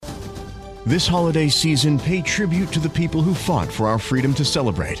This holiday season, pay tribute to the people who fought for our freedom to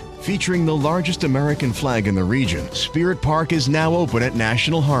celebrate. Featuring the largest American flag in the region, Spirit Park is now open at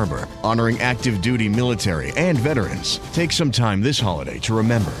National Harbor, honoring active duty military and veterans. Take some time this holiday to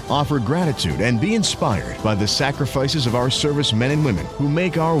remember, offer gratitude, and be inspired by the sacrifices of our servicemen and women who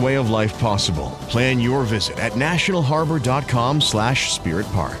make our way of life possible. Plan your visit at nationalharbor.com/Spirit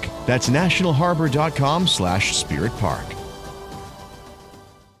Park. That's nationalharbor.com/Spirit Park.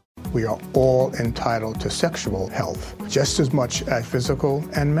 We are all entitled to sexual health, just as much as physical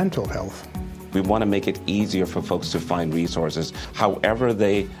and mental health. We want to make it easier for folks to find resources. However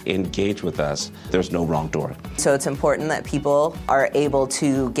they engage with us, there's no wrong door. So it's important that people are able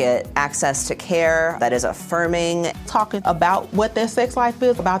to get access to care that is affirming. Talking about what their sex life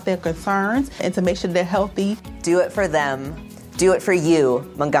is, about their concerns, and to make sure they're healthy. Do it for them. Do it for you,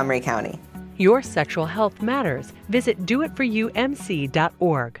 Montgomery County. Your sexual health matters. Visit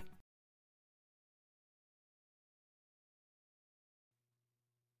doitforyoumc.org.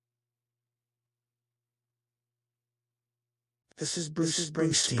 This is Bruce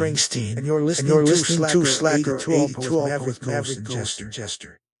Springsteen, and you're listening to Slacker 82 with Maverick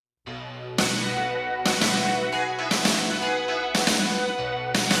Jester.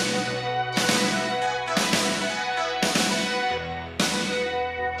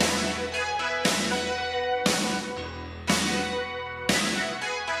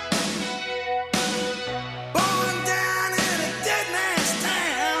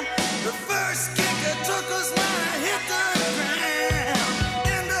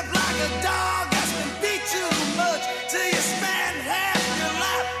 Till you spend half your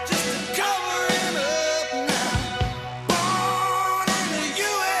life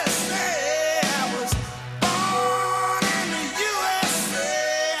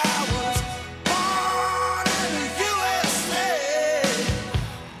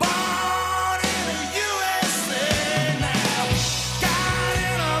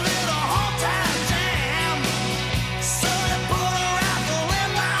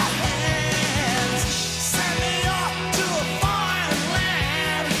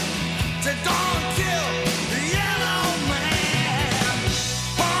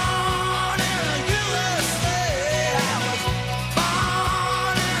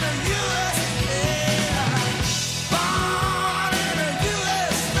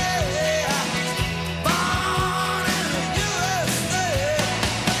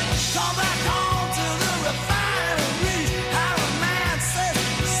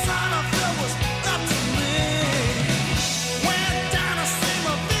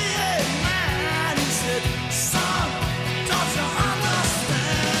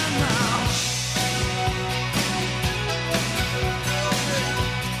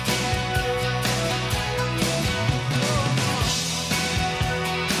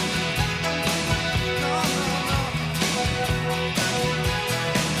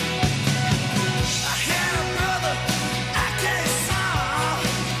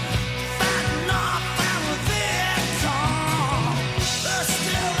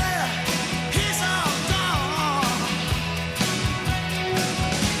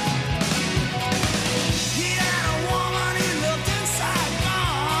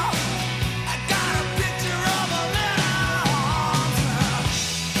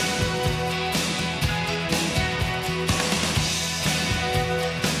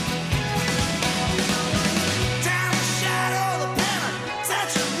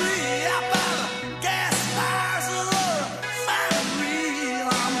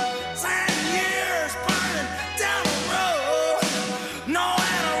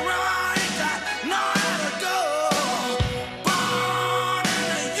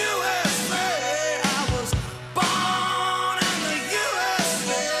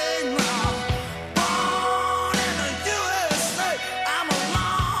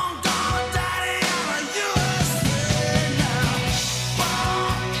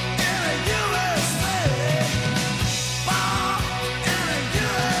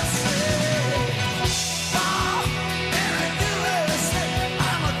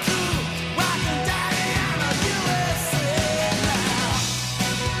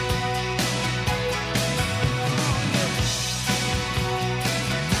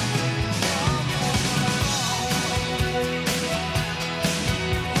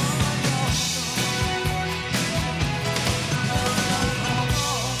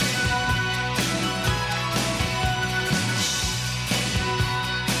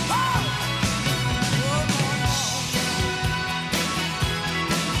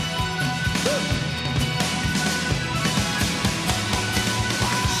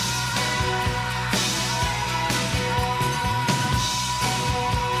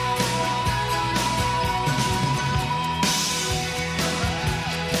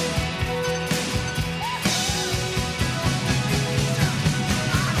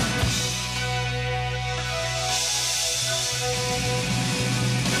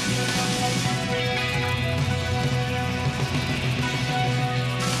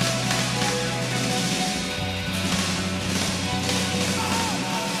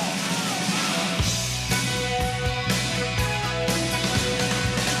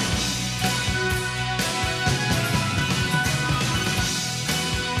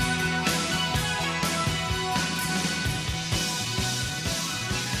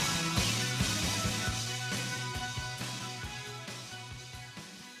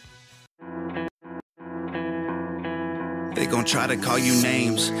They gon' try to call you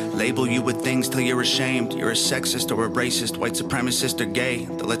names, label you with things till you're ashamed. You're a sexist or a racist, white supremacist or gay.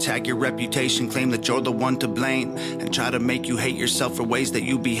 They'll attack your reputation, claim that you're the one to blame, and try to make you hate yourself for ways that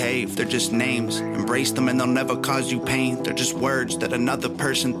you behave. They're just names, embrace them and they'll never cause you pain. They're just words that another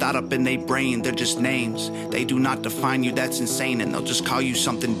person thought up in their brain. They're just names, they do not define you, that's insane. And they'll just call you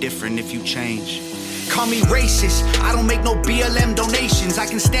something different if you change. Call me racist, I don't make no BLM donations. I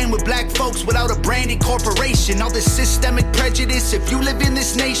can stand with black folks without a branded corporation. All this systemic prejudice, if you live in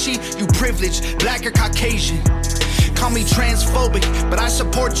this nation, you privileged, black or Caucasian. Call me transphobic, but I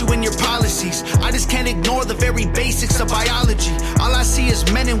support you in your policies. I just can't ignore the very basics of biology. All I see is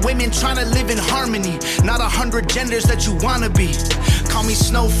men and women trying to live in harmony, not 100 genders that you wanna be. Call me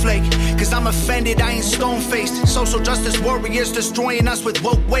snowflake, cause I'm offended, I ain't stone-faced. Social justice warriors destroying us with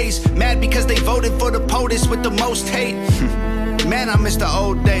woke ways. Mad because they voted for the POTUS with the most hate. Man, I miss the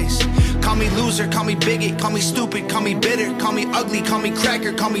old days. Call me loser, call me bigot, call me stupid, call me bitter, call me ugly, call me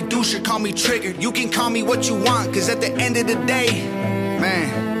cracker, call me doucher, call me triggered. You can call me what you want, cause at the end of the day,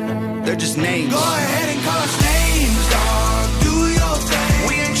 man, they're just names. Go ahead and call us names, dog, do your thing.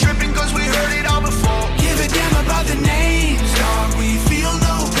 We ain't tripping cause we heard it all before. Give a damn about the names, dog, we feel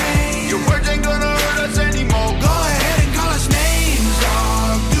no pain. Your words ain't gonna hurt us anymore. Go ahead and call us names,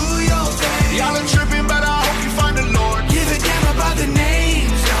 dog, do your thing. Y'all are tripping, but I hope you find the Lord. Give a damn about the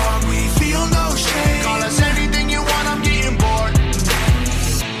names, dog, we feel no shame. Call us anything you want, I'm getting bored.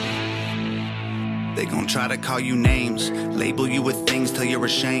 They gon' try to call you names, label you with things till you're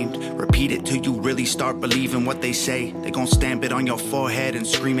ashamed. Repeat it till you really start believing what they say. They gon' stamp it on your forehead and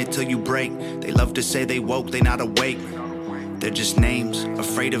scream it till you break. They love to say they woke, they not awake. They're just names,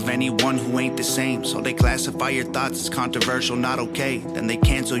 afraid of anyone who ain't the same. So they classify your thoughts as controversial, not okay. Then they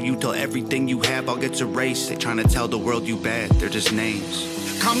cancel you till everything you have all gets erased. They trying to tell the world you bad, they're just names.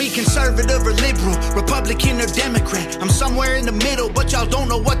 Call me conservative or liberal, Republican or Democrat. I'm somewhere in the middle, but y'all don't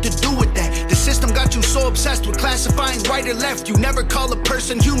know what to do with that. The system got you so obsessed with classifying right or left. You never call a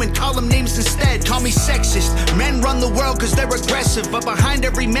person human, call them names instead. Call me sexist, men run the world cause they're aggressive. But behind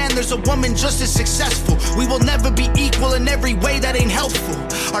every man there's a woman just as successful. We will never be equal in every way, that ain't helpful.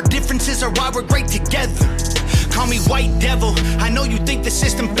 Our differences are why we're great together. Call me white devil, I know you think the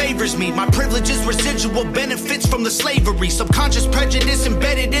system favors me. My privilege is residual benefits from the slavery. Subconscious prejudice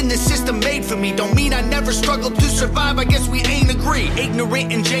embedded in the system made for me. Don't mean I never struggled to survive, I guess we ain't agree.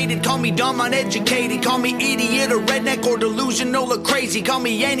 Ignorant and jaded, call me dumb, uneducated. Call me idiot or redneck or delusional or crazy. Call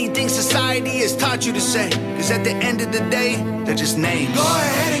me anything society has taught you to say. Cause at the end of the day, they're just names. Go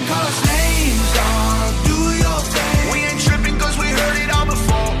ahead and call us names, dog, do your thing. We ain't tripping cause we heard it all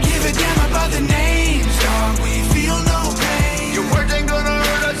before. Give a damn about the names, dog, we feel no pain. Your words ain't gonna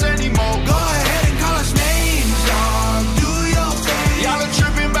hurt us anymore. Go ahead and call us names, dog, do your thing. Y'all are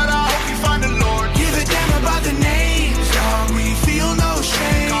tripping, but I hope you find the Lord. Give a damn about the names, dog, we feel no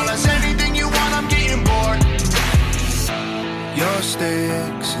shame. Call us anything you want, I'm getting bored. Your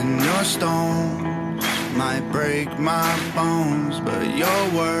sticks and your stones might break my bones, but your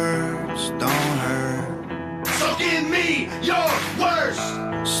words don't hurt. So give me your worst.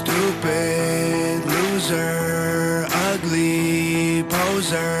 Stupid loser, ugly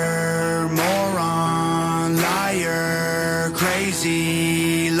poser, moron, liar,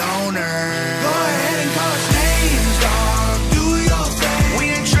 crazy loner. Go ahead and call us names, dog, do your thing. We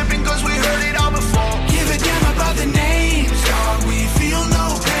ain't tripping cause we heard it all before. Give a damn about the names, dog, we feel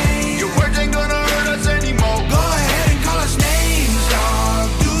no pain. Your words ain't gonna hurt us anymore. Go ahead and call us names, dog,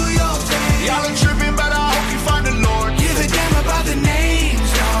 do your thing. Y'all are tripping, but I hope you find the Lord. Give a damn about the names,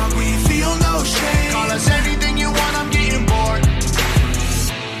 dog, we feel no shame. Call us anything you want, I'm getting bored.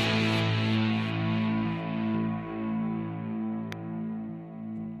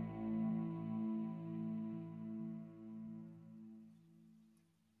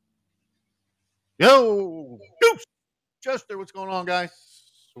 Yo, Deuce, Chester, what's going on, guys?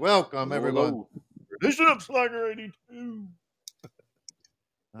 Welcome, everyone. Listen up, Slacker 82.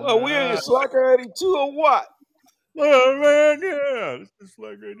 Well, we're in Slacker 82 or what? Oh, man, yeah. This is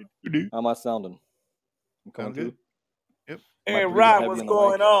Slacker 82, dude. How am I sounding? I'm Sound good? Yep. Hey, Rod, what's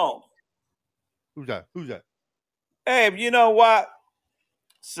going on? Who's that? Who's that? Hey, you know what?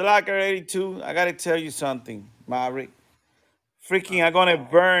 Slacker 82, I got to tell you something, Maverick. Freaking, I'm going to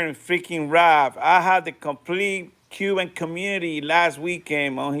burn freaking Rav. I had the complete Cuban community last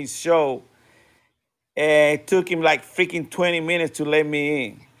weekend on his show. And it took him like freaking 20 minutes to let me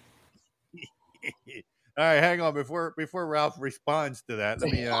in. All right, hang on. Before Ralph responds to that,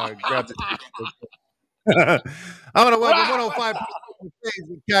 let me grab this. I'm going to welcome 105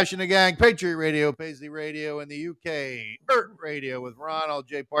 Cash and the Gang, Patriot Radio, Paisley Radio in the UK, Earth Radio with Ronald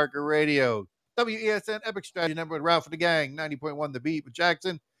J. Parker Radio, WESN Epic Strategy Number with Ralph and the Gang, 90.1 The Beat with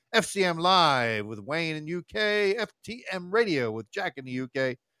Jackson, FCM Live with Wayne in UK, FTM Radio with Jack in the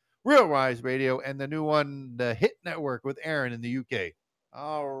UK, Real Rise Radio, and the new one, the Hit Network with Aaron in the UK.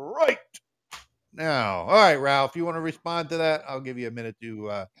 All right. Now, all right, Ralph, you want to respond to that? I'll give you a minute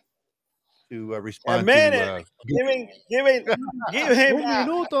to respond to. Give him Un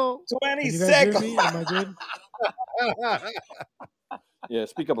minuto. 20 Can you guys hear seconds. me? Am I good? Yeah,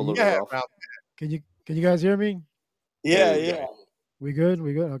 speak up a little Go ahead, bit, Ralph. Ralph. Can you guys hear me? Yeah. We good?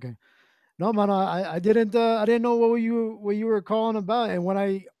 We good? Okay. No, man, I didn't know what you were calling about, and when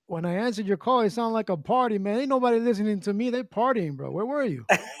I answered your call, it sounded like a party, man. Ain't nobody listening to me. They partying, bro. Where were you?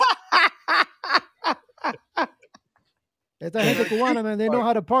 Esta gente cubana, man. They know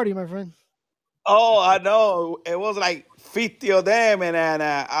how to party, my friend. Oh, I know. It was like 50 of them, and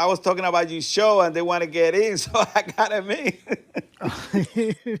I was talking about your show, and they want to get in, so I got them in.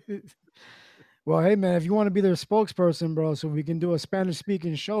 Well, hey, man, if you want to be their spokesperson, bro, so we can do a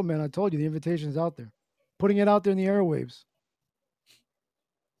Spanish-speaking show, man, I told you, the invitation's out there. Putting it out there in the airwaves.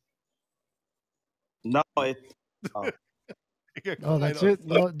 No, Oh, that's it?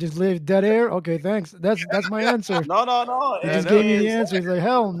 No, just leave dead air? Okay, thanks. That's my answer. No. You just gave me the answer. It's like,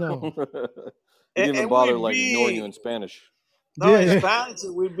 hell no. He didn't even bother ignoring you in Spanish. No, in Spanish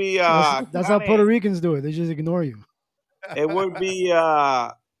it would be that's how Puerto Ricans do it. They just ignore you. It would be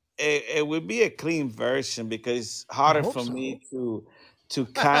it would be a clean version because it's harder for me to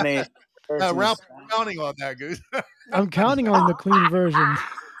kind of Ralph, counting on that, Goose. I'm counting on the clean version.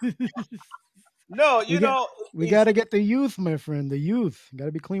 No, we got to get the youth, my friend. The youth. Got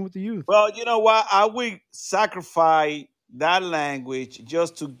to be clean with the youth. Well, you know what? I would sacrifice that language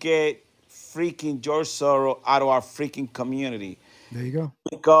just to get freaking George Soros out of our freaking community. There you go.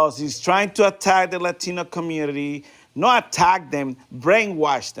 Because he's trying to attack the Latino community, not attack them,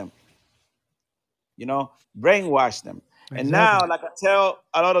 brainwash them. Brainwash them. Exactly. And now, like I tell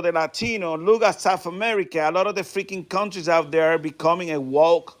a lot of the Latino, look at South America. A lot of the freaking countries out there are becoming a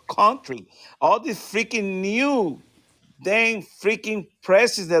woke country. All these freaking new, dang freaking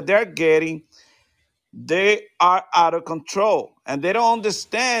presses that they're getting, they are out of control. And they don't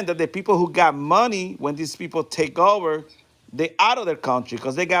understand that the people who got money, when these people take over, they're out of their country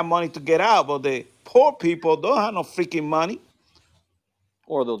because they got money to get out. But the poor people don't have no freaking money.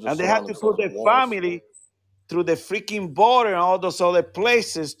 Or they'll just and they have to put their family through the freaking border and all those other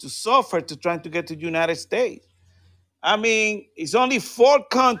places to suffer to trying to get to the United States. I mean, it's only 4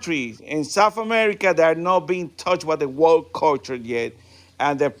 countries in South America that are not being touched by the world culture yet.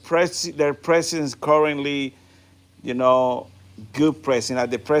 And their president is currently, good president,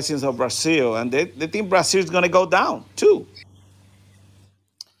 like the president of Brazil. And they think Brazil is going to go down, too.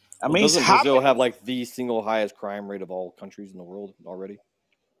 Doesn't Brazil have like the single highest crime rate of all countries in the world already?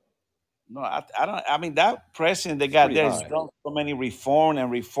 No, I don't. I mean, that president they got there has done so many reform the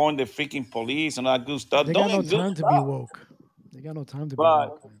freaking police and all that good stuff. They got no time to be woke. They got no time to be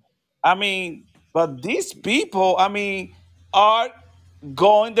woke. Man. I mean, but these people, are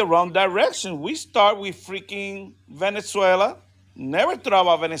going the wrong direction. We start with freaking Venezuela. Never thought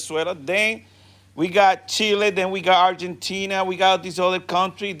about Venezuela. Then we got Chile. Then we got Argentina. We got this other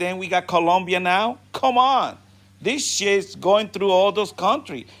country. Then we got Colombia now. Come on. This shit's going through all those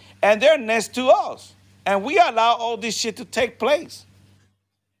countries. And they're next to us. And we allow all this shit to take place.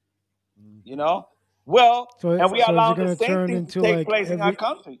 Well, and we allow the same thing to take place in our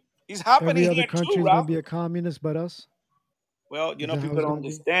country. It's happening every here other country too, is going to be a communist but us? Well, people don't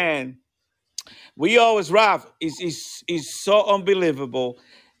understand. We always, Ralph, is so unbelievable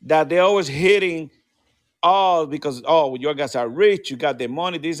that they're always hitting because your guys are rich, you got the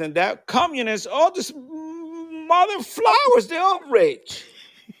money, this and that. Communists, all these mother flowers, they're all rich.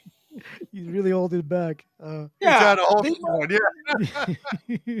 He's really holding back. Yeah. Well,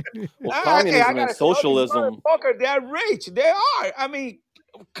 communism and socialism. They are rich. They are.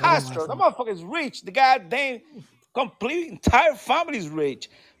 Castro, the motherfucker's rich. The goddamn complete entire family is rich.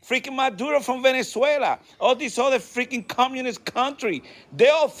 Freaking Maduro from Venezuela. All these other freaking communist country.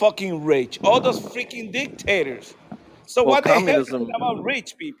 They're all fucking rich. All those freaking dictators. So what the hell is it about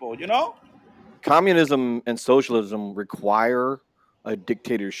rich people, Communism and socialism require a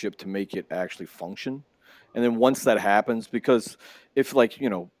dictatorship to make it actually function. And then once that happens, because if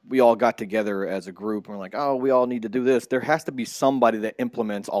we all got together as a group and we're like, oh, we all need to do this, there has to be somebody that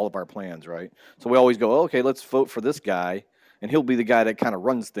implements all of our plans, right? So we always go, okay, let's vote for this guy, and he'll be the guy that kind of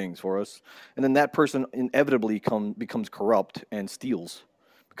runs things for us. And then that person inevitably becomes corrupt and steals.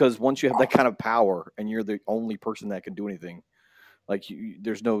 Because once you have that kind of power and you're the only person that can do anything, Like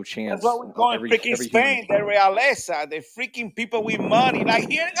there's no chance. That's what we call in freaking Spain, the realeza, the freaking people with money. Like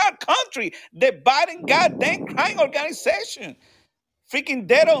here in our country, the Biden goddamn crime organization. Freaking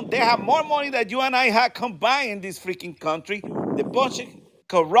they have more money than you and I have combined in this freaking country. The bunch of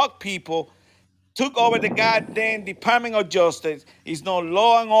corrupt people took over the goddamn Department of Justice. It's no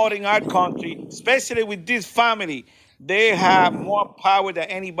law and order in our country, especially with this family. They have more power than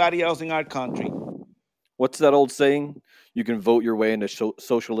anybody else in our country. What's that old saying? You can vote your way into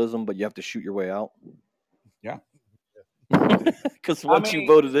socialism, but you have to shoot your way out. Yeah. Because once you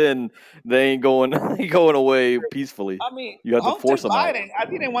voted in, they ain't going away peacefully. I mean, you have to Hunter force them out. Biden, I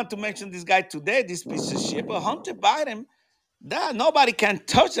didn't want to mention this guy today, this piece of shit, but Hunter Biden, nobody can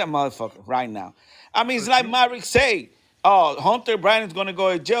touch that motherfucker right now. I mean, it's like Maverick say, oh, Hunter Biden's going to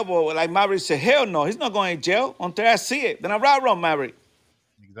go to jail, but like Maverick said, hell no, he's not going to jail until I see it. Then I'm right wrong, Maverick.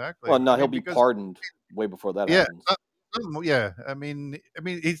 Exactly. Well, no, he'll be pardoned way before that happens. Yeah. I mean,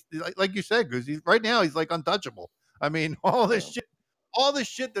 he's like you said, because right now he's like untouchable. I mean, all this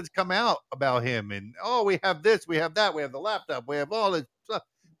shit that's come out about him, and we have this, we have that, we have the laptop, we have all this stuff,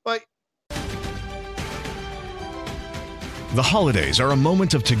 but The holidays are a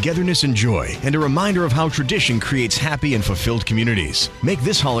moment of togetherness and joy, and a reminder of how tradition creates happy and fulfilled communities. Make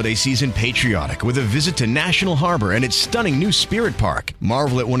this holiday season patriotic with a visit to National Harbor and its stunning new Spirit Park.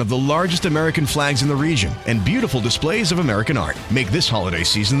 Marvel at one of the largest American flags in the region and beautiful displays of American art. Make this holiday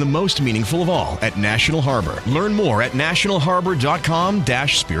season the most meaningful of all at National Harbor. Learn more at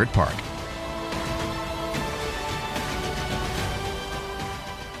nationalharbor.com/Spirit Park.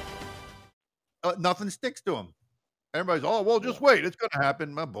 Nothing sticks to him. Everybody's, just wait. It's going to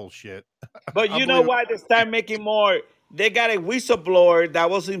happen. My bullshit. But you know why they start making more? They got a whistleblower that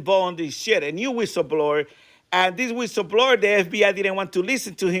was involved in this shit, a new whistleblower. And this whistleblower, the FBI didn't want to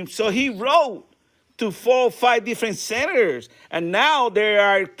listen to him. So he wrote to 4 or 5 different senators. And now they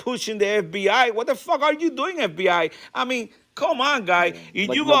are pushing the FBI. What the fuck are you doing, FBI? I mean, come on, guy. If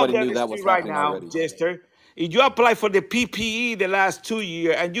Like you go nobody there knew that was right happening now, already. Jester, if you apply for the PPE the last 2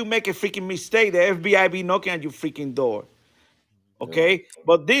 years and you make a freaking mistake, the FBI be knocking at your freaking door. Okay? Yeah.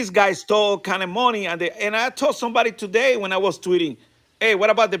 But this guy stole kind of money. And I told somebody today when I was tweeting, hey, what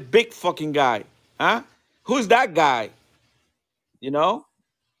about the big fucking guy? Huh? Who's that guy? You know?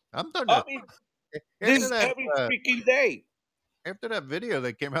 I'm starting to... This is every freaking day. After that video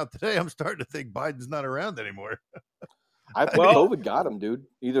that came out today, I'm starting to think Biden's not around anymore. I think COVID got him, dude.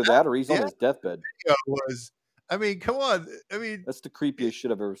 Either that or he's on his deathbed. I mean, come on. I mean, that's the creepiest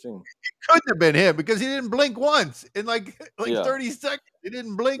shit I've ever seen. It couldn't have been him because he didn't blink once in like 30 seconds. He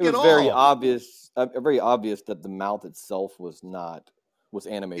didn't blink at all. It was very obvious that the mouth itself was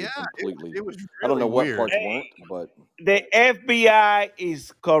animated completely. It was really I don't know what weird. parts weren't, but the FBI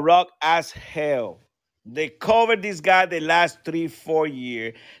is corrupt as hell. They covered this guy the last 3-4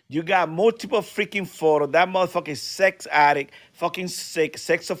 years. You got multiple freaking photos. That motherfucking sex addict, fucking sick,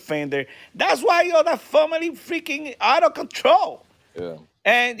 sex offender. That's why that family freaking out of control. Yeah.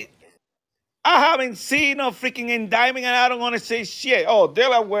 And I haven't seen no freaking indictment, and I don't want to say shit. Oh,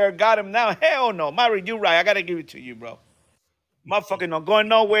 Delaware got him now. Hell no. Mary, you're right. I got to give it to you, bro. Motherfucking not going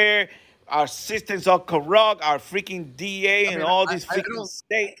nowhere. Our systems are corrupt. Our freaking DA and all these freaking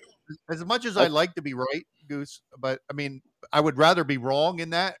states. As much as I like to be right, Goose, but I mean, I would rather be wrong in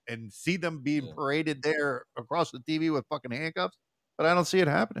that and see them being paraded there across the TV with fucking handcuffs, but I don't see it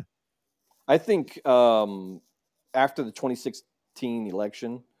happening. I think after the 2016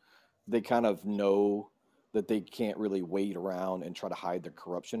 election, they kind of know that they can't really wait around and try to hide their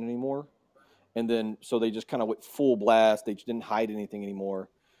corruption anymore. And then, so they just kind of went full blast. They didn't hide anything anymore.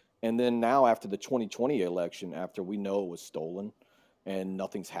 And then now after the 2020 election, after we know it was stolen, and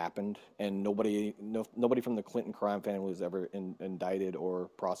nothing's happened, and nobody from the Clinton crime family was ever indicted or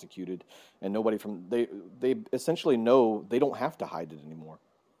prosecuted, and nobody from they essentially know they don't have to hide it anymore.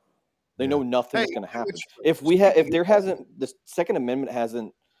 They know nothing's going to happen. If the Second Amendment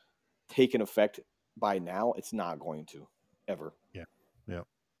hasn't taken effect by now, it's not going to ever. Yeah.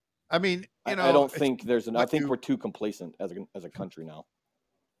 I mean, I don't think I think we're too complacent as a country now.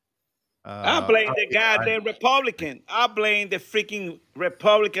 I blame the goddamn Republican. I blame the freaking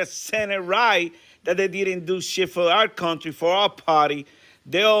Republican Senate right that they didn't do shit for our country, for our party.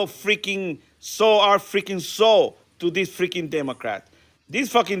 They all freaking sold our freaking soul to these freaking Democrats. These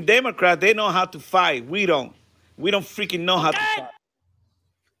fucking Democrats, they know how to fight. We don't. We don't freaking know how to fight.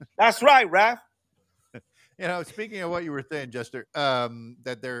 That's right, Raph. Speaking of what you were saying, Jester,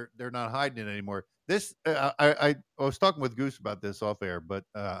 that they're not hiding it anymore. This I was talking with Goose about this off air, but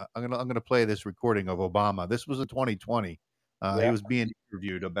I'm gonna play this recording of Obama. This was in 2020. He was being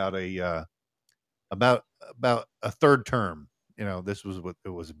interviewed about a third term this was what it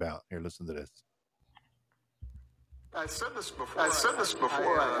was about. Here, listen to this. I said this before.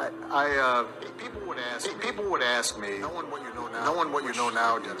 People would ask me, knowing what you know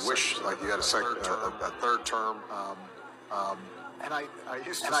now, do you wish like you had a third term? And I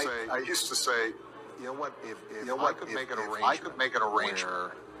used to say, you know what? If I could make an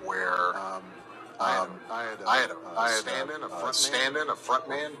arrangement where I had a stand-in, a front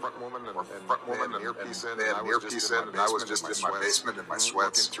man, front woman, and an earpiece in, and I was just in my basement in my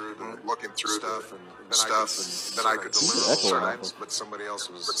sweats, looking through the stuff, and then I could deliver signs, but somebody else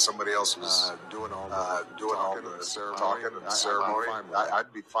was doing all the talking and the ceremony.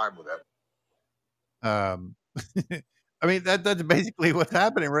 I'd be fine with that. I mean, that's basically what's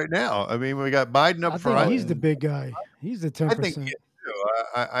happening right now. I mean, we got Biden up I front. think he's the big guy. He's the 10%. I think he is too.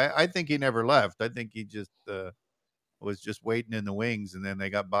 I think he never left. I think he just was just waiting in the wings, and then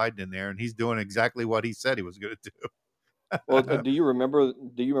they got Biden in there, and he's doing exactly what he said he was going to do. Well, do you remember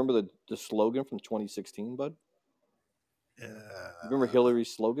the slogan from 2016, bud? Remember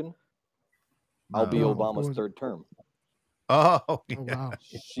Hillary's slogan? I'll be Obama's third term. Oh, yeah. Wow.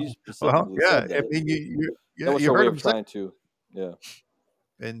 She specifically said that. I mean, that was her way of trying to,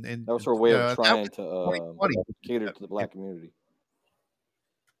 and that was her way of trying to cater to the black community.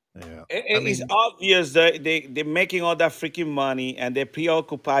 Yeah, it's obvious that they're making all that freaking money and they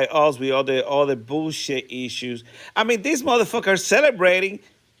preoccupy us with all the bullshit issues. I mean, these motherfuckers celebrating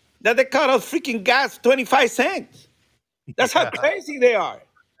that they cut off freaking gas 25 cents. That's how crazy they are.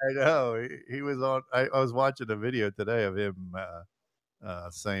 I know. He was on. I was watching a video today of him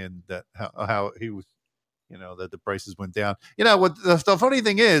saying that how he was, that the prices went down. What the funny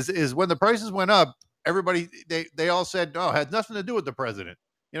thing is when the prices went up, everybody they all said, "Oh, it had nothing to do with the president."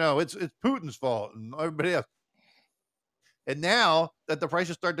 It's Putin's fault and everybody else. And now that the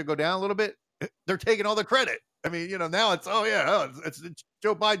prices start to go down a little bit, they're taking all the credit. I mean, now it's it's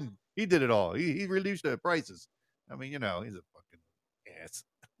Joe Biden. He did it all. He reduced the prices. I mean, he's a fucking ass.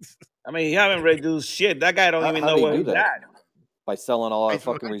 I mean, he haven't reduced shit. That guy don't even know where he's at. By selling all our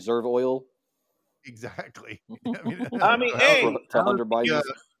fucking reserve oil. Exactly. I mean, hey, to Hunter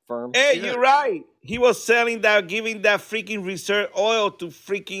Biden's firm. Hey, you're right. He was selling that, giving that freaking reserve oil to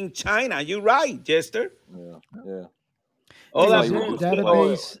freaking China. You're right, Jester. Yeah. Is there a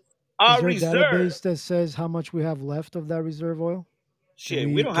database that says how much we have left of that reserve oil? Shit,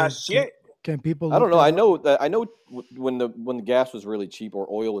 we don't have shit. Can people? I don't know. I know when the gas was really cheap or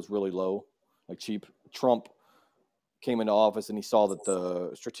oil was really low, like cheap. Trump came into office and he saw that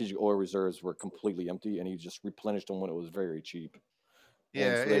the strategic oil reserves were completely empty, and he just replenished them when it was very cheap.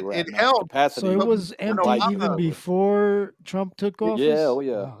 Yeah, so it helped. Capacity. So it was empty even before Trump took office. Yeah, oh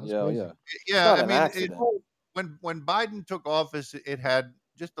yeah, wow, yeah. I mean, when Biden took office, it had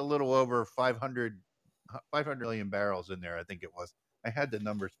just a little over 500 million barrels in there. I think it was. I had the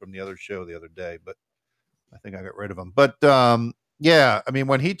numbers from the other show the other day, but I think I got rid of them. But yeah, I mean,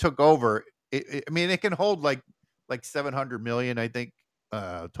 when he took over, it can hold like 700 million, I think,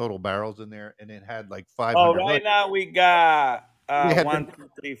 total barrels in there, and it had like 500. Oh, right now we got 1, 2,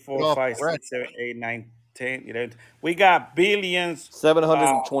 3, 4, 5, 6, 7, 8, 9, 10, 11. We got billions.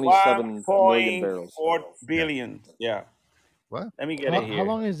 727 million barrels. 4 billion. Yeah. What? Let me get it here. How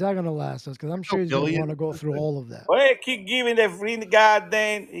long is that going to last us? Because I'm sure he's going to want to go through all of that. Well, he keep giving the free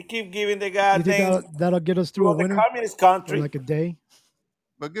goddamn. He keep giving the goddamn. You think that'll get us through a winter? Communist country. Or like a day?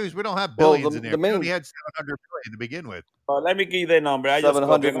 But Goose, we don't have billions in there. We only had 700 billion to begin with. Let me give you the number. I just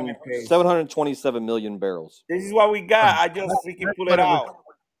 727 million barrels. This is what we got. I just freaking pull it out.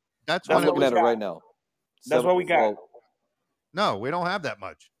 I'm looking at it right now. That's what we got. No, we don't have that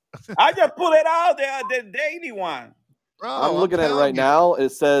much. I just pull it out. The daily one. Bro, I'm looking at it right now.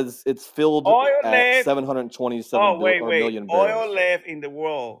 It says it's filled at 727 million barrels. Oil left in the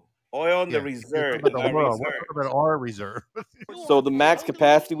world. Oil in the reserve. Our reserve. So the max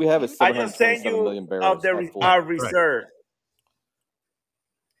capacity we have is 727 million barrels. Our reserve.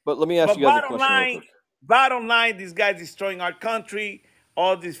 But let me ask you guys a question. Bottom line, these guys destroying our country.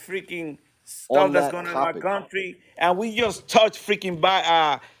 All this freaking stuff that's going on in our country, and we just touched freaking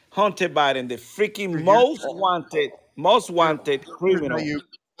Hunter Biden, the freaking most wanted criminal.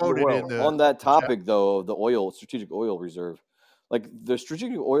 On that topic, though, the strategic oil reserve, like the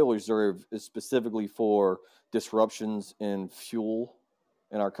strategic oil reserve is specifically for disruptions in fuel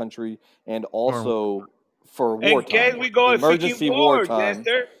in our country, and also for wartime. In case we go emergency wartime.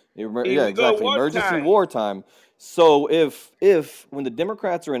 Yeah, exactly. Emergency wartime. So if when the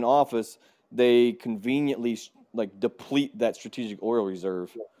Democrats are in office, they conveniently deplete that strategic oil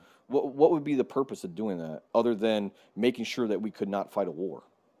reserve, what would be the purpose of doing that other than making sure that we could not fight a war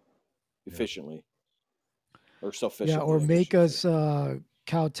efficiently? or sufficient. Yeah, or make us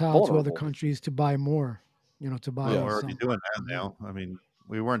kowtow to other countries to buy more. To buy Well, us we're already some. doing that now. I mean,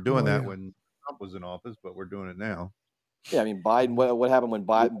 we weren't doing Oh that yeah. when Trump was in office, but we're doing it now. Yeah, I mean, Biden. What happened when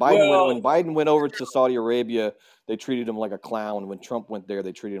Biden Well, when Biden went over to Saudi Arabia? They treated him like a clown. When Trump went there,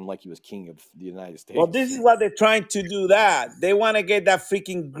 they treated him like he was king of the United well, States. this is what they're trying to do. That they want to get that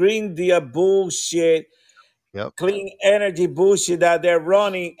freaking Green Deal bullshit, Yep. clean energy bullshit that they're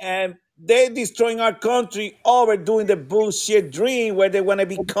running, and they're destroying our country over doing the bullshit dream where they want to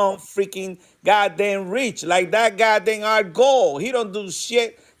become freaking goddamn rich. Like that goddamn our goal. He don't do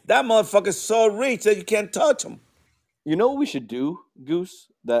shit. That motherfucker's so rich that you can't touch him. You know what we should do, Goose?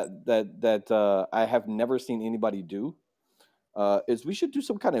 That I have never seen anybody do. Is we should do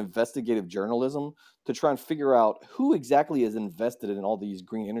some kind of investigative journalism to try and figure out who exactly is invested in all these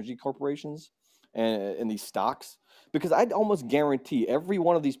green energy corporations and these stocks. Because I'd almost guarantee every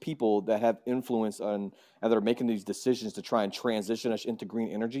one of these people that have influence on and that are making these decisions to try and transition us into green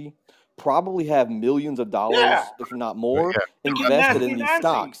energy probably have millions of dollars, Yeah. if not more, Yeah. invested in Nasty these Nancy.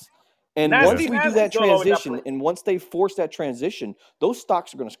 stocks. And Nasty once we do that Nancy's all over that transition, place. and once they force that transition, those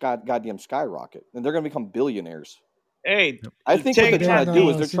stocks are going to goddamn skyrocket, and they're going to become billionaires. Hey, I to think what take they're But trying then, to do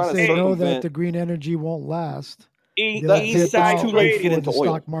is they're since trying to they know that circumvent. the green energy won't last, in, they'll It's dip inside out too late to get before trading. into the oil.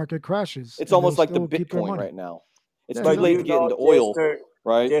 stock market crashes. It's and almost they'll like the still keep their Bitcoin money. right now. It's Yeah, too But late exactly. to you get know, into oil, Jester,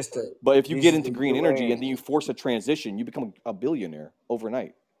 right? Jester, But if you this get is into the green energy UN. and then you force a transition, you become a billionaire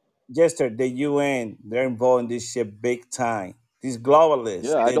overnight. Jester, the UN, they're involved in this shit big time. These globalists,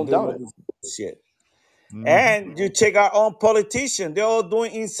 Yeah, I they're don't doing doubt all it. this shit. Mhm. And you check our own politicians, they're all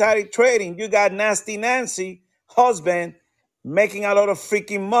doing insider trading. You got Nasty Nancy, husband, making a lot of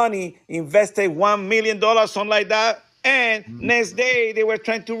freaking money, invested $1 million, something like that. And Mhm. next day, they were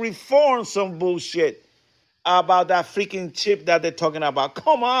trying to reform some bullshit about that freaking chip that they're talking about.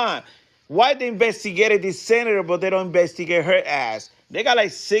 Come on. Why they investigated this senator, but they don't investigate her ass? They got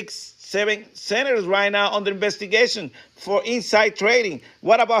like 6, 7 senators right now under investigation for inside trading.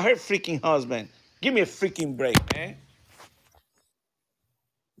 What about her freaking husband? Give me a freaking break, man.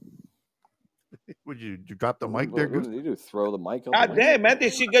 Would you drop the mic there, What Goose? did he do? Throw the mic up God again? damn, man,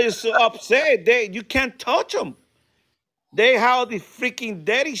 this shit got you so upset. You can't touch them. They have the freaking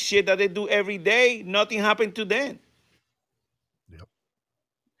dirty shit that they do every day. Nothing happened to them. Yep.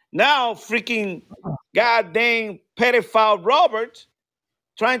 Now, freaking goddamn pedophile Robert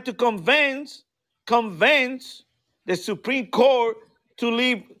trying to convince the Supreme Court to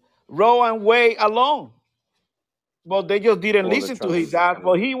leave Roe and Wade alone. But they just didn't Or they're listen to trying to. his ass.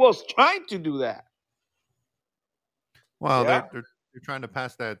 But he was trying to do that. Well, Yeah. they're trying to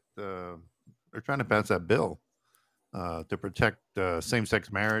pass that. They're trying to pass that bill to protect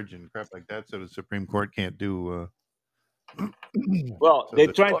same-sex marriage and crap like that, so the Supreme Court can't do. Well, So they're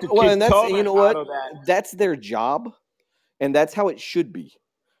that trying to Well, keep and that's Tubman out what of that. that's their job, and that's how it should be.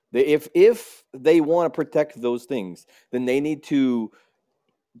 If they want to protect those things, then they need to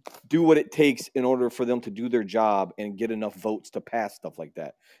do what it takes in order for them to do their job and get enough votes to pass stuff like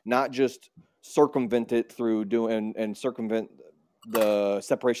that. Not just circumvent it through doing and circumvent the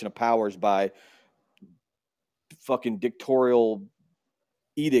separation of powers by fucking dictatorial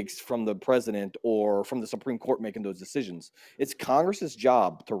edicts from the president or from the Supreme Court making those decisions. It's Congress's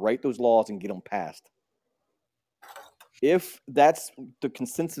job to write those laws and get them passed. If that's the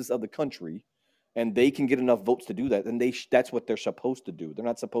consensus of the country and they can get enough votes to do that, then that's what they're supposed to do. They're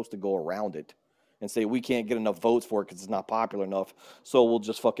not supposed to go around it and say we can't get enough votes for it because it's not popular enough, so we'll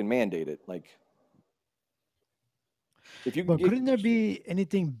just fucking mandate it. Like, if you But couldn't there be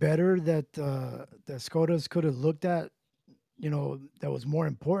anything better that SCOTUS could have looked at? That was more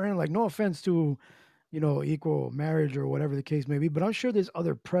important. Like, no offense to, equal marriage or whatever the case may be, but I'm sure there's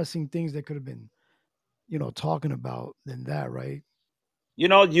other pressing things that could have been, talking about than that, right? You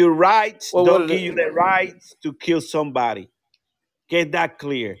know, your rights well, don't give you the rights to kill somebody. Get that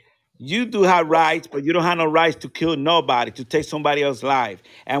clear. You do have rights, but you don't have no rights to kill nobody, to take somebody else's life.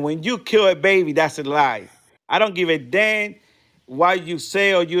 And when you kill a baby, that's a life. I don't give a damn what you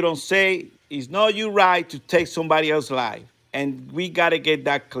say or you don't say. It's not your right to take somebody else's life. And we got to get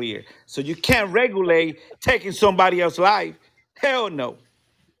that clear. So you can't regulate taking somebody else's life. Hell no.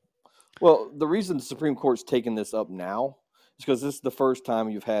 Well, the reason the Supreme Court's taking this up now is because this is the first time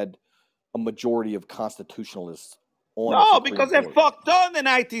you've had a majority of constitutionalists on the No, Supreme because they Court. fucked on in the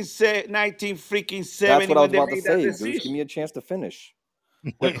 19 freaking 70 That's what I was when they about to made that say, Goose. decision. Give me a chance to finish.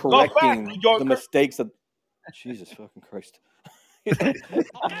 They're Go back, correcting you the joker. mistakes of Jesus fucking Christ.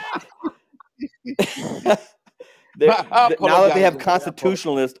 Now that they have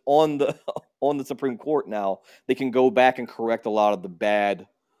constitutionalists on the Supreme Court now, they can go back and correct a lot of the bad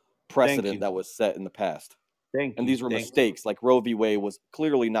precedent that was set in the past. Thank And you. these were Thank you. mistakes. Like Roe v. Wade was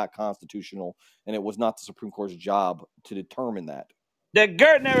clearly not constitutional, and it was not the Supreme Court's job to determine that. The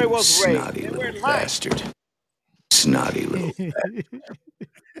girl never was raped. Snotty They were little lying. bastard. Snotty little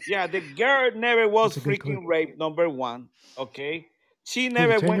Yeah, the girl never was That's a good clip. freaking raped, number one. Okay. She Who, the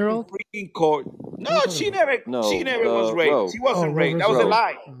never went to 10-year-old? freaking court. No, What are you talking she about? never No, was raped. Roe. She Oh, wasn't Roe raped. That versus was a Roe. Wade?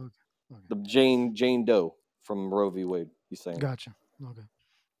 lie. Oh, okay. The Jane Doe from Roe v. Wade. He's saying. Gotcha. Okay.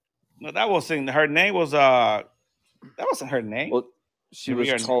 No, that wasn't her name was that wasn't her name. Well, she The was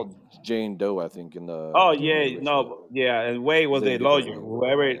real name. called Jane Doe, I think, in the. Oh in the yeah, original. no, yeah, and Wade was They the different lawyer, name.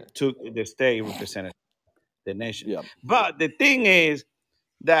 whoever Yeah. took the state represented the nation. Yeah. But the thing is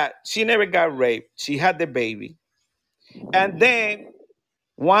that she never got raped. She had the baby. And then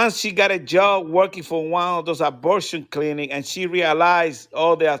once she got a job working for one of those abortion clinics and she realized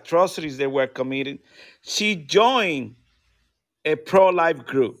all the atrocities they were committing, she joined a pro-life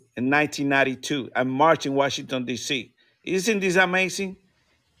group in 1992 and marched in Washington, D.C. Isn't this amazing?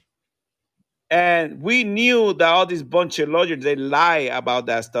 And we knew that all these bunch of lawyers, they lie about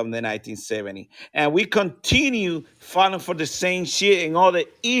that stuff in the 1970s. And we continue fighting for the same shit and all the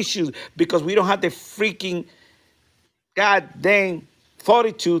issues because we don't have the freaking goddamn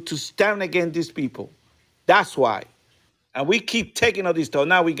fortitude to stand against these people. That's why. And we keep taking all this stuff.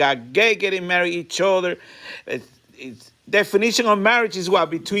 Now we got gay getting married each other. It's definition of marriage is what?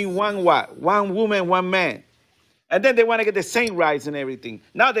 Between one what? One woman, one man. And then they want to get the same rights and everything.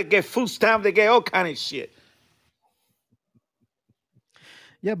 Now they get food stamps, they get all kind of shit.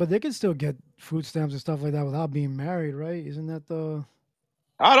 Yeah, but they can still get food stamps and stuff like that without being married, right? Isn't that the?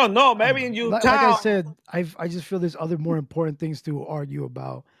 I don't know. Maybe in your Like I town. said, I just feel there's other more important things to argue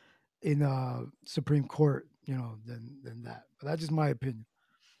about in Supreme Court, than that. But that's just my opinion.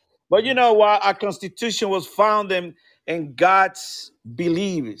 But you know what? Our Constitution was founded in God's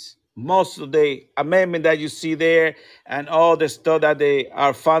beliefs. Most of the amendment that you see there and all the stuff that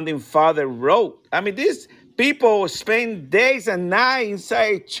our founding father wrote. I mean, these people spend days and nights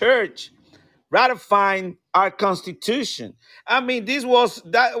inside church ratifying our Constitution. I mean,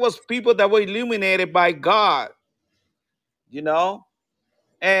 that was people that were illuminated by God, you know?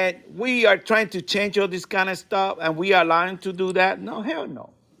 And we are trying to change all this kind of stuff and we are allowing to do that. No, hell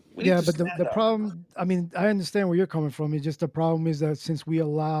no. We need Yeah, to but stand the up. problem, I mean, I understand where you're coming from. It's just the problem is that since we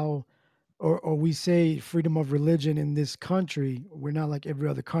allow or we say freedom of religion in this country, we're not like every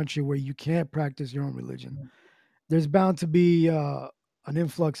other country where you can't practice your own religion. There's bound to be an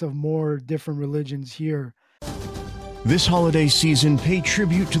influx of more different religions here. This holiday season, pay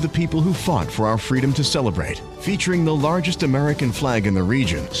tribute to the people who fought for our freedom to celebrate. Featuring the largest American flag in the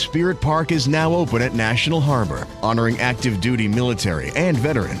region, Spirit Park is now open at National Harbor, honoring active duty military and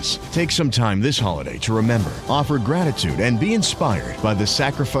veterans. Take some time this holiday to remember, offer gratitude, and be inspired by the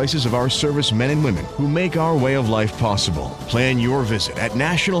sacrifices of our servicemen and women who make our way of life possible. Plan your visit at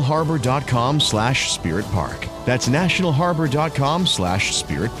nationalharbor.com/Spirit Park. That's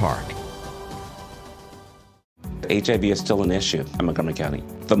nationalharbor.com/Spirit Park. HIV is still an issue in Montgomery County.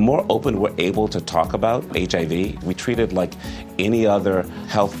 The more open we're able to talk about HIV, we treat it like any other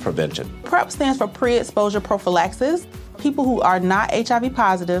health prevention. PrEP stands for pre-exposure prophylaxis. People who are not HIV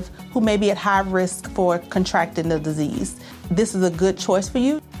positive, who may be at high risk for contracting the disease. This is a good choice for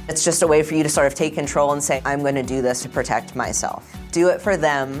you. It's just a way for you to sort of take control and say, I'm going to do this to protect myself. Do it for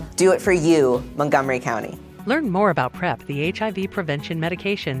them. Do it for you, Montgomery County. Learn more about PrEP, the HIV prevention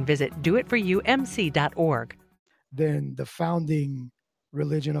medication. Visit doitforyoumc.org. Than the founding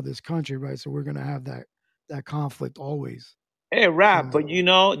religion of this country, right? So we're gonna have that conflict always. Hey, Rap, but you're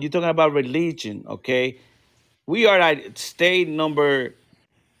talking about religion, okay? We are like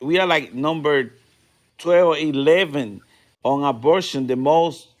we are like number 12 or 11 on abortion, the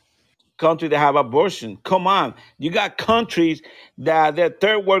most country that have abortion. Come on. You got countries that they're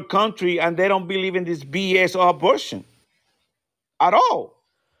third world country and they don't believe in this BS of abortion at all.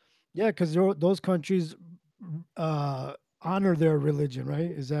 Yeah, because those countries honor their religion, right?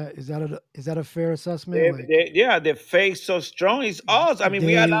 Is that a fair assessment? The faith so strong is us. I mean,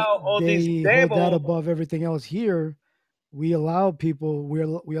 we allow all these hold that devils. above everything else. Here, we allow people, we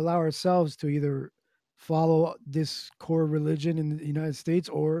allow ourselves to either follow this core religion in the United States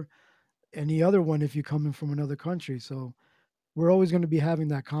or any other one if you're coming from another country. So we're always going to be having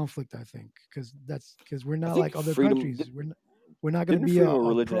that conflict, I think, because we're not like other countries. We're not going to be freedom a of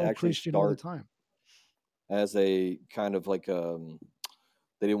religion pro-Christian all the time. As a kind of like they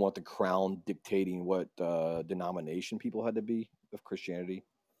didn't want the crown dictating what denomination people had to be of Christianity.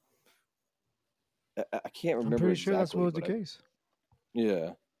 I can't remember. I'm pretty sure exactly, that's what was the case.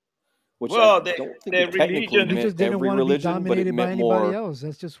 Yeah, which Well, I don't think the it technically religion. He meant just didn't every want to be religion, but it dominated by meant anybody more. else.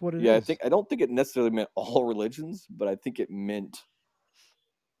 That's just what it Yeah, is. I don't think it necessarily meant all religions, but I think it meant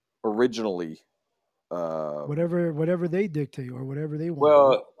originally. Whatever they dictate or whatever they want.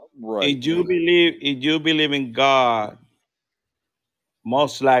 Well, Right. if you believe in God,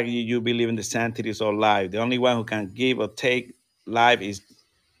 most likely you believe in the sanctities of life. The only one who can give or take life is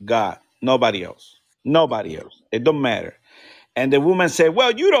God. Nobody else. Nobody else. It don't matter. And the woman said,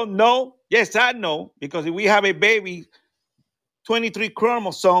 "Well, you don't know." Yes, I know, because if we have a baby, 23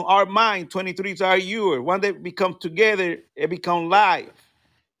 chromosomes are mine, 23 are yours. When they become together, it become life,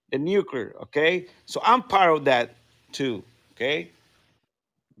 the nuclear. Okay, so I'm part of that too. Okay,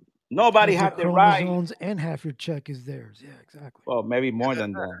 nobody Half your had the right. chromosomes and half your check is theirs. Yeah, exactly. Well, maybe more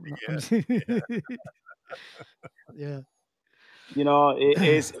than that. No, yeah. You know,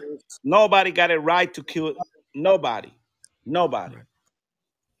 it's nobody got a right to kill nobody. Nobody. Right.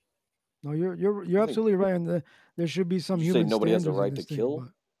 No, you're I think. absolutely right, and there should be Did some you say human nobody has a standards in right to this thing. kill?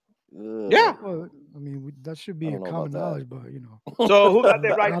 Yeah. Well, I mean, that should I be a don't know about common that. knowledge, but So who got the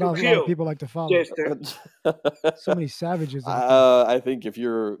right not to a lot of kill? people like to follow. Chester. So many savages out there. I think if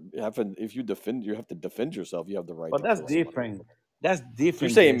you have to defend yourself. You have the right But to that's kill somebody. different. That's You're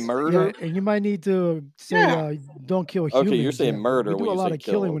different. saying Jesse. murder? Yeah, and you might need to say Yeah. don't kill Okay, you're humans. saying Yeah, murder we when do a you lot say of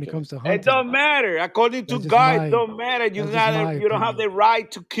kill. killing when it Okay. comes to It hunting. don't matter. According to That's just God, it my don't matter. You that's just my don't have opinion. the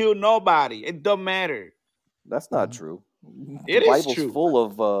right to kill nobody. It don't matter. That's not true. The It is Bible's true. full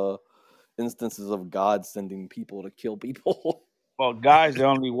of instances of God sending people to kill people. Well, God is the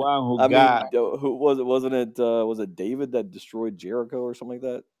only one who I mean, got. who was it? Wasn't it? Was it David that destroyed Jericho or something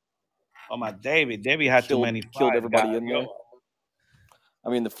like that? Oh my David. David had too many Killed fights. everybody in there. I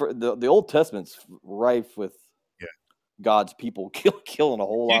mean, the Old Testament's rife with God's people killing a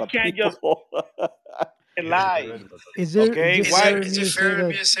whole lot of can't just people. lie. Is it Okay, fair why? of me to say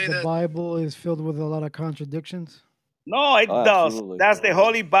that the Bible is filled with a lot of contradictions? No, it Oh, does. absolutely. That's the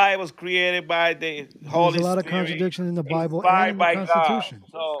Holy Bible was created by the There's Holy a lot of Spirit, contradictions in the Bible and inspired in the by God. Constitution.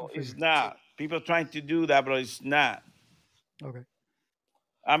 So Go it's figure. not. People trying to do that, but it's not. Okay.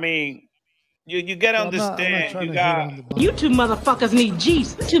 I mean, you gotta Well, I'm not understand. trying You to hate got. on the Bible. You two motherfuckers need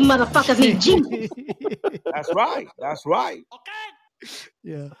Jesus. You two motherfuckers need Jesus. That's right. That's right.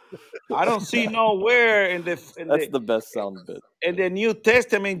 Yeah. I don't see nowhere That's the best sound bit. in the New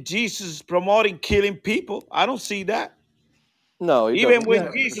Testament Jesus promoting killing people. I don't see that. No, he Even doesn't. with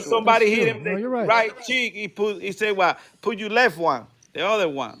Yeah, Jesus, Sure. somebody that's hit true. him No, the you're right. right cheek. He said, "Well, put your left one, the other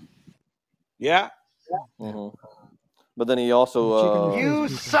one." Yeah. Mm-hmm. But then he Your cheek on also your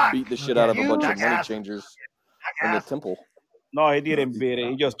face, people. beat the shit out of a bunch of money changers in the temple. No, he didn't beat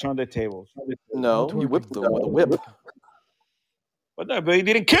it. He just turned the tables. No No, he whipped twerking. them with a whip. But he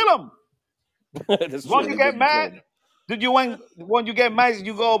didn't kill him. That's When true. you He get didn't kill mad, them. did you when you get mad,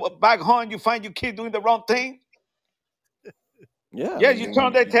 you go back home, you find your kid doing the wrong thing? Yeah, I Yes, you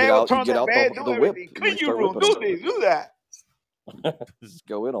turn mean, the table, you turn get the out bed, do the whip, everything. and you Clean your start room, whipping do them. this, do that. Just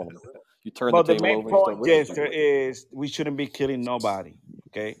go in on them. You turn But the the table main over and you start point, whipping Jester, people. is we shouldn't be killing nobody.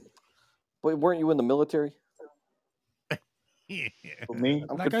 Okay? But weren't you in the military? For me,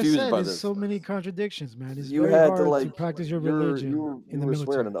 I'm Like I confused said, by there's this. so many contradictions, man. It's You very had to hard to practice your religion in you the were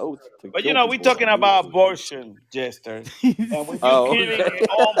swearing military. an oath to but kill we're people. talking about abortion, Jester. And when you're Oh, killing okay. an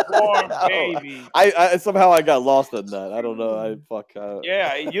unborn baby, I somehow I got lost in that. I don't know.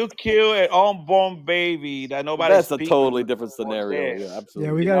 yeah, you kill an unborn baby that nobody's That's a speaking totally different for scenario. this. Yeah, Yeah, we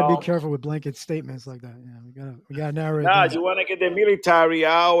absolutely. You got to be know, careful with blanket statements like that. Yeah, we gotta narrow it now down. you want to get the military.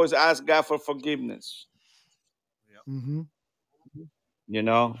 I always ask God for forgiveness. Mm-hmm. You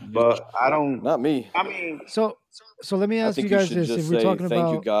know, but I don't. Not me. I mean, So let me I ask you think you guys should this: if just we're say talking thank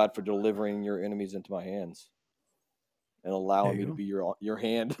you, about, God, for delivering your enemies into my hands and there allowing me you to go. be your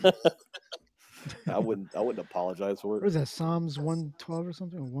hand. I wouldn't apologize for it. What is that? Psalms 112 or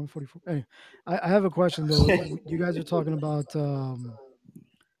something, or 144? Anyway, I have a question though. You guys are talking about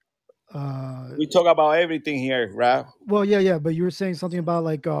we talk about everything here, right? well, yeah, but you were saying something about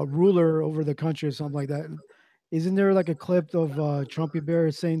like a ruler over the country or something like that. Isn't there like a clip of Trumpy Bear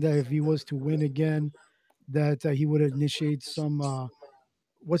saying that if he was to win again, that he would initiate some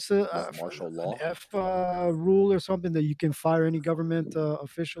what's the Martial an law. F rule or something that you can fire any government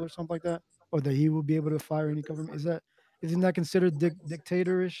official or something like that, or that he will be able to fire any government? Isn't that considered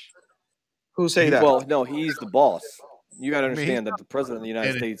dictatorish? Who say that? Well, no, he's the boss. You got to I mean, he's understand that the president of the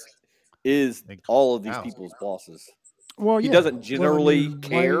United in it. States is all of these people's bosses. Well, He yeah. doesn't Well, I generally mean,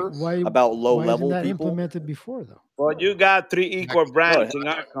 care about low why isn't level that people. implemented before though? Well, you got three equal No, branches in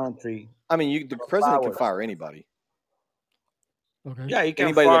our country. I mean, the president can Power. fire anybody. Okay. Yeah, he can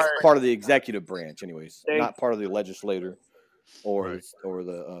Anybody fire that's part of the executive branch, anyways, they not part of the legislature. or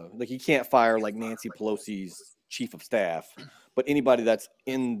like he can't fire like Nancy Pelosi's chief of staff, but anybody that's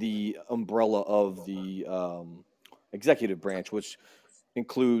in the umbrella of the executive branch, which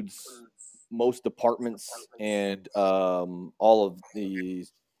includes most departments and all of the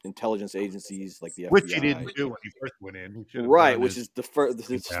intelligence agencies like the FBI. Which he didn't do when he first went in. He should have Right, done which is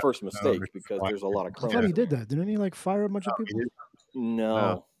his first mistake because there's a lot of I thought he criminals. did that. Didn't he like fire a bunch of people?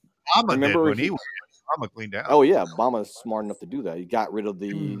 No. Obama did Remember when he was Obama cleaned out. Oh yeah, Obama's smart enough to do that. He got rid of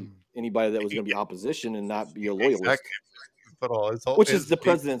the anybody that was going to be opposition and not be a loyalist, Exactly. Put all his whole, which is the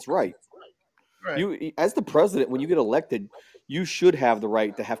president's right. Right. You, as the president, when you get elected, you should have the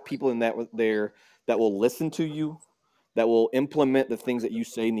right to have people in that there that will listen to you, that will implement the things that you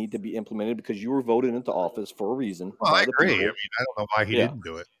say need to be implemented because you were voted into office for a reason. Well, by I the agree. people. I mean, I don't know why he didn't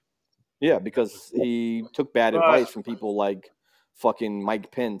do it. Yeah, because he took bad advice from people like fucking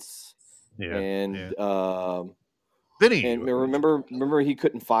Mike Pence. And Vinny. And remember he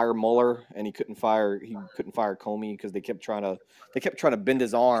couldn't fire Mueller and he couldn't fire Comey because they kept trying to bend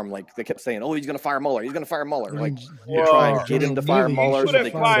his arm. Like they kept saying, "Oh, he's gonna fire Mueller. He's gonna fire Mueller." Like trying to get him to fire Mueller so they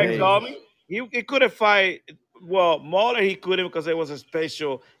could say. He could have fired. Well, Mueller he couldn't because it was a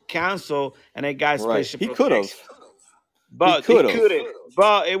special counsel and they got special. He could have. But he couldn't.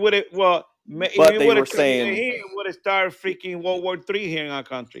 But it would have. Well, but they were saying he would have started freaking World War III here in our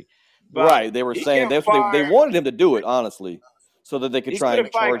country. But right, they were saying they wanted him to do it, honestly, so that they could try and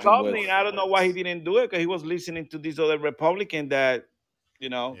charge him with. I don't know why he didn't do it because he was listening to these other Republican that,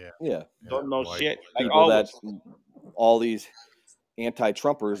 don't know shit. People that all these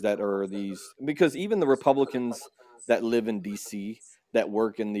anti-Trumpers that are these because even the Republicans that live in D.C. that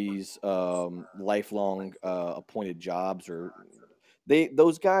work in these lifelong appointed jobs or.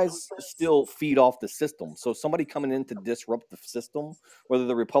 Those guys still feed off the system. So somebody coming in to disrupt the system, whether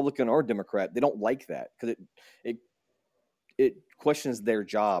they're Republican or Democrat, they don't like that because it questions their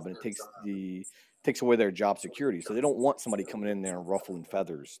job and it takes away their job security. So they don't want somebody coming in there and ruffling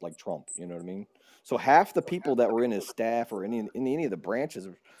feathers like Trump. You know what I mean? So half the people that were in his staff or in any of the branches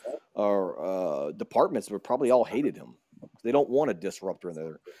or departments were probably all hated him. They don't want a disruptor in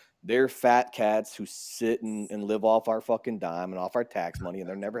there. They're fat cats who sit and live off our fucking dime and off our tax money, and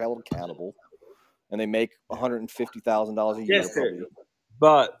they're never held accountable. And they make $150,000 a year. Yes,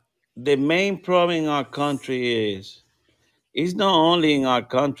 but the main problem in our country is it's not only in our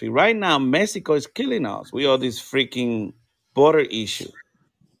country. Right now, Mexico is killing us. We have this freaking border issue.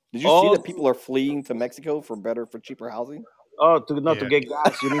 Did you see that people are fleeing to Mexico for cheaper housing? Oh, to get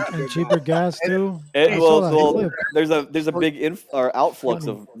gas, you need to and cheaper gas too. There's a big outflux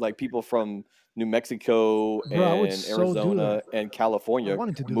of like people from New Mexico and Arizona and California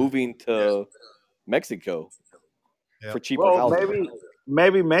moving to Mexico for cheaper housing.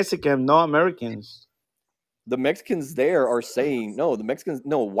 Maybe Mexican, no Americans. The Mexicans there are saying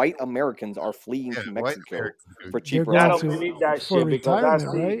white Americans are fleeing to Mexico for cheaper housing. I don't believe that for shit retirement,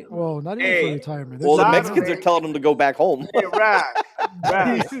 right? Well, not even for retirement. Well, the Mexicans are telling them to go back home. Hey,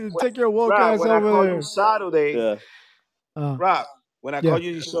 right. Take your woke ass over there. Saturday, Rob, when I called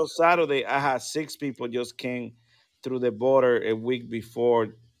you the show Saturday, I had 6 people just came through the border a week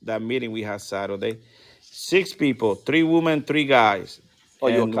before that meeting we had Saturday. 6 people, 3 women, 3 guys. Oh,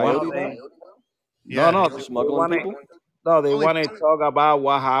 you a coyote? No, smuggling people. No, they want to talk about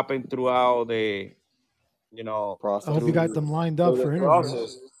what happened throughout the, I hope you got them lined up for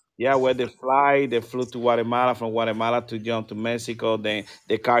interviews. Yeah, where they flew to Guatemala, from Guatemala to jump to Mexico. Then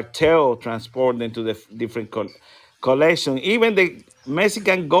the cartel transport them to the different collection. Even the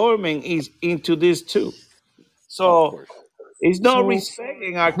Mexican government is into this too. So it's not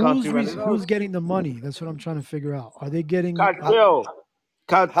respecting our country. Who's getting the money? That's what I'm trying to figure out. Are they getting cartel?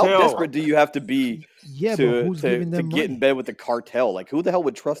 How desperate do you have to be to get in bed with the cartel? Like, who the hell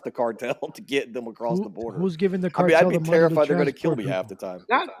would trust the cartel to get them across the border? Who's giving the cartel? I'd be terrified they're going to kill me half the time.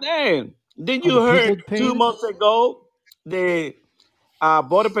 God damn. Did you heard 2 months ago the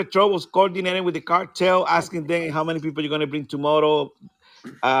Border Patrol was coordinating with the cartel, asking them how many people you're going to bring tomorrow,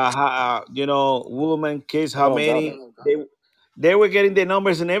 women, kids, how many. They were getting the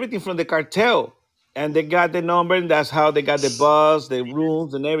numbers and everything from the cartel. And they got the number, and that's how they got the bus, the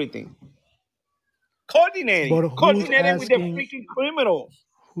rooms, and everything. Coordinating with the freaking criminals.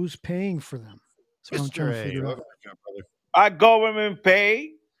 Who's paying for them? That's what I'm trying to figure out. Our government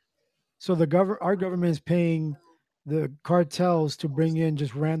pay. So our government is paying the cartels to bring in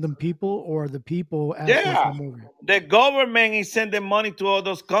just random people, or the people asking for moving? The government is sending money to all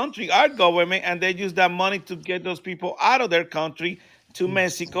those countries, our government, and they use that money to get those people out of their country to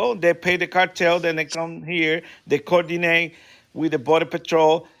Mexico. They pay the cartel, then they come here, they coordinate with the Border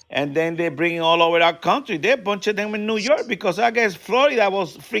Patrol, and then they bring it all over our country. There are a bunch of them in New York because I guess Florida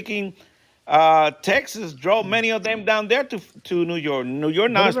was freaking. Texas drove many of them down there to New York. New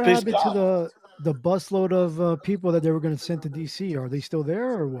York now is Whatever pissed happened to off. the busload of people that they were going to send to DC? Are they still there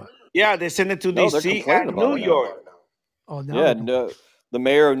or what? Yeah, they sent it to No, they're DC complaining and about New it now. York. Oh, now Yeah, they're complaining. no, the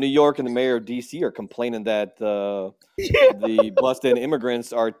mayor of New York and the mayor of DC are complaining that the busted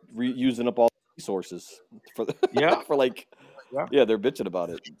immigrants are using up all the resources for Yeah. for like Yeah. they're bitching about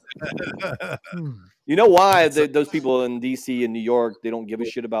it. Hmm. You know why those people in DC and New York they don't give a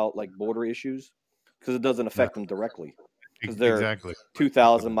shit about like border issues because it doesn't affect them directly because they're Exactly.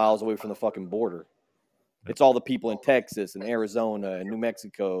 2,000 miles away from the fucking border. It's all the people in Texas and Arizona and New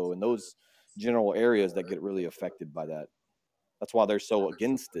Mexico and those general areas that get really affected by that. That's why they're so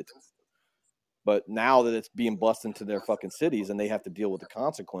against it. But now that it's being bussed into their fucking cities and they have to deal with the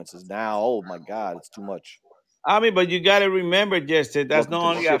consequences, now, oh my God, it's too much. I mean, but you got to remember, Jesse, that's Welcome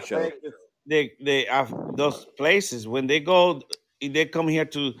not to the only shit show. affect those places when they come here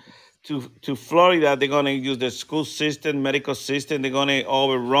to Florida. They're gonna use the school system, medical system. They're gonna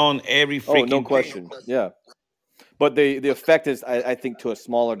overrun every freaking Oh, no thing. question. Yeah. But the effect is, I think, to a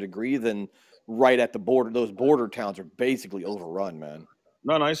smaller degree than right at the border. Those border towns are basically overrun, man.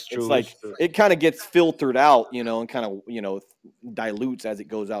 No, it's true. It's like it kind of gets filtered out, and kind of dilutes as it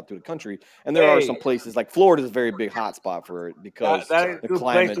goes out through the country. And there are some places like Florida is a very big hotspot for it because that is a the good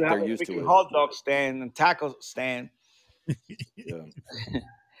place climate to have they're a used to freaking it. hot dog stand and taco stand. Yeah.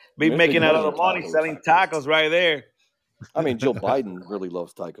 Be making a lot of money tacos. selling tacos right there. I mean, Joe Biden really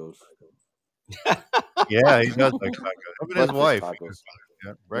loves tacos. Yeah, he does like tacos. Him and his Breakfast wife. tacos.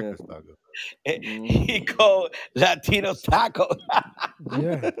 Yeah, breakfast tacos. He called Latino tacos.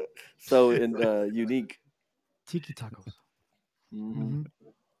 Yeah. So unique. Tiki tacos. Mm-hmm.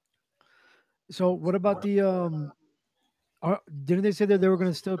 So what about the didn't they say that they were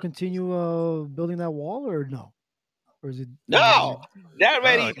going to still continue building that wall or no? Or is it No, they're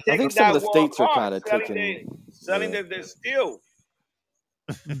already I taking think some of that the wall states are apart, kind of taking. selling the steel.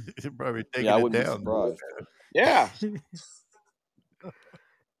 They're probably taking Yeah, I it wouldn't be down. surprised. Yeah,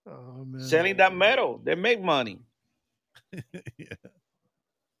 Oh man. selling that metal, they make money.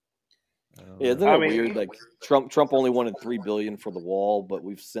 Yeah, isn't I it mean, weird? Like Trump only wanted $3 billion for the wall, but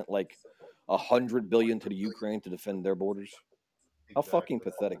we've sent like $100 billion to the Ukraine to defend their borders. How fucking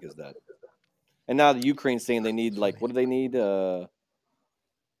pathetic is that? And now the Ukraine's saying they need what do they need? $3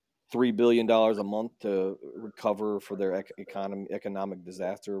 billion a month to recover for their economic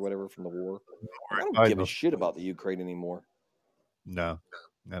disaster or whatever from the war. I don't give a shit about the Ukraine anymore. No,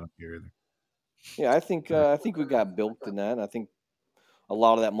 I don't care either. Yeah, I think we got bilked in that. I think a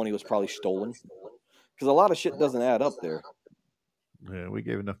lot of that money was probably stolen because a lot of shit doesn't add up there. Yeah, we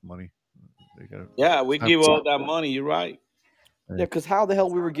gave enough money. Yeah, we give all that money. You're right. Yeah, because how the hell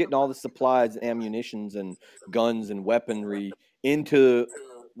we were getting all the supplies, ammunitions, and guns and weaponry into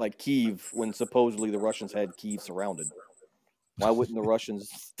like Kyiv when supposedly the Russians had Kyiv surrounded? Why wouldn't the Russians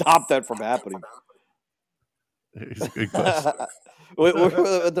stop that from happening? It's a good question. what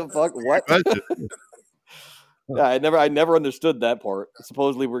the fuck? What? Yeah, I never understood that part.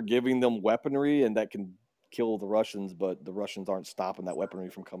 Supposedly we're giving them weaponry and that can kill the Russians, but the Russians aren't stopping that weaponry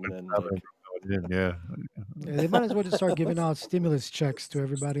from coming in. Yeah. Yeah, they might as well just start giving out stimulus checks to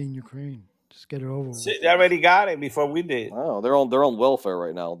everybody in Ukraine. Just get it over with. They already got it before we did. Oh, they're on welfare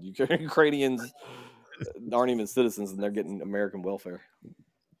right now. Ukrainians aren't even citizens, and they're getting American welfare.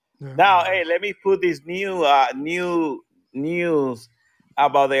 Now, hey, let me put this new news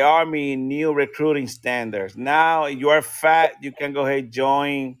about the Army new recruiting standards. Now you are fat, you can go ahead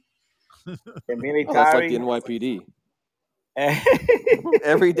join the military. Oh, that's like the NYPD.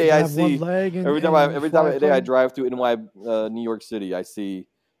 Every day I see, every time I drive through New York City, I see,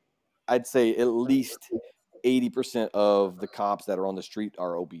 I'd say at least 80% of the cops that are on the street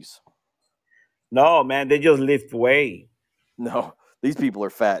are obese. No, man, they just lift weight. No, these people are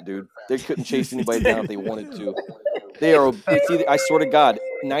fat, dude. They couldn't chase anybody down if they wanted to. They are. It's either, I swear to God,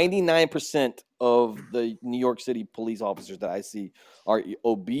 99% of the New York City police officers that I see are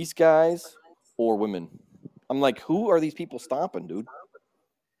obese guys or women. I'm like, who are these people stopping, dude?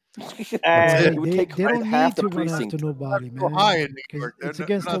 They It would take don't half need the to run precinct. after nobody, man. high in New 'Cause York. it's They're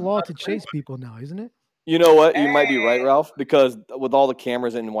against the not- law to chase people now, isn't it? You know what? You might be right, Ralph, because with all the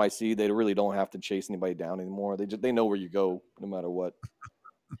cameras in NYC, they really don't have to chase anybody down anymore. They know where you go no matter what.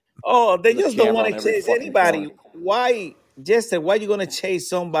 Oh, they There's a just don't camera want on to every chase fucking anybody. corner. Why, Justin? Why you gonna chase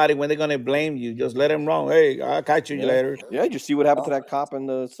somebody when they're gonna blame you? Just let them wrong. Hey, I'll catch you later. Yeah, did you see what happened to that cop in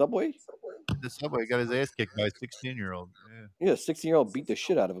the subway? The subway got his ass kicked by a 16-year-old. Yeah. Yeah, 16-year-old beat the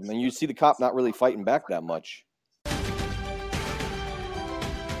shit out of him, and you see the cop not really fighting back that much.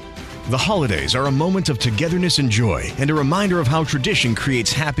 The holidays are a moment of togetherness and joy, and a reminder of how tradition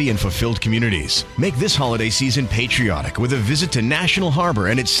creates happy and fulfilled communities. Make this holiday season patriotic with a visit to National Harbor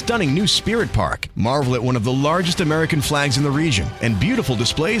and its stunning new Spirit Park. Marvel at one of the largest American flags in the region and beautiful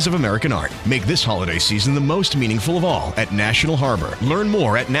displays of American art. Make this holiday season the most meaningful of all at National Harbor. Learn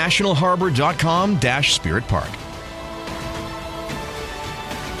more at nationalharbor.com/Spirit Park.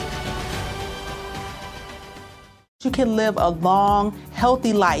 You can live a long,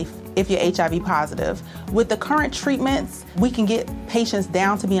 healthy life if you're HIV positive. With the current treatments, we can get patients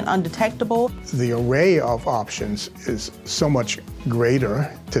down to being undetectable. The array of options is so much greater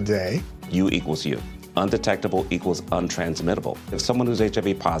today. You equals you. Undetectable equals untransmittable. If someone who's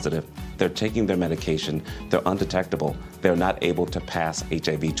HIV positive, they're taking their medication, they're undetectable, they're not able to pass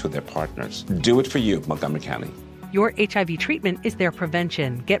HIV to their partners. Do it for you, Montgomery County. Your HIV treatment is their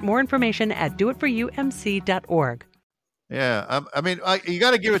prevention. Get more information at doitforyoumc.org. Yeah, you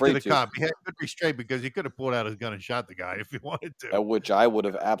got to give it to the cop. He had good restraint because he could have pulled out his gun and shot the guy if he wanted to. Which I would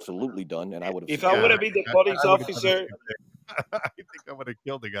have absolutely done, and I would have. If I would have been the police officer, I think I would have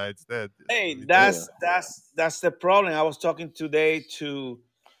killed the guy instead. Hey, that's the problem. I was talking today to.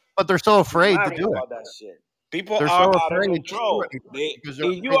 But they're so afraid to do about it. that shit. People They're are so out of afraid to control. do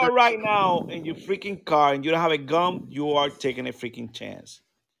If you are right now in your freaking car and you don't have a gun, you are taking a freaking chance.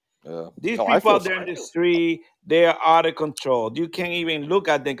 These people out there in the street, they are out of control. You can't even look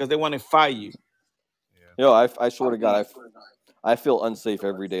at them because they want to fight you. I swear to God, I feel unsafe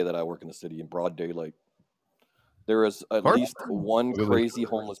every day that I work in the city in broad daylight. There is at least one crazy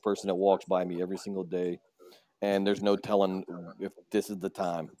homeless person that walks by me every single day, and there's no telling if this is the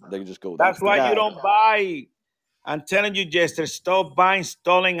time. They just go. That's why you don't buy. I'm telling you, Jester, stop buying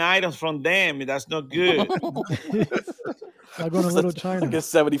stolen items from them. That's not good. I go to Little China. Like a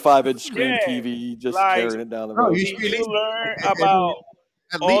 75-inch screen TV, just carrying it down the road. You learn about.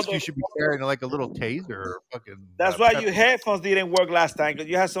 At least you should be carrying like a little taser or fucking. That's why your headphones didn't work last time because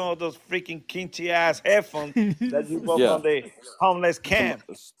you had some of those freaking kinky ass headphones that you bought from the homeless camp.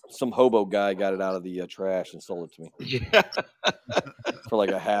 Some hobo guy got it out of the trash and sold it to me for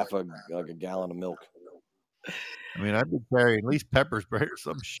like a gallon of milk. I mean, I'd be carrying at least pepper spray or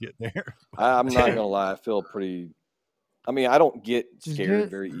some shit there. I'm not gonna lie, I feel pretty. I mean, I don't get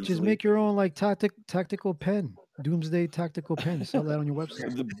scared very easily. Just make your own like tactical pen, doomsday tactical pen. Sell that on your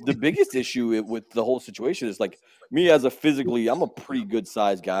website. The biggest issue with the whole situation is like me as I'm a pretty good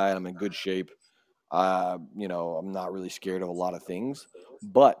sized guy. I'm in good shape. I'm not really scared of a lot of things.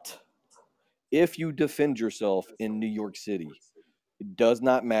 But if you defend yourself in New York City, it does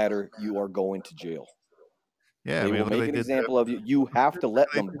not matter. You are going to jail. Yeah, they will make an example of you. You have to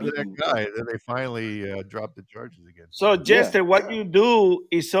let them beat you. Guy. Then they finally dropped the charges again. So, Jester, what you do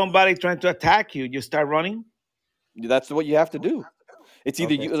is somebody trying to attack you. You start running. That's what you have to do. It's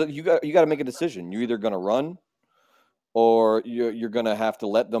either you got to make a decision. You're either going to run, or you're going to have to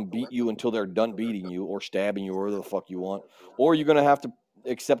let them beat you until they're done beating you, or stabbing you, or whatever the fuck you want, or you're going to have to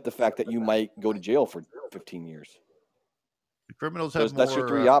accept the fact that you might go to jail for 15 years. The criminals have that's your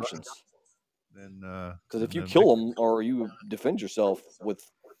three options. Because if you kill them or you defend yourself with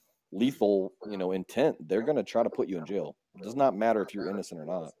lethal, intent, they're going to try to put you in jail. It does not matter if you're innocent or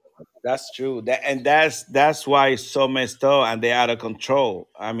not. That's true. That's why it's so messed up and they're out of control.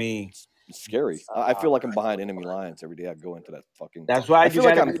 I mean, it's scary. I feel like I'm behind enemy lines every day. I go into that fucking. That's why I feel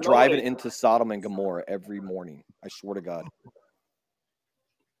like I'm driving into Sodom and Gomorrah every morning. I swear to God.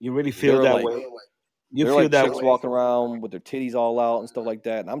 You really feel that way. You feel that chicks walking around with their titties all out and stuff like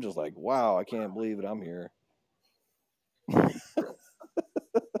that, and I'm just like, wow, I can't believe it. I'm here.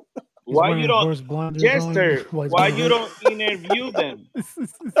 Why you don't, Jester? Why you don't interview them? You're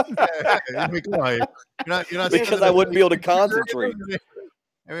not because I wouldn't be able to concentrate.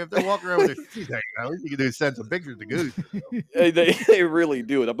 I mean, if they're walking around with their teeth hanging out, at least you can do send some pictures to Goose. They really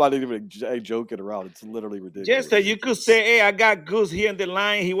do it. I'm not even joking around. It's literally ridiculous. Jester, you could say, "Hey, I got Goose here in the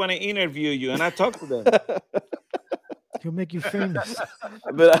line. He want to interview you," and I talk to them. He'll make you famous.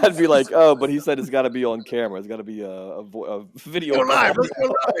 But I'd be like, oh, but he said it's got to be on camera. It's got to be a video. Go live. Let's go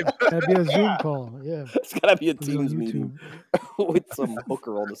live. That'd be a Zoom call. Yeah. It's got to be a Teams meeting with some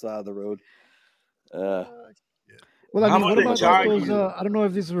hooker on the side of the road. Well, I mean, what about those? I don't know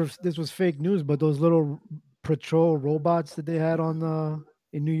if this was fake news, but those little patrol robots that they had on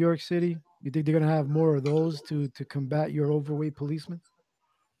in New York City. You think they're gonna have more of those to combat your overweight policemen?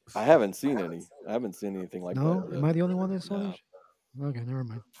 I haven't seen any. I haven't seen anything like that. No, am I the only one that saw this? Okay, never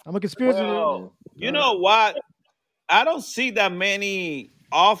mind. I'm a conspiracy theorist. You know what? I don't see that many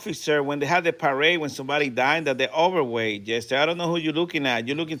officers when they have the parade when somebody died that they're overweight. I don't know who you're looking at.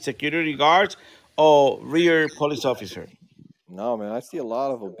 You're looking security guards or rear police officer. No, man, I see a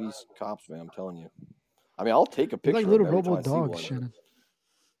lot of obese cops, man. I'm telling you. I mean, I'll take a They're like picture of little them every time robo I see dogs, one. Shannon.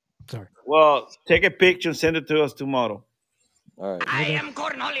 Sorry. take a picture and send it to us tomorrow. All right. I am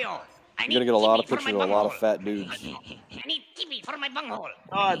Cornholio. I You're gonna need get a lot TV of for pictures my of a lot of bunghole. fat dudes. I need TV for my bunghole.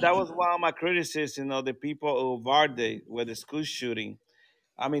 No, that was one of my criticisms of the people of Varde with the school shooting.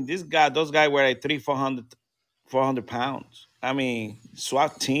 I mean, those guys were like 400 pounds. I mean,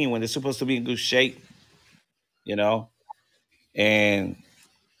 SWAT team when they're supposed to be in good shape, you know? And,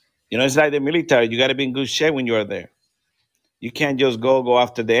 it's like the military. You got to be in good shape when you're there. You can't just go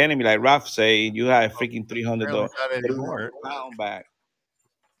after the enemy like Ralph say. You have a freaking 300 Apparently not anymore. pound back.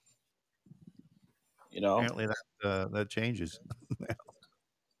 You know. Apparently that changes.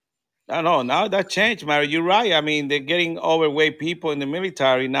 No, now that changed, Mario. You're right. I mean, they're getting overweight people in the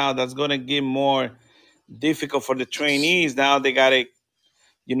military now. That's going to get more difficult for the trainees. Now they got to,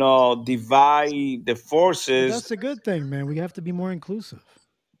 divide the But forces. that's a good thing, man. We have to be more inclusive.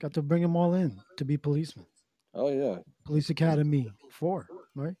 Got to bring them all in to be policemen. Oh yeah. Police Academy 4,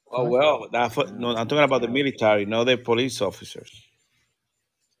 right? Oh 5? well, no, I'm talking about the military, not the police officers.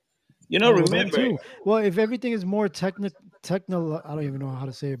 Oh, well, them Remember? too. Well, if everything is more techno, I don't even know how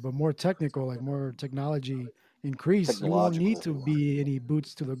to say it, but more technical, like more technology increase, you won't need to Technological. be any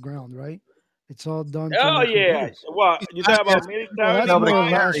boots to the ground, right? It's all done Oh through yeah. computers. What you talking about Well, military that's or more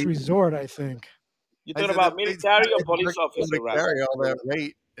what? last resort, I think. You I talking said the about police military or guys police aren't going officer, to right? carry all that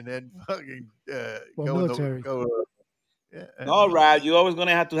weight and then fucking Well, go in the military. go. Yeah, No, right. You're always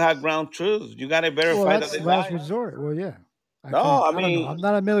gonna have to have ground truth. You gotta Well, verify that that's they last died. resort. Well, yeah. I No, can't. I I don't know. mean, I'm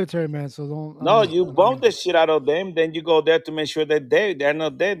not a military man, so I don't no. know. You I don't bump know. the shit out of them, then you go there to make sure that they're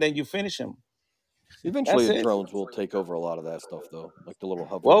not dead. Then you finish them. Eventually, That's the it. drones will take over a lot of that stuff, though, like the little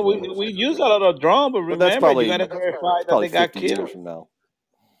hover Well, drones. we use a lot of drone, but But that's remember, you probably gotta verify it's that probably they got 50 killed. years from now.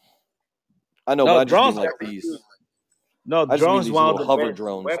 I know, but No, I just mean drones. like these. No, I just mean drones. these One of little the hover best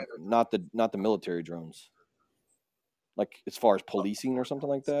drones, weapons. not the military drones. Like as far as policing or something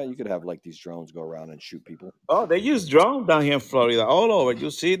like that, you could have like these drones go around and shoot people. Oh, they use drones down here in Florida, all over. You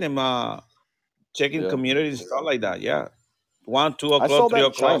see them checking Yeah, communities and stuff like that. Yeah, 1, 2 I o'clock, saw that 3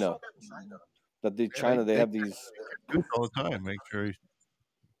 o'clock. in China. That the Yeah, China they they have these. goose all the time. Make sure you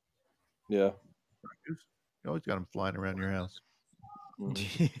Yeah. always got them flying around your house.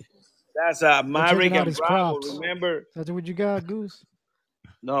 Mm-hmm. That's They're checking Maverick out and his Bravo. crops. Remember? That's what you got, Goose?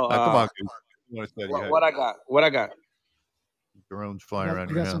 No. Come on, goose. You want to study? What I got? What I got? Drones You flying got around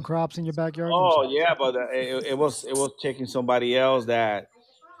you your got some house. crops in your backyard? I'm Oh sorry. yeah, but it was checking somebody else that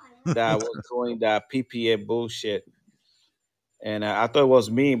was doing that PPA bullshit, and I thought it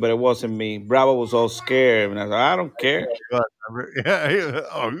was me, but it wasn't me. Bravo was all scared, and I was like, I don't care. God, yeah.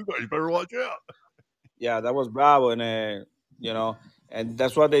 Oh, you guys better watch out. Yeah, that was Bravo, and you know, and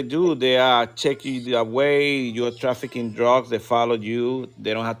that's what they do. They check you the way you're trafficking drugs. They follow you.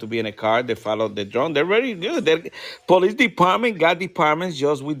 They don't have to be in a car. They follow the drone. They're very good. The police department got departments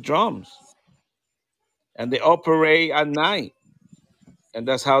just with drums, and they operate at night. And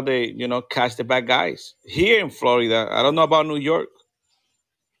that's how they, catch the bad guys here in Florida. I don't know about New York.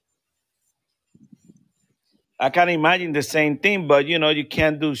 I can imagine the same thing, but you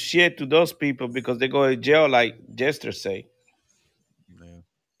can't do shit to those people because they go to jail, like Jester say. Yeah.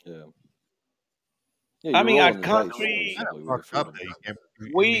 Yeah. Yeah, I you're mean, our rolling the dice country, basically with your Fucked up freedom. that you can't.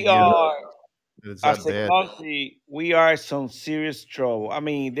 I we mean, you know, are, it's as that a bad. country, we are some serious trouble. I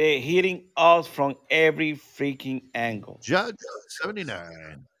mean, they're hitting us from every freaking angle. Judge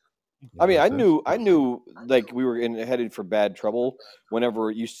 79. I mean, What's this? I knew like we were headed for bad trouble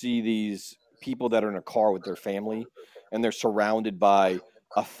whenever you see these people that are in a car with their family and they're surrounded by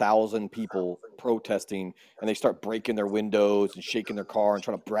 1,000 people protesting and they start breaking their windows and shaking their car and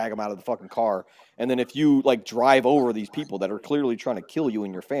trying to drag them out of the fucking car. And then if you like drive over these people that are clearly trying to kill you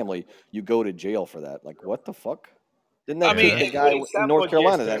and your family, you go to jail for that. Like, what the fuck? Didn't I that mean, kid, the a good guy in North example,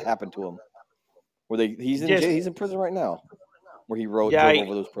 Carolina, Jester. that happened to him? Where he's in jail, Jester. he's in prison right now, where he Yeah, drove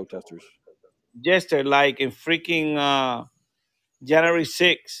over those protesters. Jester, like in freaking January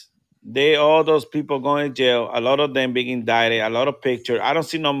 6th, all those people going to jail. A lot of them being indicted. A lot of pictures. I don't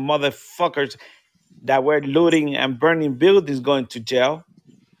see no motherfuckers that were looting and burning buildings going to jail.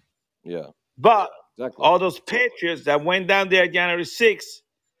 Yeah, But exactly. all those patriots that went down there January 6th,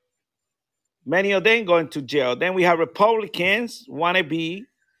 many of them going to jail. Then we have Republicans, wannabe,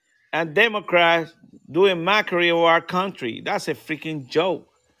 and Democrats doing mockery of our country. That's a freaking joke.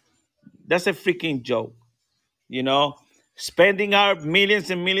 That's a freaking joke. You know, spending our millions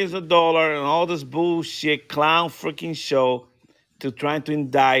and millions of dollars on all this bullshit clown freaking show to trying to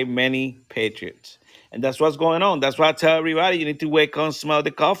indict many patriots. And that's what's going on. That's why I tell everybody you need to wake up and smell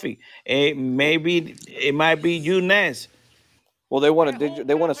the coffee. Maybe it might be you next. Well, they want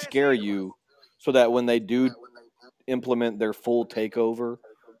to scare you so that when they do implement their full takeover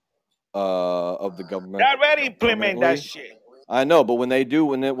of the government, They already implement that permanently. shit. I know, but when they do,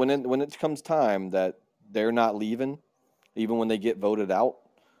 when it comes time that they're not leaving, even when they get voted out,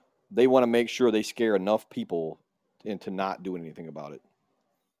 they want to make sure they scare enough people into not doing anything about it.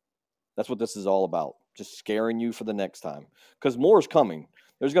 That's what this is all about. Just scaring you for the next time. Because more is coming.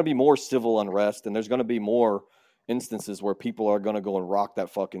 There's going to be more civil unrest, and there's going to be more instances where people are going to go and rock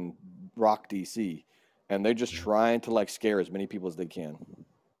DC. And they're just trying to scare as many people as they can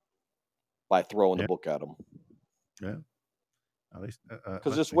by throwing the book at them. Yeah. At least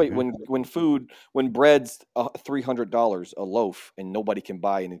because just wait, when bread's $300 a loaf and nobody can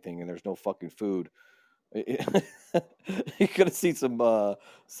buy anything and there's no fucking food, you're gonna see some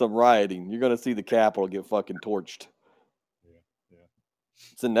rioting. You're gonna see the Capitol get fucking torched. Yeah.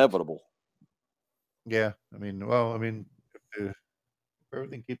 It's inevitable. Yeah, if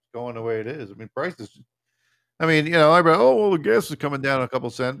everything keeps going the way it is, prices. The gas is coming down a couple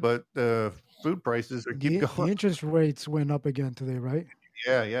cents, but food prices keep The going. interest rates went up again today, right?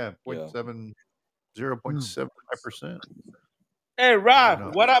 Yeah, 0.75%. Hey,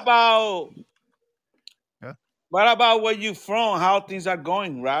 Rob, what about where you from? How things are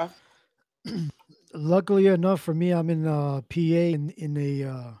going, Rob? Luckily enough for me, I'm in PA in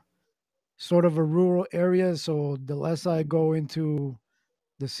a sort of a rural area, so the less I go into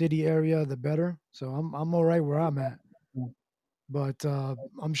the city area, the better. So I'm all right where I'm at. But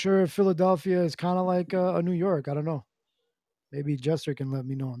I'm sure Philadelphia is kind of like a New York. I don't know. Maybe Jester can let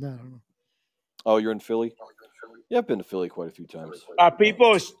me know on that. I don't know. Oh, you're in Philly? Yeah, I've been to Philly quite a few times. Are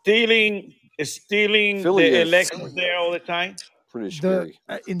people stealing Philly the is elections there all the time? pretty scary.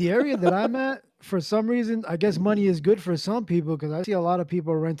 In the area that I'm at, for some reason, I guess money is good for some people because I see a lot of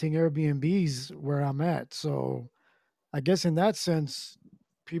people renting Airbnbs where I'm at. So I guess in that sense,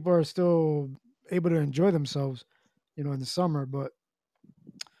 people are still able to enjoy themselves, in the summer. But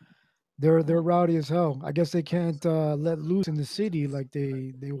they're rowdy as hell. I guess they can't let loose in the city like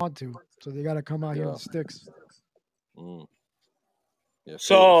they want to, so they got to come out here in the sticks. Yeah,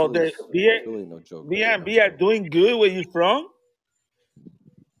 So Philly, no joke. B&B are doing good where you from?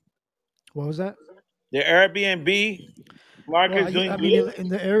 What was that? The Airbnb market Well, is doing I mean, good. in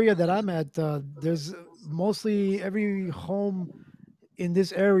the area that I'm at, there's mostly every home in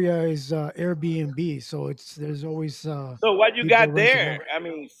this area is Airbnb, so there's always So what you people got renting there? out. I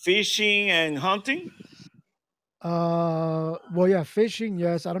mean, fishing and hunting. Well, yeah, fishing,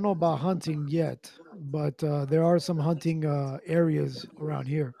 yes. I don't know about hunting yet, but there are some hunting areas around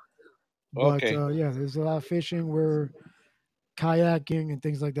here. But Okay. yeah, there's a lot of fishing where kayaking and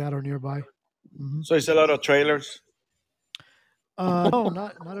things like that are nearby. Hmm. So it's a lot of trailers. No,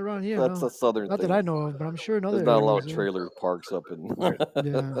 not around here. That's No, a southern not that thing. I know of, but I'm sure in There's other not a lot areas. of Yeah. trailer parks up in.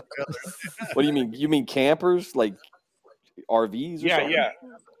 Yeah. What do you mean? You mean campers, like RVs or Yeah, something? yeah,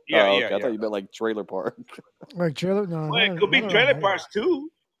 Oh, yeah, okay. I yeah. thought you meant like trailer park. Like trailer? No, Well, it could be not around trailer here. parks too.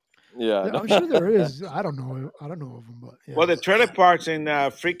 Yeah, I'm sure there is. I don't know. I don't know of them, but yeah. Well, the trailer parks in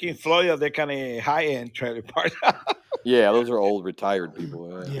freaking Florida, they're kind of high end trailer parks. yeah. Those are old retired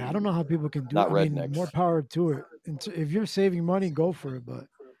people. Yeah, I don't know how people can do. Not I mean, rednecks. more power to it. And if you're saving money, go for it. But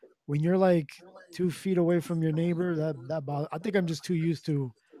when you're like 2 feet away from your neighbor, that bothers. I think I'm just too used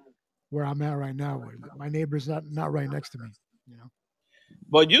to where I'm at right now, where my neighbor's not right next to me.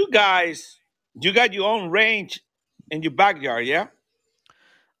 But you guys, you got your own range in your backyard, yeah?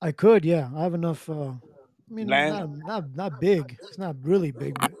 I could, yeah. I have enough. I mean, Land. not big. It's not really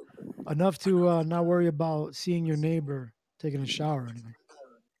big, but enough to not worry about seeing your neighbor taking a shower or anything.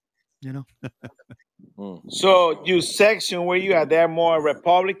 You know. So you section where you are there more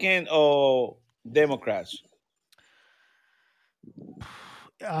Republican or Democrats?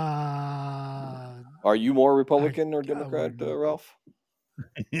 Are you more I Republican or I Democrat, wouldn't know. Ralph?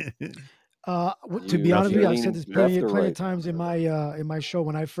 To be You honest with you, I've said leaning this left or plenty of right? times in my show.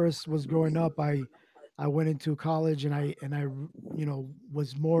 When I first was growing up, I went into college and I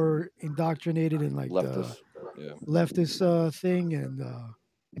was more indoctrinated in like the Leftist. Yeah. leftist thing and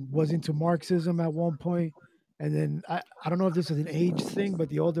was into Marxism at one point. And then I don't know if this is an age thing, but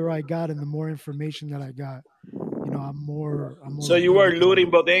the older I got and the more information that I got, I'm more So you were Republican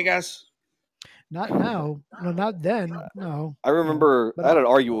looting now. bodegas? Not now, no, not then, no, I remember but I had an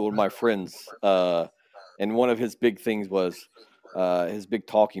argument with my friends, and one of his big things was his big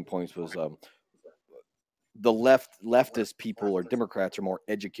talking points was the leftist people or Democrats are more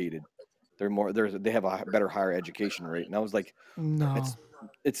educated. They have a better higher education rate, and I was like, no.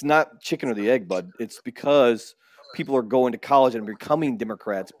 it's not chicken or the egg, bud. It's because people are going to college and becoming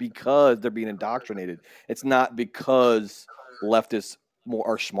Democrats because they're being indoctrinated. It's not because leftists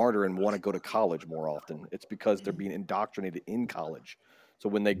are smarter and want to go to college more often. It's because they're being indoctrinated in college. So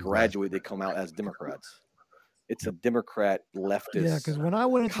when they graduate, they come out as Democrats. It's a Democrat Yeah, because leftist when I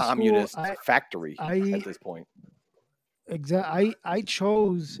went into school, communist factory I at this point. I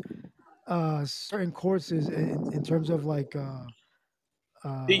chose certain courses in terms of like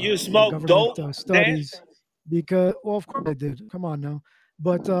Did you smoke government dope then? studies because, well, of course I did. Come on now.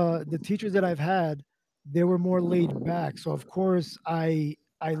 But the teachers that I've had, they were more laid back. So of course I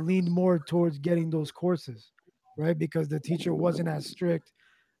leaned more towards getting those courses, right? Because the teacher wasn't as strict.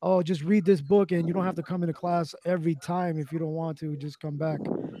 Oh, just read this book and you don't have to come into class every time if you don't want to. Just come back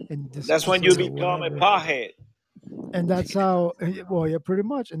and That's discuss when it you or become a whatever. pothead. And that's how, well, yeah, pretty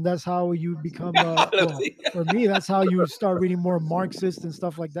much. And that's how you become well, for me, that's how you start reading more Marxist and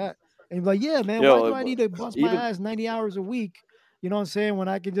stuff like that. And you're like, yeah, man, You why do know, I need to bust my even ass 90 hours a week, you know what I'm saying, when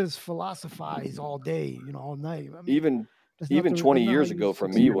I can just philosophize all day, all night? I mean, even that's not even the 20 that's not how years you ago for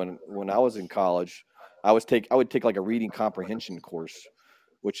me succeed. when I was in college, I would take like a reading comprehension course,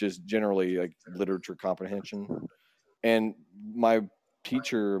 which is generally like literature comprehension. And my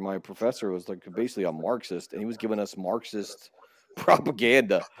my professor was like basically a Marxist, and he was giving us Marxist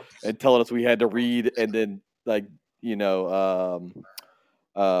propaganda and telling us we had to read and then like, you know,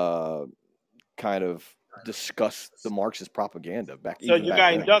 uh kind of discuss the Marxist propaganda So you back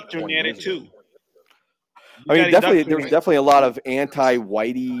got then, 20 indoctrinated years ago. too. You I mean, got definitely there was indoctrinated. definitely a lot of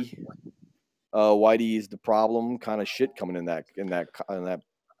anti-whitey, whitey is the problem kind of shit coming in that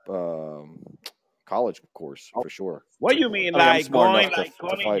um, college course for sure. What do you mean, I mean, I'm like smart going, enough like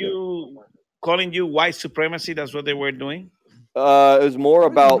to fight it. calling you white supremacy? That's what they were doing. It was more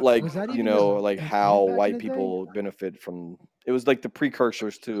about like, Was that you even know, like a thing how back in white the day? people benefit from. It was like the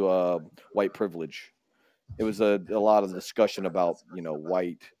precursors to white privilege. It was a lot of discussion about, you know,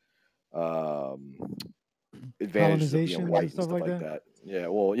 white um, advantages of being Colonizations and white and stuff stuff like like that? that. Yeah,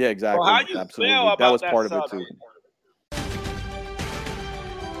 well, yeah, Well, how exactly, you feel absolutely. That about was that part of it too. subject?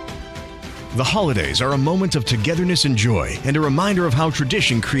 The holidays are a moment of togetherness and joy, and a reminder of how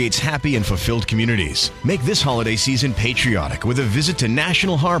tradition creates happy and fulfilled communities. Make this holiday season patriotic with a visit to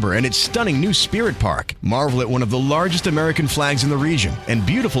National Harbor and its stunning new Spirit Park. Marvel at one of the largest American flags in the region and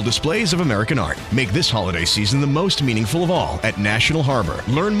beautiful displays of American art. Make this holiday season the most meaningful of all at National Harbor.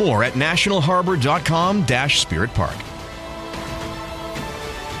 Learn more at nationalharbor.com/Spirit Park.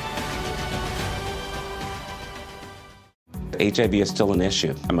 HIV is still an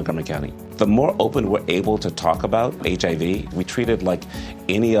issue in Montgomery County. The more open we're able to talk about HIV, we treat it like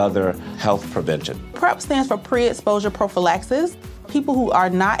any other health prevention. PrEP stands for pre-exposure prophylaxis. People who are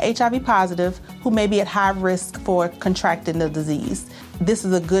not HIV positive, who may be at high risk for contracting the disease. This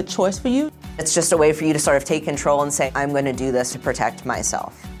is a good choice for you. It's just a way for you to sort of take control and say, I'm going to do this to protect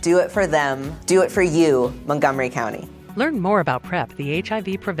myself. Do it for them. Do it for you, Montgomery County. Learn more about PrEP, the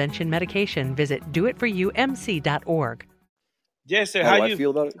HIV prevention medication. Visit doitforyoumc.org. Yes, sir. How How do I you?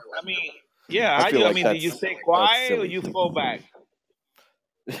 feel about it? I mean, yeah. I How feel you? I like mean, did you stay quiet or silly. you fall back?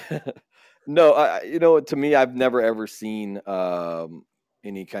 No, you know, to me, I've never ever seen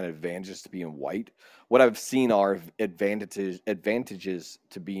any kind of advantages to being white. What I've seen are advantages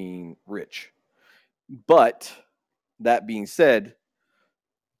to being rich. But that being said,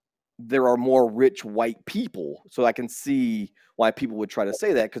 there are more rich white people, so I can see why people would try to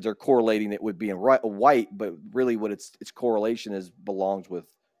say that because they're correlating it with being white. But really, what its correlation is belongs with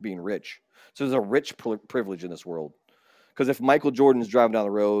being rich. So there's a rich privilege in this world. Because if Michael Jordan is driving down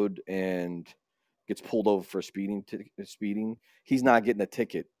the road and gets pulled over for speeding, he's not getting a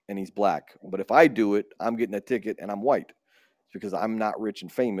ticket and he's black. But if I do it, I'm getting a ticket and I'm white. It's because I'm not rich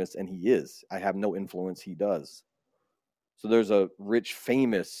and famous and he is. I have no influence, he does. So there's a rich,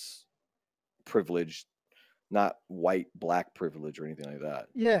 famous privilege, not white, black privilege or anything like that.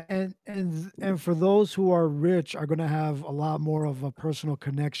 Yeah, and for those who are rich are going to have a lot more of a personal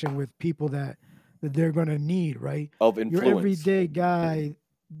connection with people that they're going to need, right? Of Your influence. everyday guy,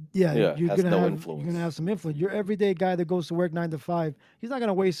 yeah, Yeah, you're has gonna no have influence. you're gonna have some influence. Your everyday guy that goes to work 9 to 5, he's not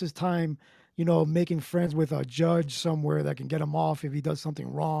gonna waste his time, making friends with a judge somewhere that can get him off if he does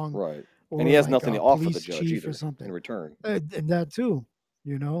something wrong, Right. And or he has like nothing a to offer the police judge chief or either something. in return. And that too,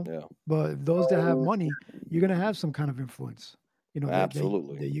 Yeah. But those that have money, you're gonna have some kind of influence.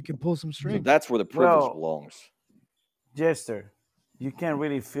 Absolutely. That you can pull some So strings. that's where the privilege belongs. Jester, you can't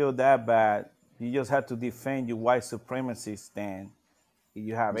really feel that bad. You just have to defend your white supremacy stand. If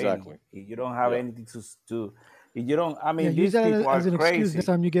you have Exactly. any, if you don't have Yeah. anything to, if you don't, I Yeah, mean, use these that people are as an excuse next crazy.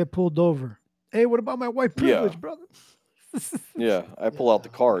 time you get pulled over. Hey, what about my white Yeah. privilege, brother? Yeah. I pull out the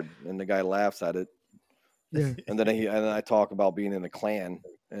card and the guy laughs at it. Yeah. And then I talk about being in the Klan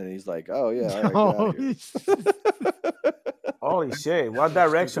and he's like, "Oh yeah, all right, get out Oh, of here." Holy shit! What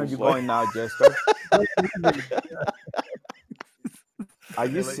direction you going now, Jester? Are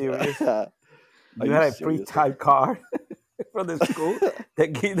you serious? Are You you had a serious? pre-typed card from the school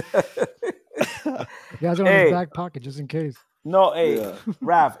that give. He has it on his Hey, back pocket just in case. no, hey, Yeah.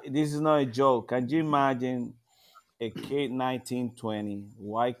 Raf, this is not a joke. Can you imagine a kid, 19, 20,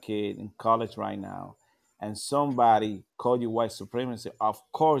 white kid in college right now, and somebody call you white supremacy? Of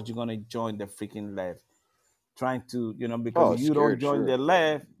course, you're gonna join the freaking left, trying to, because Oh, you don't scared, join sure. the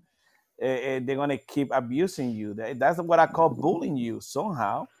left, they're gonna keep abusing you. That's what I call bullying you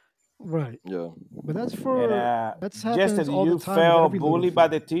somehow. Right. Yeah. But And that's Jester, happens do all the you time with felt every little bullied by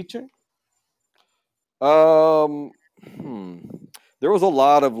the thing. teacher? Um, hmm. There was a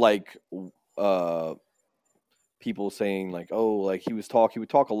lot of like uh people saying like, oh, like he would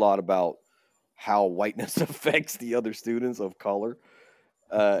talk a lot about how whiteness affects the other students of color.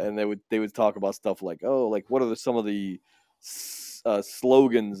 And they would talk about stuff like, oh, like what are some of the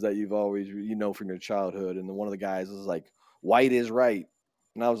slogans that you've always from your childhood? And then one of the guys was like, "White is right,"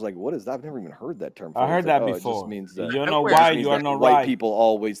 and I was like, "What is that? I've never even heard that term I before." He's heard like, that "Oh, it just before. means that You know it why just means you are that not white right. people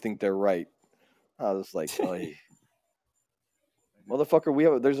always think they're right." I was like, "Oh,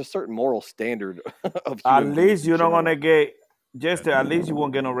 motherfucker, there's a certain moral standard of At human beings least in you're not general." gonna get Jester. At least you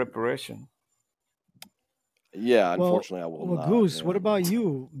won't get no reparation. Yeah, Well, unfortunately, I will well, not. Goose, what Yeah. about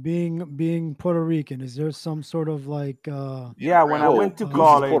you being Puerto Rican? Is there some sort of like Yeah, when I Whoa, went to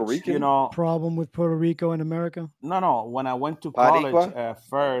Goose is Puerto college, Rican. problem with Puerto Rico in America? no, when I went to college Parigua.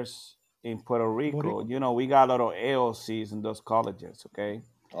 first in Puerto Rico, Boricua? we got a lot of AOCs in those colleges, okay?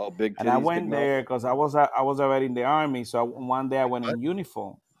 Oh, big And I titties, big went mouth. there because I was already in the army. So one day I went in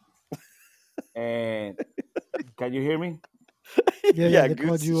uniform. And can you hear me? Yeah, yeah. Yeah, They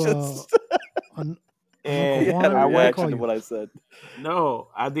called Goose you just an Uncle he And had a Juan. I What they went. call reaction to you? what I said. No,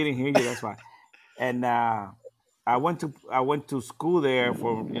 I didn't hear you. That's why. And I went to school there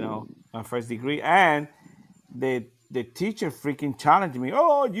for my first degree, and the teacher freaking challenged me.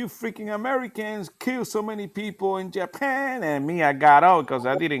 Oh, you freaking Americans kill so many people in Japan, and me, I got out because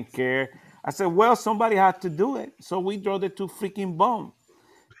I didn't care. I said, well, somebody had to do it, so we drove the two freaking bomb.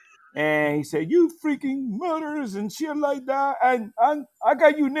 And he said, "You freaking murderers and shit like that." And I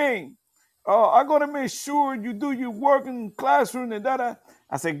got your name. Oh, I gotta make sure you do your work in classroom and that.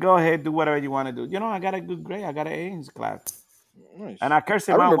 I said, "Go ahead, do whatever you want to do." I got a good grade. I got an A in class, and Nice. I cursed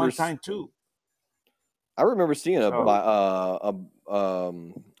I him out remember. one time too. I remember seeing So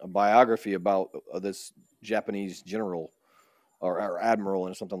a biography about this Japanese general or admiral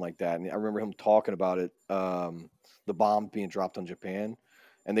and something like that, and I remember him talking about it. The bomb being dropped on Japan,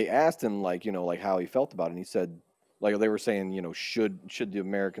 and they asked him like how he felt about it, and he said like they were saying should the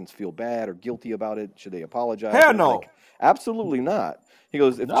Americans feel bad or guilty about it? Should they apologize? hell And he's no, like, absolutely not. He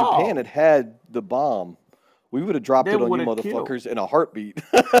goes, if Japan no, had the bomb, we would have dropped they it on would you have killed. motherfuckers in a heartbeat.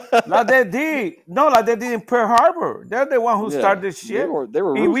 Like they did. No, like they did in Pearl Harbor. They're the one who Yeah, started this they shit. were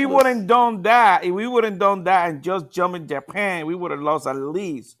If we ruthless. wouldn't done that, and just jump in Japan, we would have lost at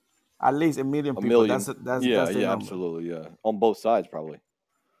least a million A people. million. That's Yeah, the yeah, number. absolutely. Yeah, on both sides probably.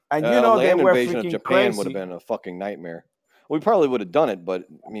 And A they land were invasion of freaking Japan would have crazy. been a fucking nightmare. We probably would have done it, but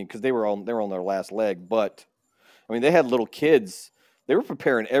I mean, because they were on their last leg. But I mean, they had little kids. They were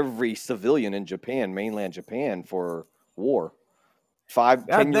preparing every civilian in Japan, mainland Japan, for war. 5,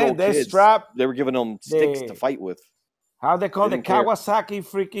 God 10 year damn, old they kids. strapped They were giving them sticks to the fight with. how they call They the didn't care. Kawasaki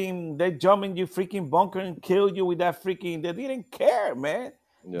freaking. They jump in you freaking bunker and kill you with that freaking. They didn't care, man.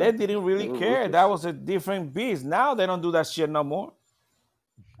 Yeah, They didn't they really were care. That ruthless. was a different beast. Now they don't do that shit no more.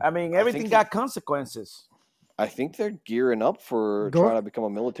 I mean, I think everything that got consequences. I think they're gearing up for Go trying to become a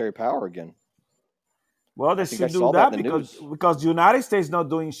military power again. Well, they I think I should do saw that in that the because news. because the United States not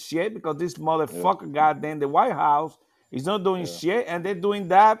doing shit because this Yeah, motherfucker goddamn the White House is not doing yeah, shit and they're doing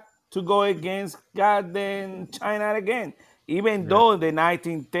that to go against goddamn China again. Even Yeah. though in the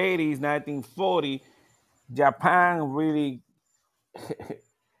 1930s, 1940, Japan really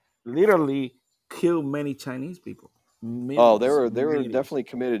literally killed many Chinese people, Oh, they millions, were they were millions. definitely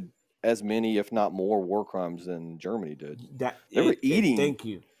committed as many, if not more, war crimes than Germany did. That They were it eating thank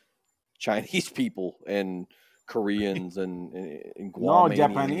you. Chinese people and Koreans and No, Guamanians and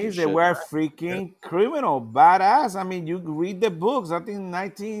Japanese, they shit. were freaking criminal, badass. I mean, you read the books. I think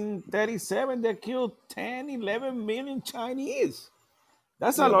 1937, they killed 10, 11 million Chinese.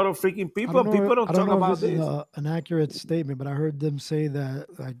 That's a Yeah. lot of freaking people. People I don't don't talk know if about this is this. an accurate statement, but I heard them say that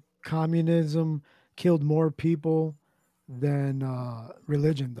like communism killed more people than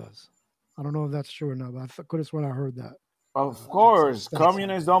religion does. I don't know if that's true or not, but could have sworn I heard that. Of That's a course, stat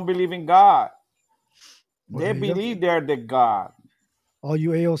somewhere. communists don't believe in God. Well, They there you go. believe they're the God. All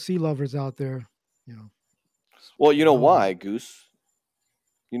you AOC lovers out there, you know, Well, you know No, why, Goose?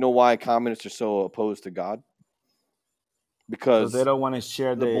 You know why communists are so opposed to God? Because they Because don't want to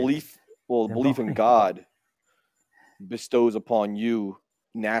share the belief in money. God bestows upon you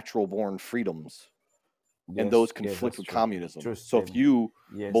natural born freedoms, and those Yes, conflict that's with true. communism. True So if statement. you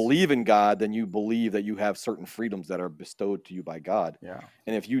Yes. believe in God, then you believe that you have certain freedoms that are bestowed to you by God. Yeah.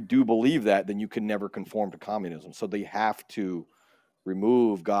 And if you do believe that, then you can never conform to communism. So they have to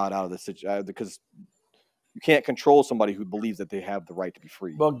remove God out of the situation because you can't control somebody who believes that they have the right to be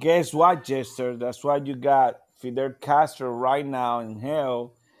free. But guess what, Jester? That's why you got Fidel Castro right now in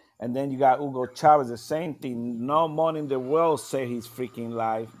hell, and then you got Hugo Chavez, the same thing. No money in the world say he's freaking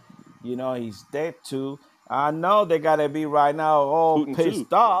alive. You know, he's dead too. I know they gotta be right now all Putin too.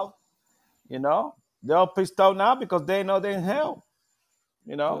 pissed off. You know, they're all pissed off now because they know they're in hell.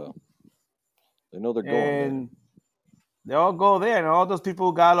 You know, Yeah. They know they're going there. and they all go there, and all those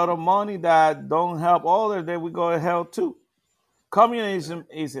people who got a lot of money that don't help others, they will go to hell too. Communism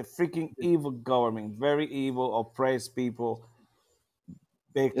is a freaking evil government, very evil, oppress people,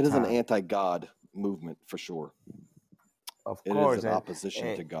 big It is an time. anti-God movement for sure. Of It is course, an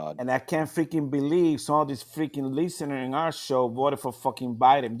opposition to God. and I can't freaking believe some of these freaking listeners in our show voted for fucking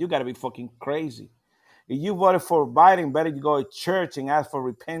Biden. You gotta be fucking crazy. If you voted for Biden, better you go to church and ask for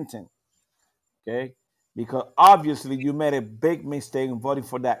repentance, okay? Because obviously you made a big mistake in voting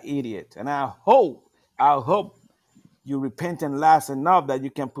for that idiot. And I hope you repent and last enough that you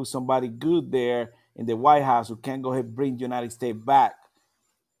can put somebody good there in the White House who can go ahead and bring the United States back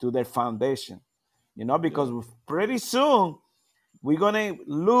to their foundation. You know, because pretty soon we're gonna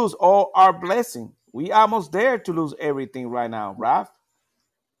lose all our blessing. We almost there to lose everything right now, Ralph.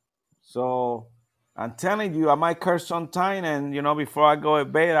 So I'm telling you, I might curse sometime, and you know, before I go to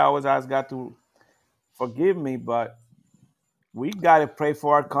bed, I always ask God to forgive me. But we gotta pray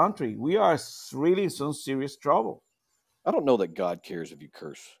for our country. We are really in some serious trouble. I don't know that God cares if you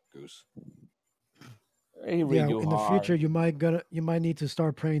curse, Goose. He read yeah, you in the future hard. you might need to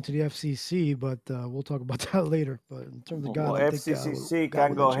start praying to the FCC, but we'll talk about that later. But in terms of God, Well, I think FCCC God can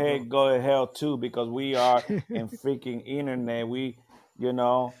will go let you ahead go. go to hell too because we are in freaking internet. We, you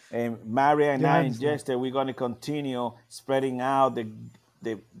know, and Maria and Yeah, I I understand. ingested. We're gonna continue spreading out the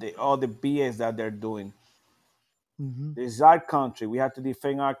all the BS that they're doing. Hmm. This is our country. We have to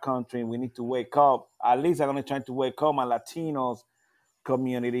defend our country. We need to wake up. At least I'm gonna try to wake up my Latinos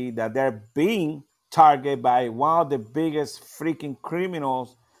community that they're being targeted by one of the biggest freaking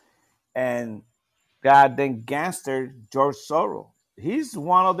criminals and goddamn gangster George Soros. He's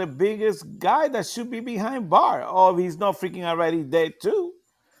one of the biggest guy that should be behind bar. Oh, he's not freaking already dead too.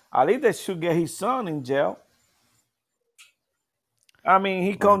 At least they should get his son in jail. I mean,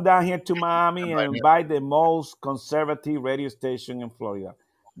 he Right. come down here to Miami and buy the most conservative radio station in Florida,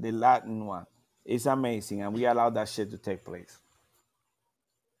 the Latin one. It's amazing, and we allowed that shit to take place.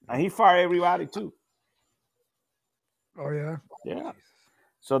 And he fired everybody too. Oh yeah. Yeah.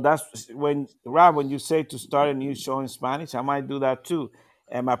 So that's when Rob, when you say to start a new show in Spanish, I might do that too.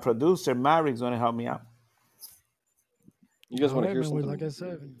 And my producer Mary's gonna help me out. You guys All want to right, hear man. Well, something? like I said,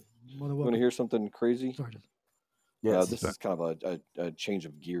 more than You want to welcome. hear something crazy? Sorry. Yes. This is kind of a change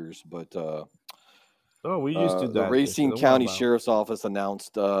of gears, but Oh, we used to the that. Just Racine don't worry County about Sheriff's Office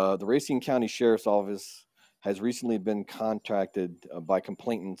announced the Racine County Sheriff's Office has recently been contacted by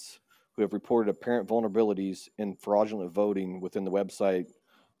complainants who have reported apparent vulnerabilities in fraudulent voting within the website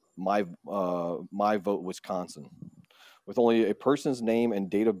My Vote Wisconsin. With only a person's name and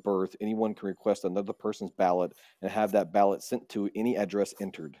date of birth, anyone can request another person's ballot and have that ballot sent to any address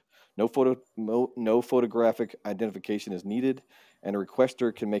entered. No photographic identification is needed, and a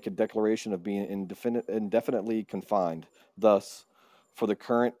requester can make a declaration of being indefinitely confined. Thus, for the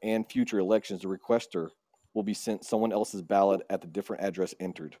current and future elections, the requester will be sent someone else's ballot at the different address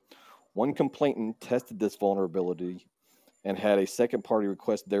entered. One complainant tested this vulnerability and had a second party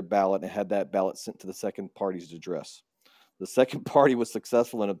request their ballot and had that ballot sent to the second party's address. The second party was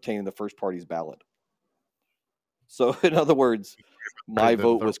successful in obtaining the first party's ballot. So, in other words, My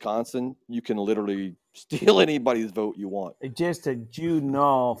Vote Wisconsin, you can literally steal anybody's vote you want. it. Just that you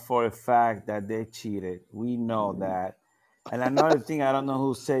know for a fact that they cheated. We know that. And another thing, I don't know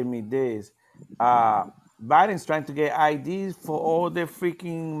who said me this. Uh, Biden's trying to get IDs for all the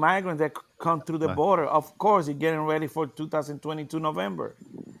freaking migrants that come through the Right. border. Of course, he's getting ready for 2022 November.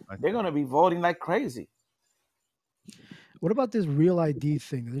 They're gonna be voting like crazy. What about this real ID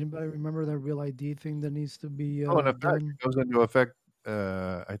thing? Does anybody remember that real ID thing that needs to be Oh, in effect, done it goes into effect.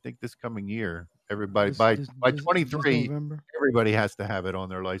 I think this coming year. Everybody this by this 23, November? everybody has to have it on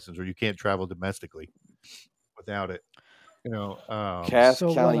their license, or you can't travel domestically without it. You know, Cass So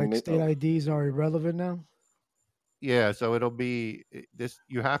what? County, Like state IDs are irrelevant now? Yeah, so it'll be this.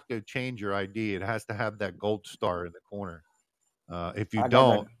 You have to change your ID. It has to have that gold star in the corner. If you I got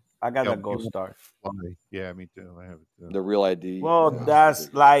that. don't, I got you that gold won't star. fly. Yeah, me too. I have it too. The real ID. Well, Yeah.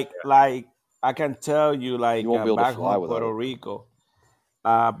 that's like I can tell you, like You won't be able to back fly home without Puerto it. Rico,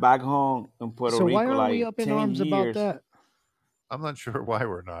 back home in Puerto So why Rico, aren't we like up in 10 arms about years. that? I'm not sure why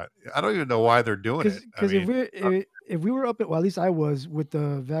we're not. I don't even know why they're doing it. I Because mean, if we were up at, well, at least I was with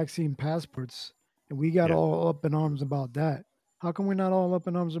the vaccine passports, and we got Yeah. all up in arms about that. How come we're not all up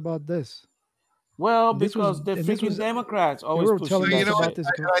in arms about this? Well, This was because the and this freaking was Democrats they always were pushing telling that us you know what? about shit. this I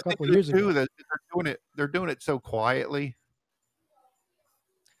a think couple of years too ago. that they're doing it so quietly.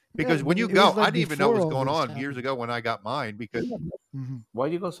 Yeah, Because when but you it go, was I like didn't even know what was before all going this on years happened. ago when I got mine. Because Why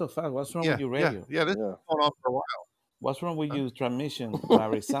you go so fast? What's wrong with your yeah, radio? this has been going on for a while. What's wrong with Huh? your transmission,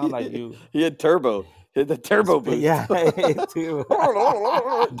 Mary? Sound like you. He had turbo. Hit the turbo boost. Yeah, too.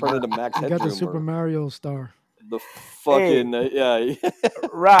 Turn into max You got the headroom. Super Or Mario star. the fucking yeah.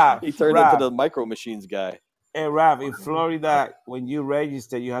 Rob, He turned into the micro machines guy. Hey, Rob, in Florida, when you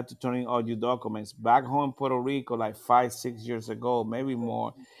register, you have to turn in all your documents. Back home in Puerto Rico, like 5-6 years ago, maybe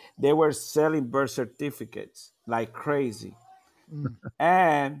more, they were selling birth certificates like crazy. Mm.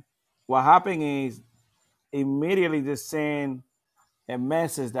 And what happened is immediately they send a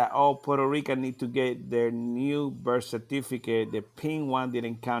message that all Puerto Rican need to get their new birth certificate. The pink one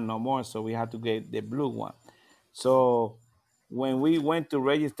didn't count no more, so we had to get the blue one. So when we went to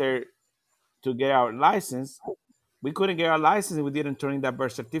register to get our license, we couldn't get our license and we didn't turn in that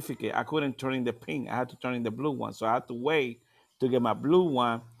birth certificate. I couldn't turn in the pink. I had to turn in the blue one. So I had to wait to get my blue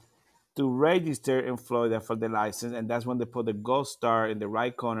one to register in Florida for the license. And that's when they put the gold star in the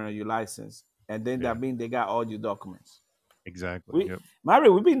right corner of your license. And then that means they got all your documents. Exactly. We, Mary,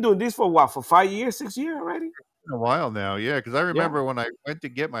 we've been doing this for what? For 5 years, 6 years already? It's been a while now. Yeah, because I Yeah. remember when I went to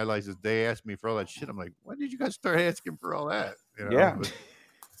get my license, they asked me for all that shit. I'm like, when did you guys start asking for all that? You know, Yeah. but,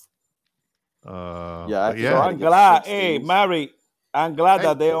 Yeah, I but think So I had I'm to get glad. 6 Hey, days. Mary, I'm glad Hey.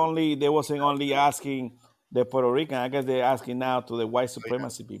 that they wasn't only asking the Puerto Rican. I guess they're asking now to the white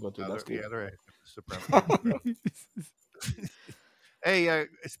supremacy people too. No, That's good. they're supremacy. Hey,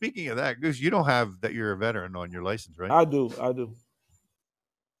 speaking of that, Goose, you don't have that you're a veteran on your license, right? I do.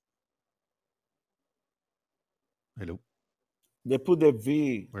 Hello. They put the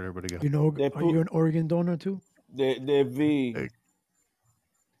V. Where'd everybody go? You know, They are you an organ donor too? The V. Hey.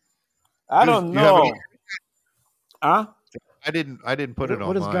 I Goose, don't do you have know. any- Huh? I didn't put it on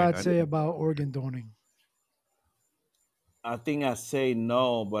What does mine. God I say didn't- about organ donating? I think I say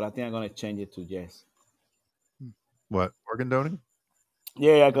no, but I think I'm gonna change it to yes. What organ donating?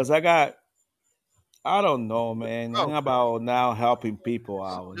 Yeah, because I don't know, man. I'm about now helping people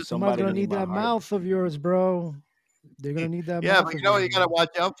out. And Somebody's somebody gonna need need my that heart. mouth of yours, bro. They're gonna need that Yeah, mouth but you of know what yours. you gotta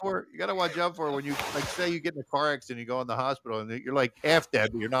watch out for? You gotta watch out for when you like say you get in a car accident, you go in the hospital and you're like half dead,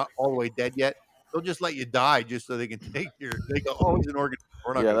 but you're not all the way dead yet. They'll just let you die just so they can take they go, oh, he's an organ.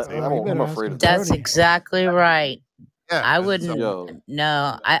 We're not Yeah, gonna that, save I'm, him. I'm afraid of that. That's exactly right. Yeah, I and wouldn't. Yo,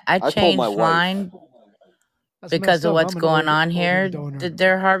 No, I I told changed my wife. mine That's because messed of up. what's I'm an going on organ here. donor.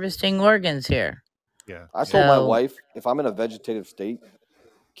 They're harvesting organs here. Yeah. I told my So wife, if I'm in a vegetative state,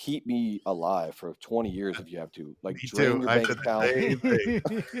 keep me alive for 20 years if you have to. Like, Me drain too. your I bank said the account. same thing.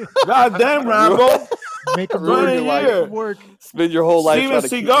 God damn, Rambo. Make them Ruin work. your life. Make 'em work. Spend your whole life Steven trying to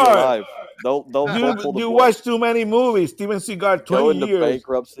keep me Seagal. alive. Don't pull the You plug. watch too many movies. Steven Seagal, Go 20 into years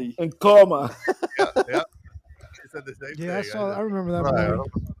bankruptcy. in coma. Yeah. I said the same Yeah, I thing. saw. I remember that Right. movie.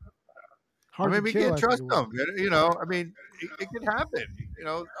 I Hard mean, to we kill. can't I trust think it was. them. You know, I mean, it can happen. You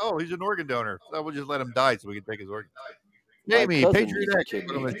know, oh, he's an organ donor, so we'll just let him die so we can take his organs. My Jamie, cousin Patriot needs a X, put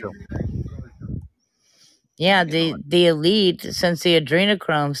him kidney. in. yeah, the elite, since the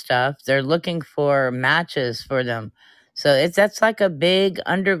adrenochrome stuff, they're looking for matches for them. So that's like a big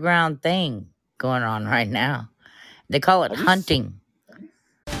underground thing going on right now. They call it Have you hunting.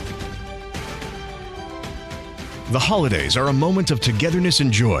 The holidays are a moment of togetherness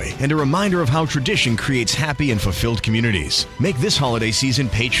and joy and a reminder of how tradition creates happy and fulfilled communities. Make this holiday season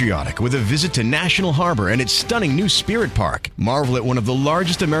patriotic with a visit to National Harbor and its stunning new Spirit Park. Marvel at one of the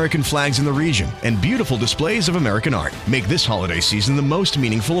largest American flags in the region and beautiful displays of American art. Make this holiday season the most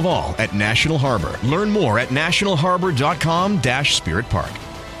meaningful of all at National Harbor. Learn more at nationalharbor.com/Spirit Park.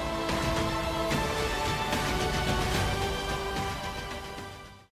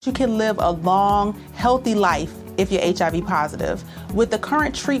 You can live a long, healthy life if you're HIV positive. With the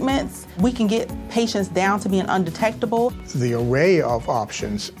current treatments, we can get patients down to being undetectable. The array of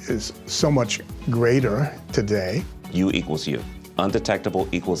options is so much greater today. You equals you. Undetectable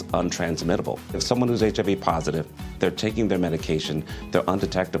equals untransmittable. If someone who's HIV positive, they're taking their medication, they're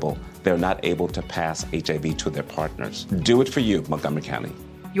undetectable, they're not able to pass HIV to their partners. Do it for you, Montgomery County.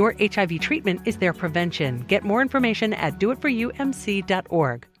 Your HIV treatment is their prevention. Get more information at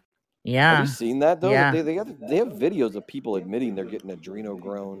doitforyoumc.org. Yeah. Have you seen that though? Yeah. They have videos of people admitting they're getting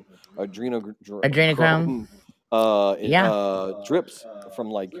adrenochrome drips from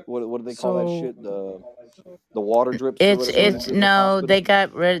like what do they call that shit? The water drips or whatever. It's no, they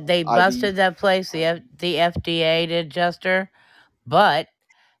got rid. They busted IV. that place. The FDA did, Jester, but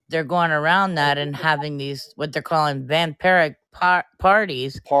they're going around that and having these what they're calling vampiric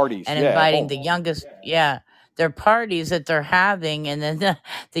parties and inviting the youngest. Yeah, they're parties that they're having, and then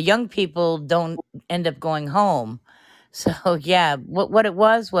the young people don't end up going home. So yeah, what it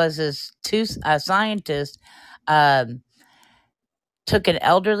was is two scientists took an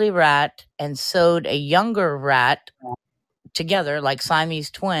elderly rat and sewed a younger rat together like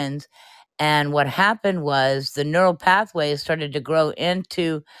Siamese twins. And what happened was the neural pathways started to grow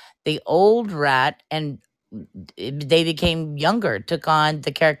into the old rat and they became younger, took on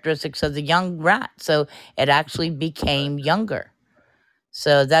the characteristics of the young rat. So it actually became younger.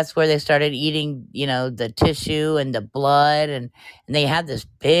 So that's where they started eating, the tissue and the blood. And they had this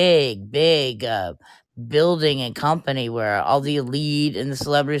big building and company where all the elite and the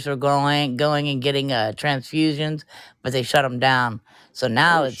celebrities were going and getting transfusions, but they shut them down. So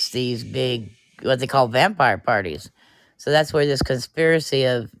now it's these big, what they call vampire parties. So that's where this conspiracy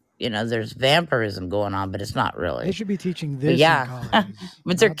of, there's vampirism going on, but it's not really. They should be teaching But this yeah, in colleges.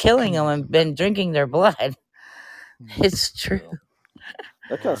 but they're killing them and been drinking their blood. It's true.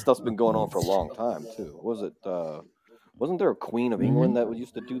 That kind of stuff's been going on for a long time too. Wasn't there a Queen of England that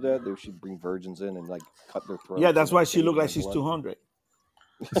used to do that? They should bring virgins in and like cut their throats. Yeah, that's why she looked like she's 200.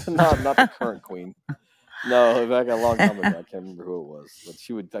 not the current queen. No, back a long time ago. I can't remember who it was, but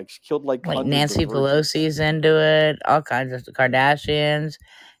she killed like Nancy Pelosi's into it. All kinds of Kardashians.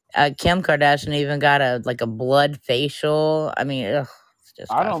 Kim Kardashian even got a blood facial. I mean, ugh, it's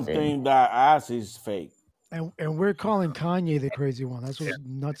disgusting. I don't think that ass is fake. And we're calling Kanye the crazy one. That's what's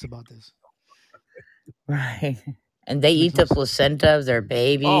nuts about this. Right. And they eat the placenta of their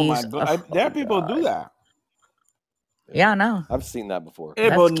babies. Oh my God. There are people who do that. Yeah, I know. I've seen that before.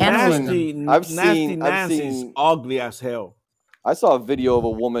 Yeah, but Nancy's ugly as hell. I saw a video of a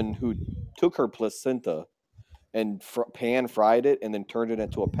woman who took her placenta and pan fried it and then turned it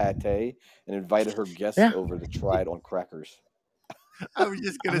into a pate and invited her guests over to try it on crackers. I was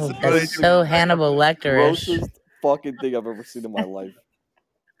just gonna say that's so Hannibal Lecter-ish. Grossest fucking thing I've ever seen in my life.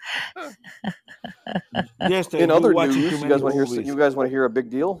 In other news, you guys want to hear a big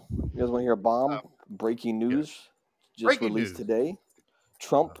deal? You guys want to hear a bomb? Breaking news released today.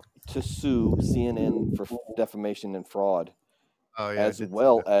 Trump to sue CNN for defamation and fraud, as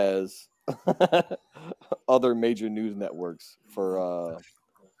well as other major news networks for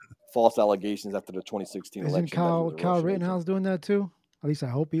false allegations after the 2016 election. Isn't Kyle Rittenhouse doing that too? At least I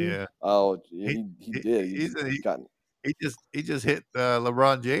hope he is. Yeah. Oh, he did. He just hit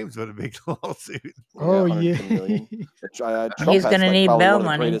LeBron James with a big lawsuit. Oh yeah. He's going to need bail money. One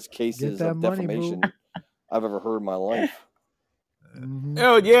of the greatest cases of defamation I've ever heard in my life.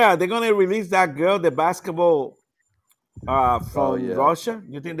 Oh yeah, they're going to release that girl, the basketball from Russia.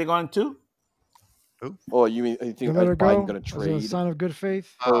 You think they're going to? Oh, you think Biden's going to trade? As a sign of good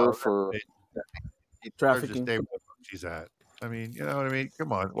faith? Her for trafficking. She's at. I mean, you know what I mean?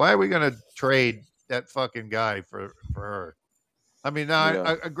 Come on. Why are we going to trade that fucking guy for her? I mean, now,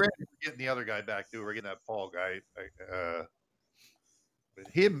 I granted we're getting the other guy back, too. We're getting that Paul guy. But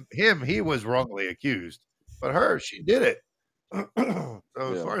he was wrongly accused. But her, she did it. So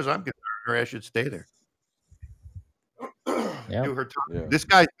as far as I'm concerned, her ass should stay there. Do her time. This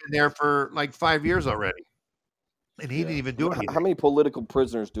guy's been there for like 5 years already. And he didn't even do anything. How many political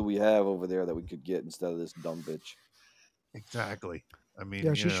prisoners do we have over there that we could get instead of this dumb bitch? Exactly. I mean,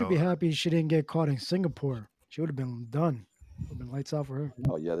 yeah, she should be happy she didn't get caught in Singapore. She would have been done. Would have been lights out for her.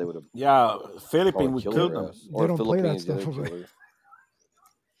 Oh yeah, they would have. Yeah, Philippines would kill them. They don't play that stuff over there.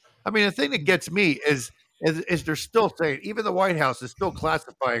 I mean, the thing that gets me is they're still saying, even the White House is still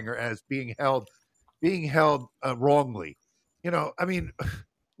classifying her as being held wrongly. You know, I mean,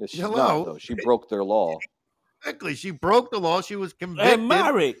 she's not, though. She broke their law. Exactly, she broke the law. She was convicted. And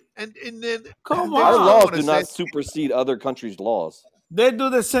married. And then come on, our laws do not supersede other countries' laws. They do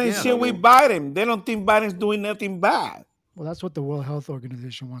the same shit with Biden. They don't think Biden's doing nothing bad. Well, that's what the World Health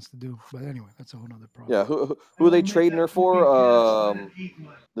Organization wants to do. But anyway, that's a whole other problem. Yeah, who are they trading her for?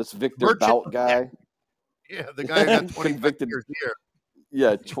 This Victor Bout guy. Yeah, the guy who got 25 convicted years here.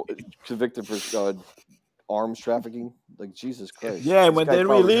 Yeah, convicted for arms trafficking. Like Jesus Christ. Yeah, This when guy's they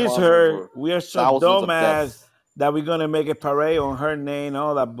probably release responsible her, for we are so thousands of dumbass deaths. that we're gonna make a parade on her name,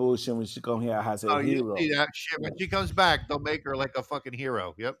 all that bullshit when she come here as a Oh, you hero. see that shit when she comes back? They'll make her like a fucking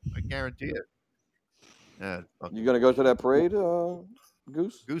hero. Yep, I guarantee it. Yeah, You gonna go to that parade,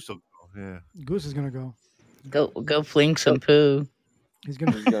 Goose? Goose will go. Yeah, Goose is gonna go. Go fling some poo. He's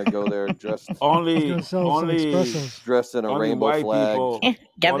gonna go there dressed. He's Only, gonna sell some espressos. Dressed in a only rainbow white flag. people.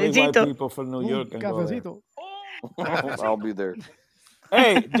 Only white people from New York can go there. Cafecito. I'll be there.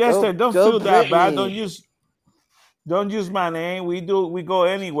 Hey, Jester, don't go feel that bad. Britney. Don't use my name. We go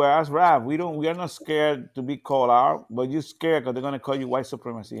anywhere as rap. We are not scared to be called out, but you're scared because they're gonna call you white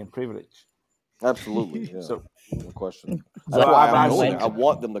supremacy and privilege. Absolutely, yeah. So, no question. so That's why I'm I going see. there. I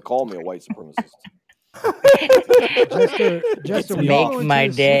want them to call me a white supremacist. Jester, when you Make go into my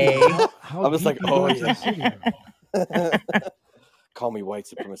the city, day. how I'm just deep like, you go oh into the yeah. city? Call me white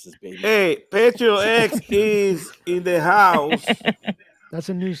supremacist, baby. Hey, Petro X is in the house. That's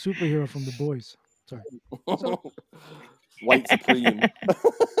a new superhero from the boys. Sorry. So, White Supreme.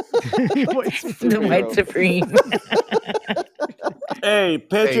 White The White Supreme. Hey,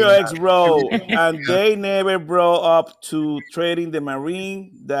 Petro X bro, and they never brought up to trading the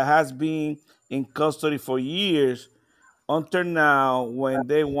Marine that has been in custody for years until now when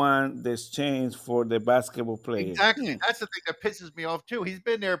they want the exchange for the basketball player. exactly. That's the thing that pisses me off too. He's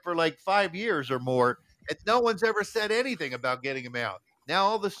been there for like 5 years or more, and no one's ever said anything about getting him out. Now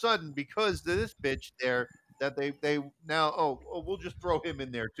all of a sudden, because of this bitch there, that they now we'll just throw him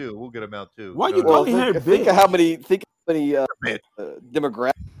in there too. We'll get him out too. Why You you know what I calling her think bitch? of how many Bitch.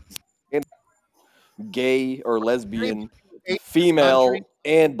 demographics, gay or lesbian, Eight female, country.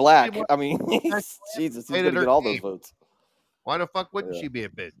 and black. She I mean, Jesus, he's gonna get all those votes. Why the fuck wouldn't Yeah. she be a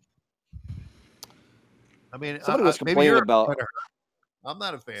bitch? I mean, Somebody was maybe you're complaining a about. fan of her. I'm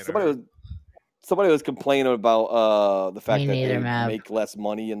not a fan Somebody of her. somebody was complaining about the fact Me that neither, they Mav. make less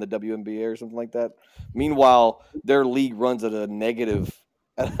money in the WNBA or something like that. Meanwhile, their league runs at a negative,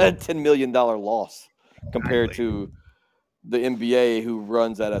 at a $10 million loss compared to the NBA, who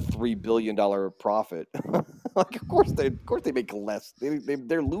runs at a $3 billion profit. Like, of course they make less. They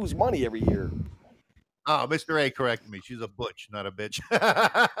lose money every year. Oh, Mr. A corrected me. She's a butch, not a bitch.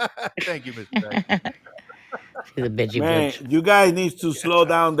 Thank you, Mr. A. She's a bitchy Man, bitch. you guys need to slow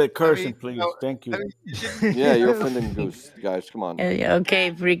down the cursing, please. Thank you. Yeah, you're offending Goose, guys. Come on.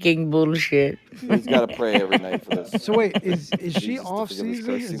 Okay, freaking bullshit. He's got to pray every night for this. So wait, is she Jesus to off forgive his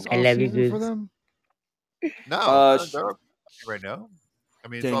season? cursing. Is I off love you, season for Goose. them? No, sh- they're right now. I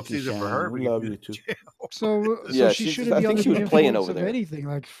mean, it's Thank off you, season for Shannon. her. We but love you too. So Yeah, she she's- shouldn't I be think under she the was playing influence over of there. anything.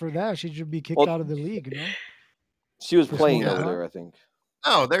 Like for that, she should be kicked Well, out of the league. You know, She was For playing smoking over pot? there, I think.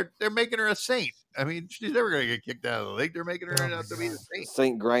 No, they're making her a saint. I mean, she's never going to get kicked out of the league. They're making her out to be a saint.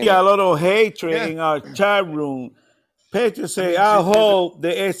 Saint We got a Griner. lot of hatred Yeah. in our chat room. Petro say, mean, I she's- hope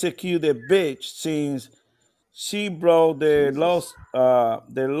they execute the bitch since she broke the laws.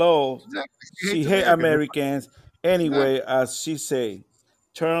 Exactly. She hates hate Americans. Americans anyway, as she say.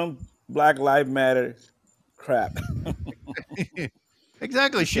 Turn Black Lives Matter crap.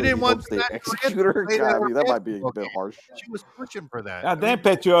 Exactly. He She said didn't he want hopes the they national execute anthem her. played at God, I her mean, that might be a basketball bit game. harsh. She was pushing for that. God I damn, mean,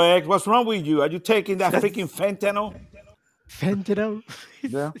 Petro X, what's wrong with you? Are you taking that freaking fentanyl? fentanyl.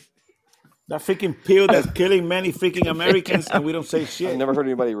 Yeah. That freaking pill that's killing many freaking Americans and we don't say I've shit. never heard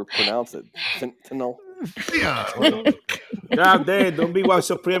anybody pronounce it. Fentanyl. yeah. God damn, don't be white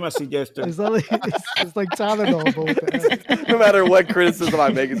supremacy, Jester. It's not like it's like Tylenol, but with the F. No matter what criticism I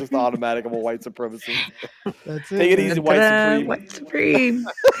make, it's just automatic. I'm a white supremacist. That's it. Take it man. easy, White Ta-da, Supreme. White Supreme.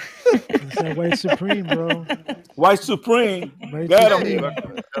 It's that white supreme, bro. White Supreme. White Get supreme. 'em.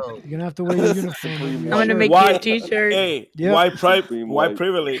 You're gonna have to wear your uniform. Supreme over your I'm gonna shirt. make you a White, t-shirt. hey, Yep. Supreme white white.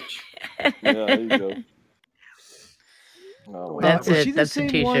 privilege. Yeah, there you go. Oh my That's God. Is she it. the That's a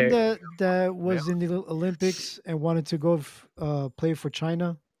same one t-shirt. that was in the Olympics and wanted to go play for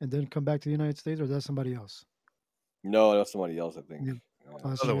China and then come back to the United States, or is that somebody else? No, that's somebody else, I think. Yeah. Yeah. Oh,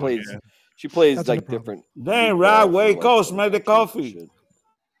 that's She somebody plays. else. She plays That's no like problem. different. Damn, league right, ball for, wake like, up, other smell the countries and coffee. shit.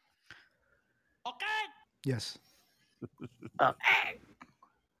 Yes.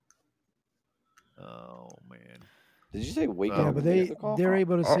 Oh man. Did you say wake Yeah, up? but Make the coffee? they're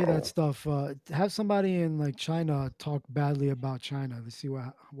able to say that stuff. Have somebody in like China talk badly about China to see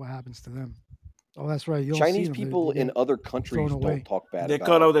what happens to them. Oh, that's right. You don't see Chinese them. people they in get other thrown countries away. don't talk bad They cut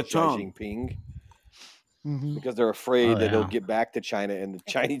about out the Xi tongue. Jinping Mhm. because they're afraid Oh, that he'll yeah. get back to China and the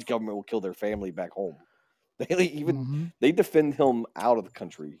Chinese government will kill their family back home. They even Mhm. they defend him out of the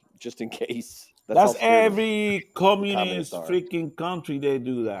country just in case. That's how scared of every the communist communists are. freaking country they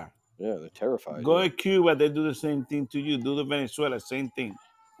do that. Yeah, they're terrified. Go Yeah. to Cuba, they do the same thing to you. Do the Venezuela, same thing.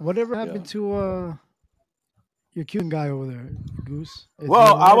 Whatever happened to your Cuban guy over there, Goose. Is he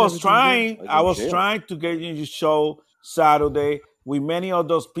Well, all right? Everything good? I was trying to get you to show Saturday with many of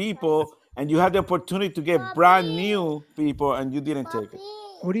those people, and you had the opportunity to get brand new people, and you didn't take it.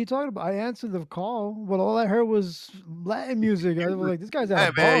 What are you talking about? I answered the call, but all I heard was Latin music. I was like, this guy's at a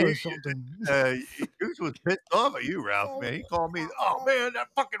Hey man, bar or something. Goose was pissed off at you, Ralph. Man, he called me. Oh man, that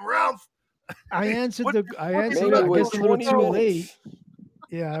fucking Ralph. I answered What the. the I fuck is answered that? it. I guess a little 20 too minutes. late.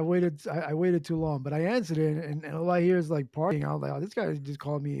 Yeah, I waited. I waited too long, but I answered it, and all I hear is like partying. I was like, oh, this guy just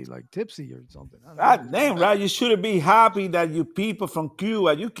called me like tipsy or something. I don't know. God damn, right? You should be happy that you people from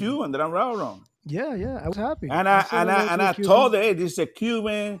Cuba, you Cuban, that I'm wrong. Yeah, I was happy. And I said hello to a I Cuban. told her, hey, this is a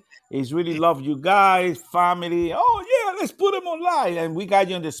Cuban. He's really love you guys, family. Oh yeah, let's put him online. And we got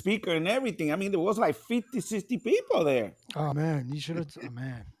you on the speaker and everything. I mean, there was like 50, 60 people there. Oh man, you should have. Oh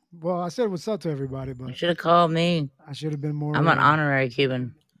man. Well, I said what's up to everybody, You but should have called me. I should have been more. I'm an honorary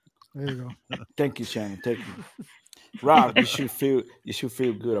Cuban. There you go. Thank you, Shannon. Thank you. Rob, you should feel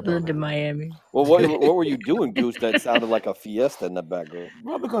good about Moved that. to Miami. Well, what were you doing, Goose? That sounded like a fiesta in the background.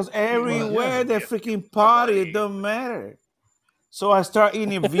 Well, because everywhere they freaking party, it don't matter. So I start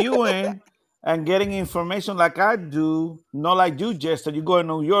interviewing and getting information like I do, not like you, Jester. You go to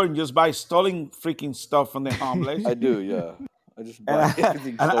New York and just buy stolen freaking stuff from the homeless. I do, yeah. I just buy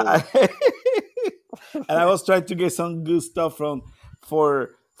everything stolen. And I was trying to get some good stuff for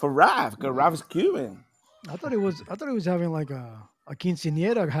Raph, because Raph is Cuban. I thought he was having like a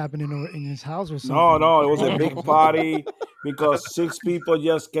quinceañera happening in his house or something. No, it was a big party because 6 people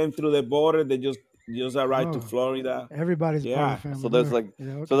just came through the border. They just arrived to Florida. Everybody's part of the family. So there's like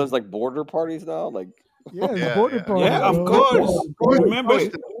okay. so there's like border parties now, like yeah, border parties. Yeah, of course. Remember,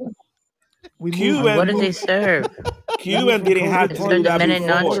 Cuban. What did they serve? Cuban didn't have to do that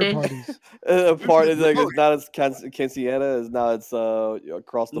before. Part is like it's not as quinceañera, it's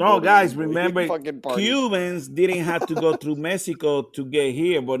across the border. No, guys, remember, fucking party. Cubans didn't have to go through Mexico to get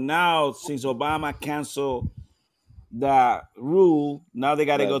here, but now since Obama canceled the rule, now they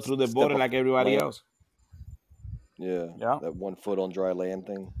got to go through the border like everybody else. Yeah, that 1 foot on dry land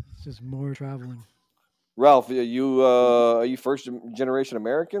thing. It's just more traveling. Ralph, are you first generation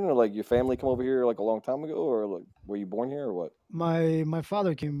American, or like your family come over here like a long time ago, or like were you born here or what? My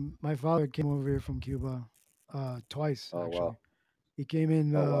father came over here from Cuba twice actually. Wow. He came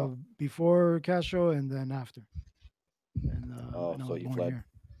in before Castro and then after. And so you fled. Here.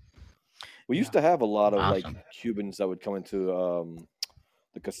 We used to have a lot of like Cubans that would come into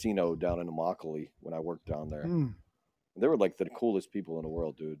the casino down in Immokalee when I worked down there. They were like the coolest people in the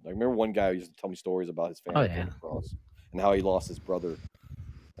world, dude. I remember one guy who used to tell me stories about his family coming across and how he lost his brother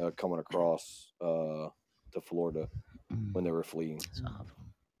coming across to Florida when they were fleeing.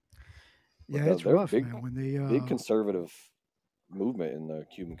 Yeah, it's rough, man. When they big conservative movement in the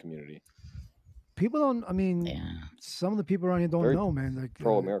Cuban community. People don't. I mean, some of the people around here don't know, man. Like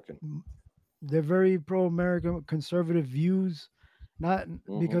pro-American. They're very pro-American, conservative views. Not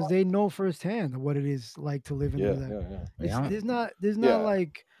because they know firsthand what it is like to live in that. There's not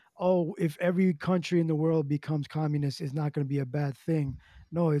like, oh, if every country in the world becomes communist, it's not going to be a bad thing.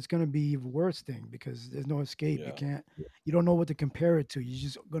 No, it's going to be a worse thing because there's no escape. You don't know what to compare it to. You're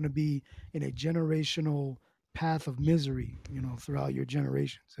just going to be in a generational path of misery, throughout your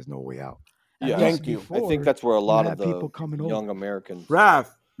generations. There's no way out. Yeah, thank you. I think that's where a lot of the young Americans, Raph,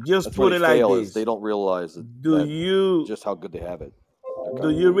 just put it like this: they don't realize just how good they have it.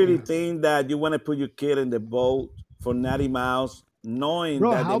 Do you really think that you want to put your kid in the boat for 90 miles knowing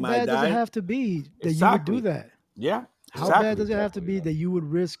that they might die? How bad does it have to be that you would do that? Yeah. How bad does it have to be that you would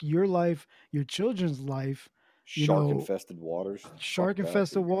risk your life, your children's life, shark-infested waters,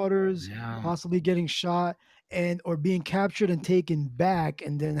 possibly getting shot or being captured and taken back,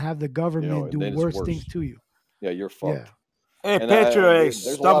 and then have the government do worse things to you? Yeah, you're fucked. Hey, Petro,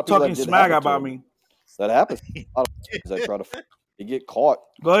 stop talking smack about me. That happens. They try to. They get caught.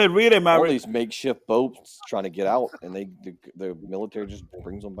 Go ahead, read it, man. All these makeshift boats trying to get out, and the military just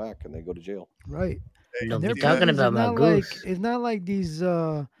brings them back, and they go to jail. Right. And they're talking about my goose. It's not like these,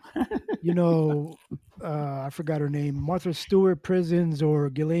 I forgot her name, Martha Stewart prisons or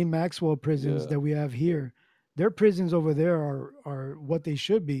Ghislaine Maxwell prisons that we have here. Their prisons over there are what they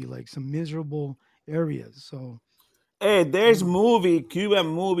should be, like some miserable areas. So. Hey, there's Cuban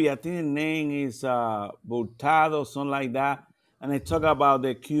movie. I think the name is Burtado, something like that. And they talk about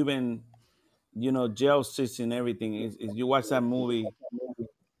the Cuban, jail system and everything. Is you watch that movie,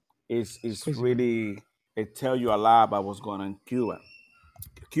 it's really, it tell you a lot about what's going on in Cuba.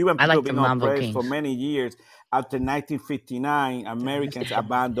 Cuban people have been oppressed for many years. After 1959, Americans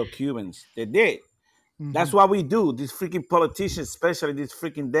abandoned Cubans. They did. Mm-hmm. That's what we do. These freaking politicians, especially these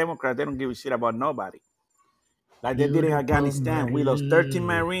freaking Democrats, they don't give a shit about nobody. Like they did in Beautiful Afghanistan. We lost 13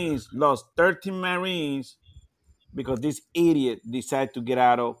 Marie. Marines, because this idiot decided to get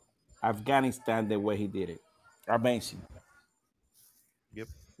out of Afghanistan the way he did it. Amazing. Yep.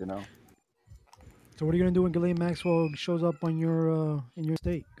 You know? So what are you gonna do when Ghislaine Maxwell shows up on your in your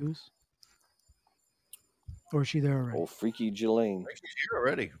state, Goose? Or is she there already? Oh, freaky Jelaine. She's here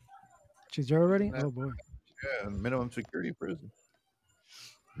already. She's there already? Yeah, Oh boy. minimum security prison.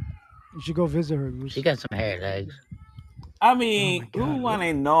 You should go visit her, Goose. She got some hair legs. I Oh mean, my who God. want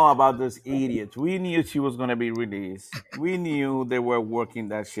to know about those idiots? We knew she was going to be released. We knew they were working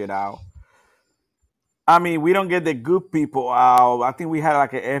that shit out. I mean, we don't get the good people out. I think we had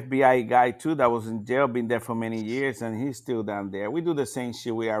like an FBI guy too that was in jail, been there for many years, and he's still down there. We do the same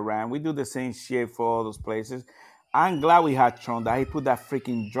shit with Iran. We do the same shit for all those places. I'm glad we had Trump that he put that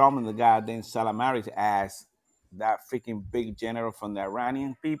freaking drum in the goddamn Salamari's ass, that freaking big general from the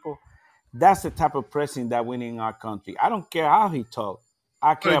Iranian people. That's the type of president that we need in our country. I don't care how he talk.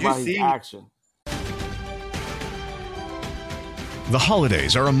 I Oh, care did you about his see? action. The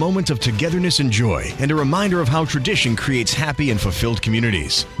holidays are a moment of togetherness and joy, and a reminder of how tradition creates happy and fulfilled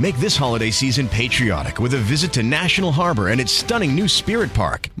communities. Make this holiday season patriotic with a visit to National Harbor and its stunning new Spirit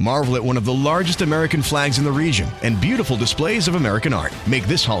Park. Marvel at one of the largest American flags in the region and beautiful displays of American art. Make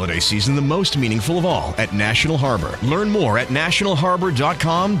this holiday season the most meaningful of all at National Harbor. Learn more at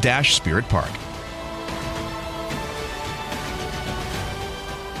nationalharbor.com/Spirit Park.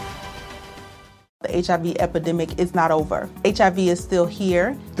 The HIV epidemic is not over. HIV is still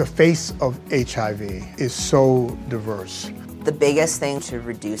here. The face of HIV is so diverse. The biggest thing to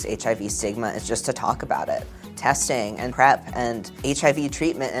reduce HIV stigma is just to talk about it. Testing and PrEP and HIV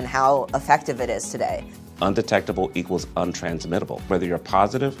treatment and how effective it is today. Undetectable equals untransmittable. Whether you're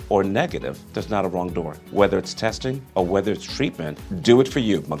positive or negative, there's not a wrong door. Whether it's testing or whether it's treatment, do it for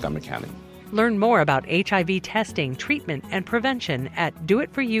you, Montgomery County. Learn more about HIV testing, treatment, and prevention at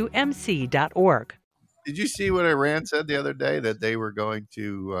doitforyoumc.org. Did you see what Iran said the other day that they were going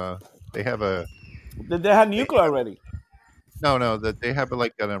to? They have a. That they had nuclear already. No, that they have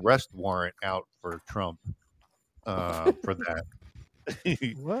like an arrest warrant out for Trump. For that.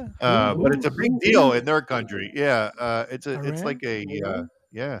 What? But it's a big deal in their country. Yeah, it's Iran? like a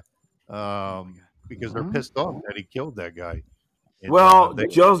because they're pissed off that he killed that guy. And, Well, they,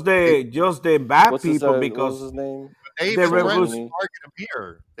 just the bad What's his, people what was because his name? they the even threatened revolution. to target him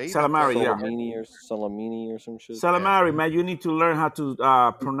here. They even Salamari, yeah. Salamini or some shit. Salamari, man, you need to learn how to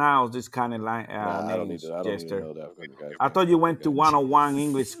pronounce this kind of line. Nah, I don't need names, to. I don't Jester. even know that guy. I thought you went to 101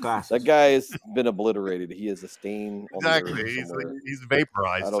 English class. That guy has been obliterated. He is a stain on Exactly. the earth somewhere. He's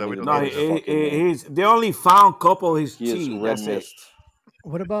vaporized. I don't So even we know don't his fucking name. he's they only found a couple of his He is teeth. red That's mist.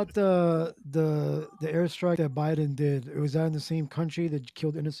 What about the airstrike that Biden did? Was that in the same country that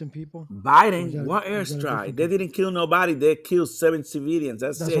killed innocent people? Biden, what was that a airstrike? different They didn't kill nobody. They killed 7 civilians.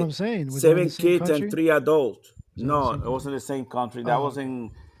 That's That's it. what I'm saying. Was that in 7 the same kids country? and 3 adults. Was that in the No, same it wasn't the same country. Oh, That was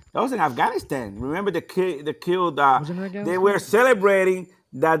okay. in Afghanistan. Remember the killed. Was it in They Afghanistan? were celebrating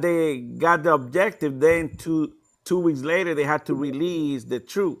that they got the objective. Then 2 weeks later, they had to release the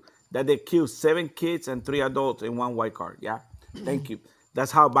truth that they killed 7 kids and 3 adults in one white car. Yeah, thank you. That's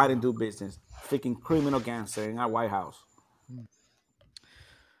how Biden do business. Freaking criminal gangster in our White House.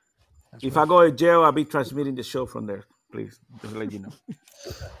 If I go to jail, I'll be transmitting the show from there. Please, just to let you know.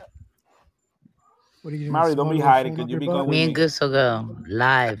 What are you doing? Mary, don't be hiding. Could you be going with Me and me? Goose will go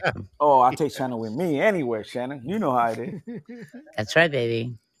live. Oh, I'll take Shannon with me anywhere, Shannon. You know how it is. That's right,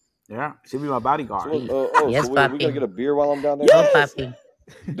 baby. Yeah, she'll be my bodyguard. Yes, so we papi. gotta get a beer while I'm down there? Go, papi.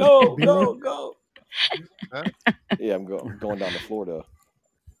 Go, Beer go, run? go. Huh? Yeah, I'm going down to Florida.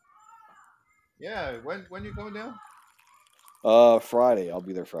 Yeah, when you going down? Friday. I'll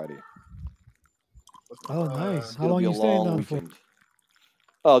be there Friday. Oh, nice. How It'll long be a you staying long down for? weekend.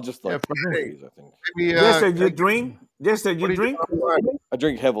 Oh, just like Friday. 2 days, I think. Maybe, Jester, you drink? Jester, what you do drink? do on Friday? I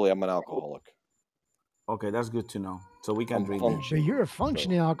drink heavily. I'm an alcoholic. Okay, that's good to know. So we can I'm drink. But functioning. you're a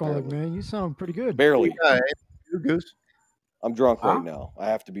functioning alcoholic, barely. man. You sound pretty good. Barely. Yeah, you Goose. I'm drunk Huh? right now. I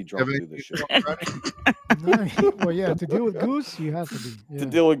have to be drunk to do this shit. Nice. Well, yeah, to deal with Goose, you have to be. Yeah. To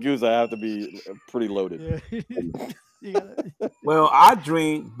deal with Goose, I have to be pretty loaded. Yeah. You gotta- Well, I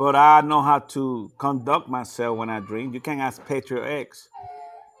drink, but I know how to conduct myself when I drink. You can ask Patriot X.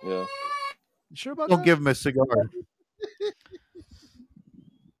 Yeah. You sure about Don't that? give him a cigar.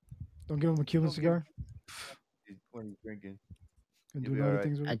 Don't give him a Cuban cigar. When he's drinking. Can You'll do be naughty all right.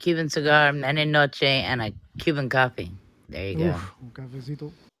 things with A it. Cuban cigar, mene noche, and a Cuban coffee. There you Oof, un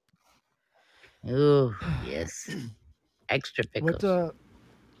cafecito. go. Ooh, yes. Extra pickles.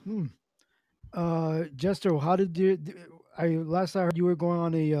 What Jester, how did you I last I heard you were going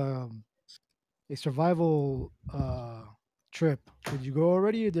on a survival trip. Did you go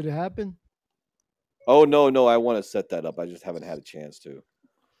already, or did it happen? Oh no, I want to set that up. I just haven't had a chance to.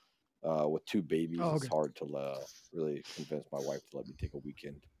 With two babies, Oh, it's okay. hard to really convince my wife to let me take a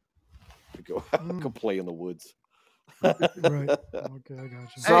weekend to go go Mm. play in the woods. Right. Okay, I got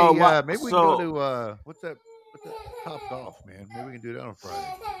you. Hey, what? maybe we can go to what's that? Top Golf, man. Maybe we can do that on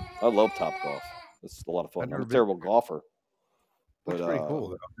Friday. I love Top Golf. It's a lot of fun. I'm a terrible golfer, but Looks pretty cool.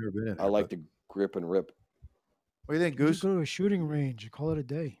 Though. I've never been in there. I like to grip and rip. What do you think, You Goose? just go to a shooting range. You call it a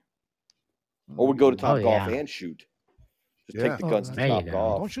day. Or we go to Top Golf yeah. and shoot. Just take the Oh, guns to There you Top go.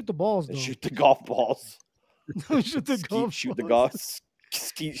 Golf. Don't shoot the balls, and though. shoot the golf balls. Don't shoot the golf Shoot the balls. golf.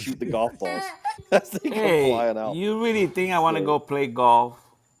 Skeet shoot the golf balls as they come Hey, flying out. you really think I want to So- go play golf?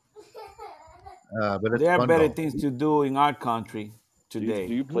 But it's There are fun better golf. things to do in our country today.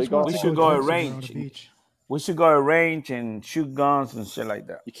 Do you play Goose golf? wants We to should go a drink somewhere on range. the beach. We should go a range and shoot guns and shit like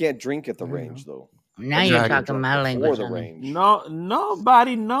that. You can't drink at the There you range though. Now You you're have to talking drink my before language, the honey. range. No,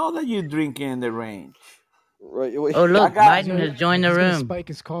 nobody know that you drinking in the range. Right. Oh, look, Biden has joined the He's gonna room. spike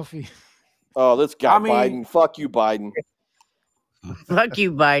his coffee. Oh, this guy I mean- Biden. Fuck you, Biden. Fuck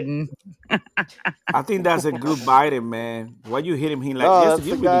you, Biden. I think that's a good Biden, man. Why you hit him? He like, No, yes, that's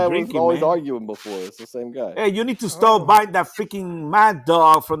you the really guy I was drinking, always man. arguing before. It's the same guy. Hey, you need to stop buying that freaking Mad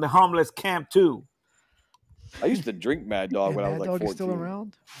Dog from the homeless camp too. I used to drink Mad Dog And when I was Mad like Dog is 14. still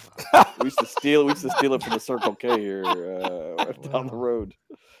around? We used to steal it from the Circle K here down the road.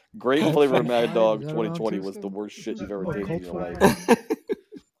 Great flavor of Mad Dog. Is that around 2020 too was the still? worst shit you've ever Oh, tasted in Colt your Fire. life.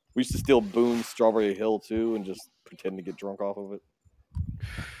 We used to steal Boone's Strawberry Hill too, and just pretend to get drunk off of it.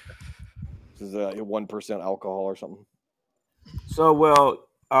 This is 1% alcohol or something. So, well,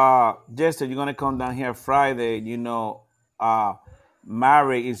 Jester, you're gonna come down here Friday. You know,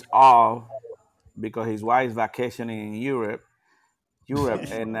 Mary is off because his wife's vacationing in Europe,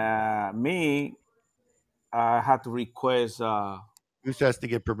 and me, I had to request. Goose has to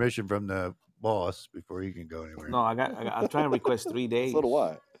get permission from the boss before he can go anywhere. No, I'm trying to request 3 days. So do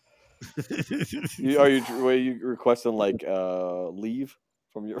I. Are you requesting like leave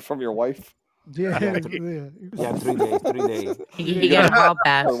from your wife? Yeah. Yeah, 3 days. 3 days. He got a hall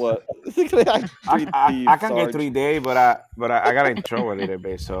pass. Or what? I can get 3 days, but I got in trouble a little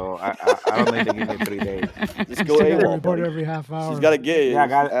bit, so I don't need to give me 3 days. Just go Still gotta AWOL, report buddy. every half hour. She's got to get you. Yeah, I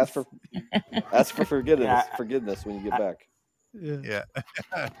got- ask for forgiveness. Yeah. Forgiveness when you get back. Yeah.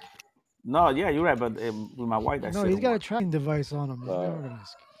 No, yeah, you're right, but with my wife, that's No, he's got a tracking device on him. He's never gonna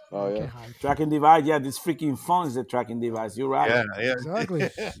escape. Oh You yeah. can't hide. tracking device. Yeah, this freaking phone is a tracking device. You're right. Yeah. Exactly.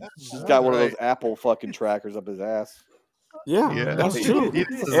 She's got one of those Apple fucking trackers up his ass. Yeah, Yeah. that's true. Yeah.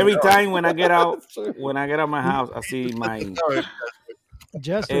 Every time when I get out, That's true. my house, I see my.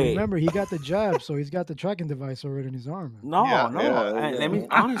 Jester, Hey. remember he got the jab, so he's got the tracking device already in his arm. No, Yeah, no. yeah. Let me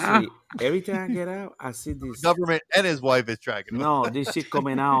honestly. Every time I get out, I see this. Government and his wife is tracking him. No, this shit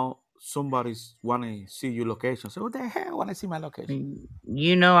coming out. Somebody's want to see your location. So what the hell? Want to see my location?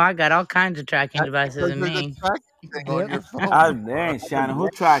 You know, I got all kinds of tracking devices in There's a me. tracking thing on your phone. Ah, dang, Shannon. Who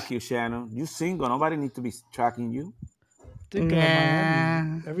track you, Shannon? You single. Nobody need to be tracking you. Thinking of Yeah.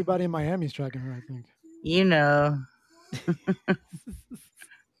 Miami. Everybody in Miami's tracking her, I think. You know.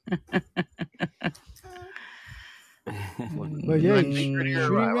 But yeah, shooting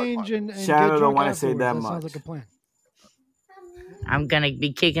range and Shannon get don't drunk wanna say afterwards. that That sounds much. like a plan. I'm gonna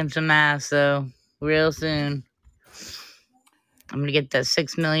be kicking some ass though, real soon. I'm gonna get that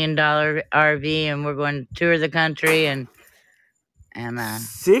 $6 million RV, and we're going to tour the country, and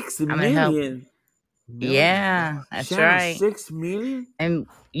 6 gonna help. million. Yeah, that's Shannon, right. 6 million. And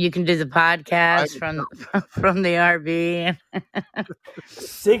you can do the podcast from the RV, and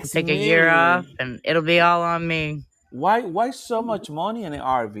 6 take a million. year off, and it'll be all on me Why so much money in an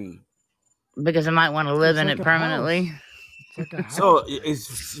RV? because I might want to live It's in like it a permanently. house. It's like a house. So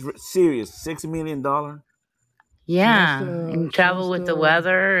it's serious. $6 million. Yeah, to- and she travel wants with the to-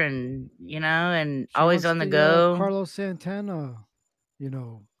 weather, and and She always wants on the go. Carlos Santana, And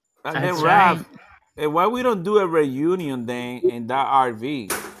That's then right. Raph, hey, why we don't do a reunion then in that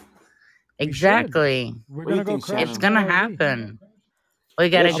RV? Exactly. We're What do you gonna go think, crash. Shannon? It's in gonna that RV. happen. We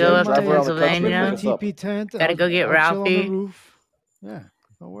gotta Yeah, go sure. up to Drive around the country, I'll bring my Pennsylvania. pick us up. TP tent. Gotta go get I'll chill on the Ralphie. roof. Yeah,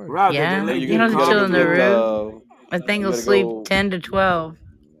 no worries. Ralph, Yeah, they let you you don't come chill to on the the- roof. I think you he'll gotta sleep go- 10 to 12.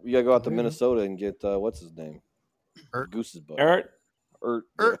 You gotta go out to Okay. Minnesota and get what's his name? Goose's butt. Ert? Ert.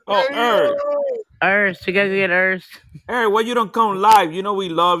 Oh, Ert. Ernst, we gotta go get Ernst. Ert, why you don't come live? You know we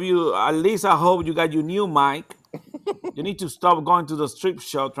love you. At least I hope you got your new mic. You need to stop going to the strip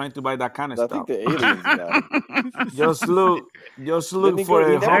show trying to buy that kind of I stuff. think the aliens got him. Just look Didn't he for go-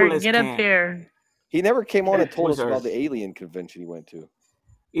 he a never- homeless Get up camp. here. He never came on and told Who's us about Ernst? the alien convention he went to.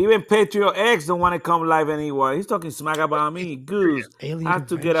 Even Patriot X don't want to come live anywhere. He's talking smack about me. Goose Alien have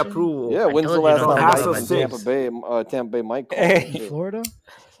to get convention approval. Yeah, I when's the told you last don't From time talk Mike Hassel about my from goose. Tampa Bay Mike called in Hey, in too? Florida.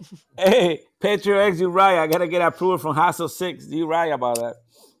 hey, Patriot X, you're right. I gotta get approval from Hassel 6. You're right about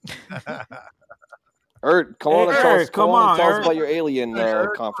that. Ert, come Hey, on and tell us. Eric, Come come on and on, tell us Eric. about your alien Hey,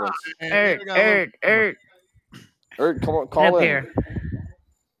 Eric, come on, conference. man. Ert, We got a little. Ert, Ert. Ert, come on, Get up call in. here.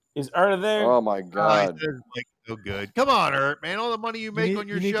 Is Eric there? Oh my He God. says like so good. Come on, Ert, man. All the money you make on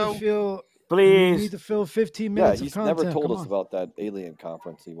your You need to show. fill. You need Please. to fill 15 Yeah, minutes of he's never content. told Come us on. about that alien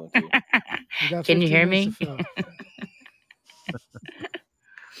conference he went to. You got Can you 15 hear minutes to me? fill.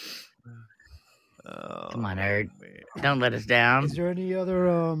 Come on, Oh Ert. man, Don't let us down. Is there any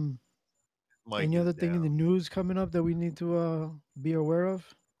other Mike any is other thing in the down. news coming up that we need to be aware of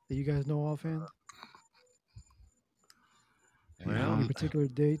that you guys know offhand? Well, Any particular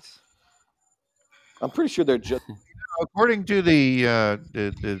dates? I'm pretty sure they're just. according to the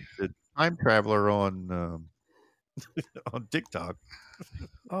time traveler on on TikTok,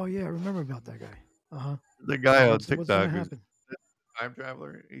 Oh yeah, I remember about that guy. Uh huh. the guy on What's gonna TikTok is happen? time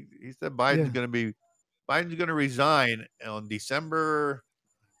traveler. He said Yeah, Biden's going to resign on December.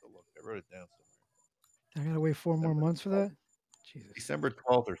 Look, I wrote it down somewhere. I gotta wait 4 more months for that. Jesus. December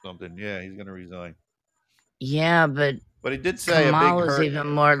 12th or something. Yeah, he's going to resign. Yeah, but But he did say a big Kamala's hurt. even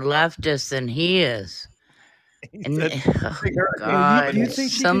more leftist than he is. He And said oh big hurricane Well, do God, you coming.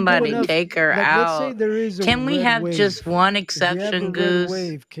 think she can do somebody enough? take her Like, let's say out. there is a Can we red have just wave. one If we have the exception, red Goose?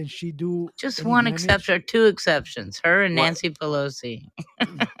 wave, can she do Just any one exception or damage? two exceptions. Her and What? Nancy Pelosi.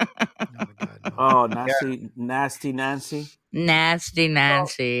 Oh God, no. Oh, Yeah. nasty Nancy. Nasty Well,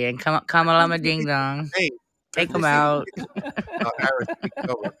 Nancy and Kamalama Ding Dong. hey, Take them this thing out. Harris taking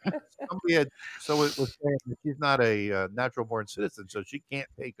over. Somebody had so it was saying that she's not a natural born citizen, so she can't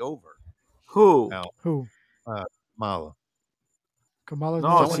take over Who? now. Who? Mala. Kamala's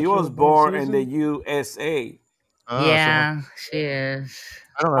not No, a Someone. she natural was born born in the citizen. USA. Someone. Yeah, she is.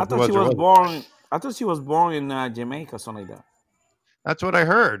 I don't know I if it thought she was or was wasn't. born. I thought she was born in Jamaica, something like that. That's what I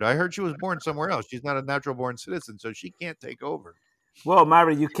heard. I heard she was born somewhere else. She's not a natural born citizen, so she can't take over. Well,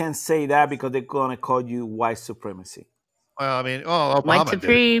 Mary, you can't say that because they're gonna call you white supremacy. Well, I mean, oh, White Obama did it.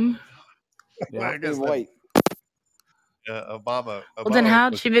 Supreme. Well, I Yeah. guess In white. Obama. Well, then Obama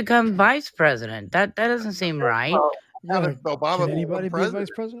how'd was. she become vice president? That doesn't seem right. Well, how Yeah, did Obama can become anybody be a president?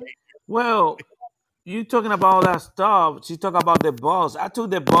 vice president? Well, you talking about all that stuff. She talk about the bus. I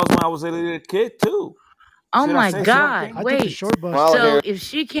took the bus when I was a little kid too. Oh Should I my say God. something? I took the Wait. short bus Kamala too. So Harris. if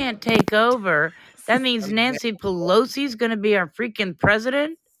she can't take over, that means Nancy Pelosi's going to be our freaking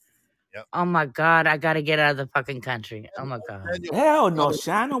president? Yep. Oh my God. I got to get out of the fucking country. Oh my God. Hell no,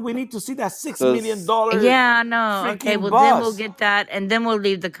 Shannon. We need to see that $6 million Does Yeah, I know. Okay, freaking well, then we'll bus. get that and then we'll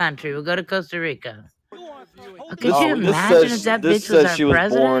leave the country. We'll go to Costa Rica. Could this you this imagine if says that this bitch was says our she was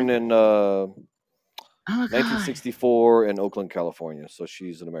born president? in Oh my God. 1964 in Oakland, California. So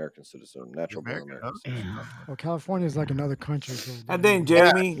she's an American citizen, natural born American, American huh? citizen. Yeah. Well, California is like another country, so it And doesn't then even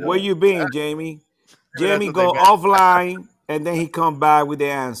matter. Jamie, where you been, Jamie? Maybe that's Jamie what they go meant. offline and then he come back with the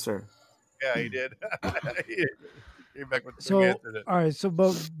answer. Yeah, he did. He came back with the big So, answer. That all right. So,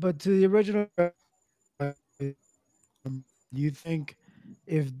 but to the original, do you think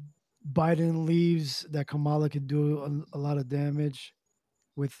if Biden leaves, that Kamala could do a lot of damage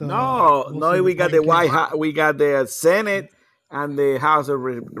with No, mostly no, we got the Republicans? White House, we got the Senate and the House of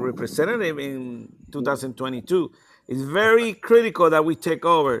Representative in 2022. It's very critical that we take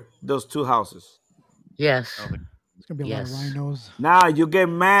over those two houses. Yes. It's gonna be a lot of Yes. rhinos. Now you get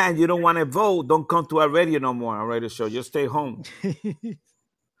mad and you don't want to vote. Don't come to our radio no more. Our radio show. Just stay home.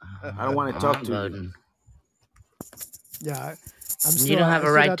 I don't want to I'm talk not to you. voting. Yeah, I'm You still. don't I have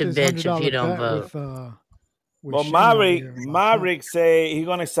a still right got to this bitch if you $100 don't bet vote. with But Shannon over here about Trump. Maverick say he's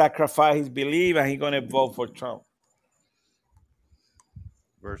gonna sacrifice his belief and he's gonna vote for Trump.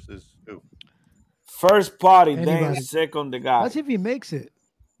 versus who? First party, then Anybody. second the guy. That's if he makes it.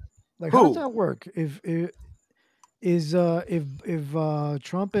 Like, how does Who? that work? If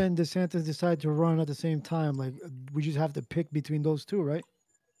Trump and DeSantis decide to run at the same time, like we just have to pick between those two, right?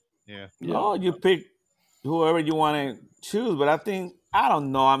 Yeah. No, you pick whoever you want to choose. But I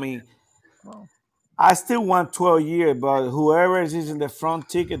don't know. I mean, I still want 12 years, but whoever is in the front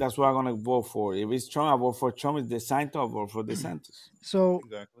ticket, that's what I'm gonna vote for. If it's Trump, I vote for Trump. If DeSantis, I vote for DeSantis. So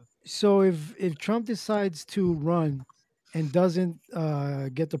Exactly. so if Trump decides to run and doesn't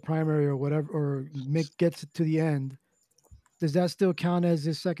get the primary or whatever, or gets it to the end, does that still count as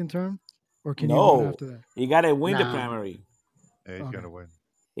his second term, or can he run No, after that? he gotta win the No. primary. Yeah, he's Okay. gonna win.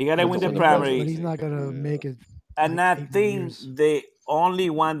 He gotta win the But primary. he's not gonna make it. And like I 8 more think years. the only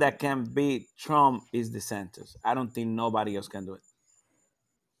one that can beat Trump is DeSantis. I don't think nobody else can do it.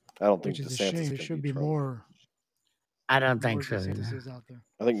 I don't think which is a DeSantis shame. There can should beat be Trump. more. I don't More think so. DeSantis out there.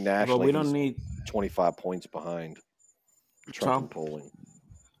 I think But nationally we don't he's need 25 points behind Trump in polling.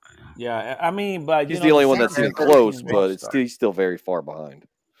 Yeah, I mean, but He's the only one that's even close, but it's he's still very far behind.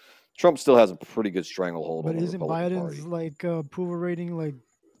 Trump still has a pretty good stranglehold But on the isn't Republican Biden's Party. like approval rating like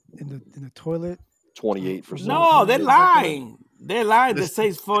in the toilet? 28%. No, they're lying. They're lying. They say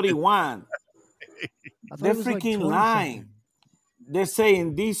it's 41. I thought They're it was like freaking 20 lying. something. They say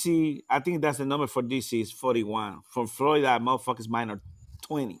in DC, I think that's the number for DC is 41. From Florida, motherfuckers mine are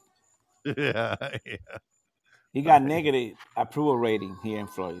 20. Yeah. He got negative approval rating here in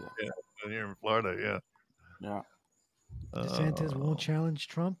Florida. Yeah, here in Florida, yeah. Yeah. DeSantis won't challenge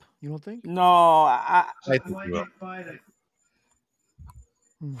Trump. You don't think? No, I think he will.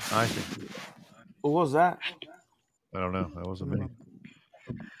 I think he will. What was that? I don't know. That wasn't me.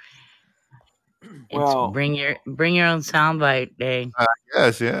 Well, bring your own soundbite day.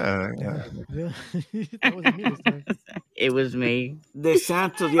 Yes, yeah. Yeah. That wasn't me this time. It was me.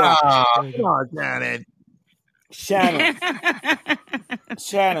 DeSantis, yeah. Come on, Janet. Shannon.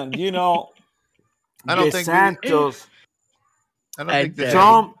 Shannon, you know, I don't think DeSantis. I don't think that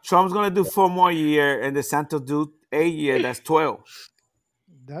Trump's gonna do 4 more years, and DeSantis do 8 years. That's 12.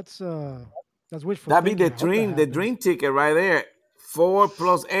 That's wishful That'd be thinking. the I hope that dream, the happens. dream ticket right there. 4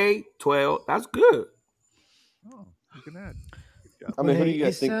 plus 8, 12. That's good. Oh, you can add. I mean, who do you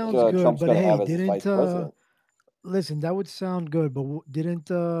guys think sounds good, Trump's but going to hey, have as his vice president? Listen, that would sound good, but didn't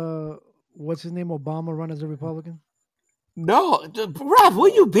what's his name, Obama, run as a Republican? No, Rob,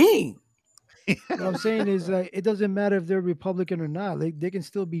 where you been? What I'm saying is it doesn't matter if they're Republican or not. They can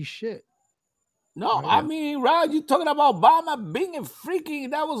still be shit. No, I mean, Rob, you talking about Obama being a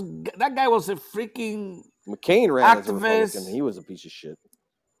freaking? That guy was a freaking McCain ran as a activist. Republican. He was a piece of shit.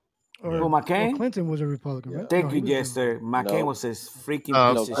 Or, Who, McCain? Or Clinton was a Republican, right? Thank No, you, he was a Jester. McCain was a freaking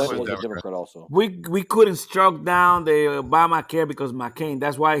No, piece of Clinton shit. was a Democrat also. We couldn't struck down the Obamacare because McCain.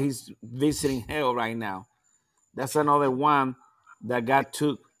 That's why he's visiting hell right now. That's another one that got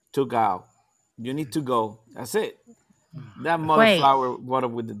took out. You need to go. That's it. That mother Wait. flower brought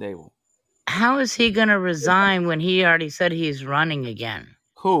up with the devil. How is he going to resign when he already said he's running again?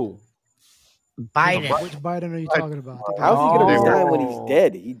 Who? Biden. Which Biden are you talking about? How's he going to resign when he's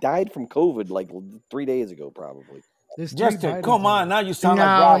dead? He died from COVID like 3 days ago, probably. Justin, come on. Now you sound like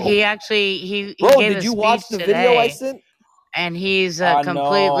No, Bravo. he actually he Bro, gave did a you watch speech the video I today, sent? and he's I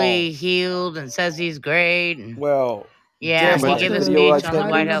completely know. healed and says he's great. And Well, yeah, Jester, he gave a video I speech on the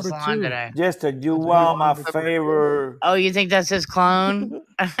sent White you? House lawn today. Jester, you want my favor? Oh, you think that's his clone?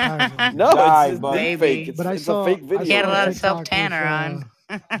 No, Die, it's his but- deep fake. Maybe. It's, But I it's saw a fake video. He had a lot of TikTok self tanner with, on.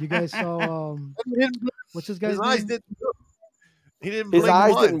 You guys saw what's this guy's His eyes name? didn't. He didn't. His blink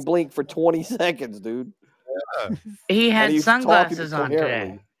eyes once. didn't blink for 20 seconds, dude. Yeah. He And had he was sunglasses talking on coherently.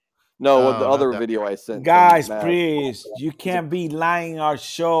 today. No, No, the not other that. video I sent. Guys, Matt. please, you can't be lying our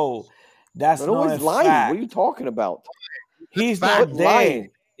show. That's But not always a lying. fact. What are you talking about? He's fact. not What lying? dead.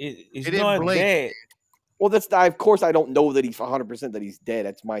 He's He didn't not blink. dead. Well, of course I don't know that he's 100% that he's dead.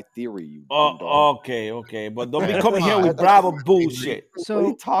 That's my theory. You ding-dong. Oh, okay. But don't be Yeah, coming here come with on. Bravo bullshit. What are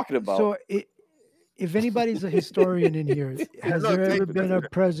you talking about? So if anybody's a historian in here, has No, there ever David- been a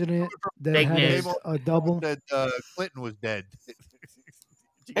president that Fake had news. a double? That Clinton was dead.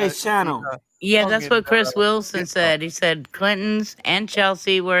 Hey, Shannon. Yeah, Hung that's in, what Chris uh, Wilson said. He said Clintons and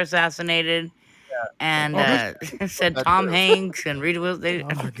Chelsea were assassinated, and said That's Tom true. Hanks and Rita Wilson. They, Oh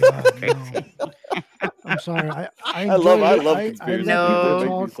my God! No. I'm sorry. I I love let conspiracy No. people theories. They make me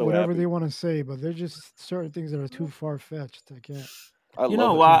talk so whatever happy. they want to say, but there's just certain things that are too far fetched. I can't. I You love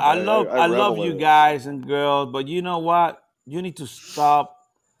know it. what? I I love revel you in it. guys and girls, but you know what? You need to stop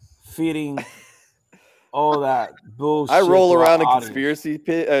feeding all that bullshit. I roll to our around in audience. conspiracy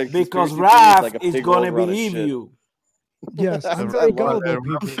Because conspiracy theories Raph like a is pig gonna rolls around in believe shit. you. Yes, I'm And very Raph- gullible, and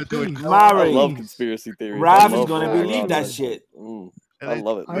Raph people. is doing Please, hell. I Mari, love conspiracy theories. Raph I is love gonna rolling believe around that in it. shit. I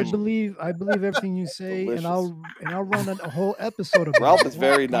love it. I believe everything you say, and Delicious. I'll run a whole episode about Ralph it. is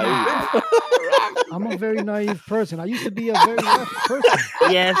very naive. I'm a very naive person. I used to be a very left person.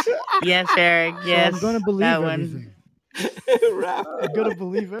 yes, Eric. Yes, So I'm gonna believe that one. everything. Raph. I'm gonna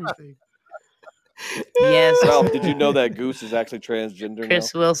believe everything. Yes, Ralph, did you know that Goose is actually transgender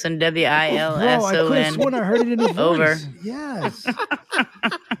Chris now? Wilson, Bro, I could have WILSON. sworn I heard it in his voice. Over. Yes.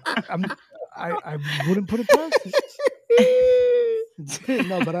 I wouldn't put it past it.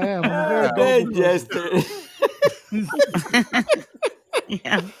 No, but I am. I'm a very gullible person.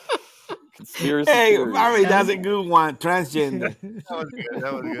 Yeah. Conspiracy Hey, theories. Mari, that's a good one. Transgender. That was good.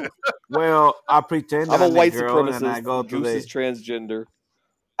 That was good. Well, I pretend I'm that a white girl and I supremacist. go to Goose the. is transgender.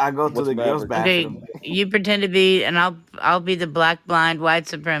 I go to What's the girls' Maverick? Okay, bathroom. you pretend to be, and I'll be the black blind white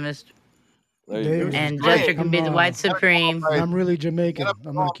supremacist, There you There go. you and go. Jester Hey, can I'm be the white Gotta qualify supreme. and his I'm really name. Jamaican.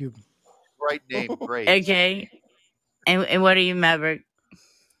 I'm not Cuban. Right name, Grace. Okay, and what are you, Maverick?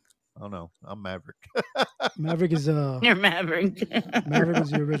 Oh no, I'm Maverick. Maverick is You're Maverick. Maverick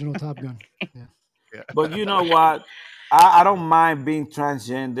was the original Top Gun. Yeah. Yeah. but you know what? I don't mind being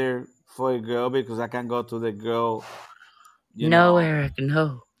transgender for a girl because I can go to the girl, No, Eric,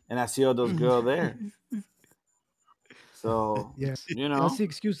 no. and I see all those girls there. So, Yes. you That's know, the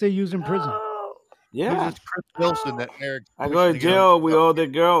excuse they use in prison. Who's yeah. this Chris Wilson that Eric's I go pushing to to get on the jail with show? all the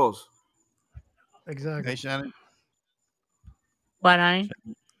girls. Exactly. Hey, Shannon, What, honey?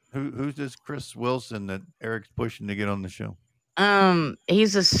 who's this Chris Wilson that Eric's pushing to get on the show?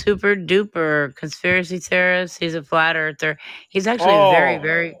 He's a super duper conspiracy theorist. He's a flat earther. He's actually a very, Oh, very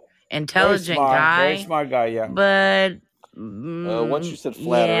very intelligent very guy. smart guy. Yeah. But Once you said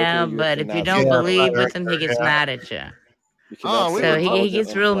flat earther, yeah, you but if you cannot don't say Yeah, that. believe flat with him, he earther. gets Yeah. mad at you. You cannot Oh, we say So were he intelligent gets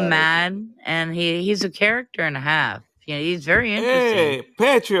and real flat earther. mad, and he's a character and a half. You know, he's very interesting. Hey,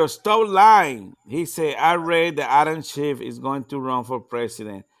 Patriot, stop lying. He said, I read that Adam Schiff is going to run for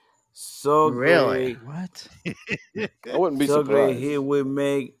president. So Really? great. What? I wouldn't be So great. surprised. He will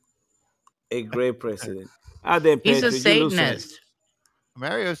make a great president. Ah, then, He's a Patriot, you losing it. Satanist.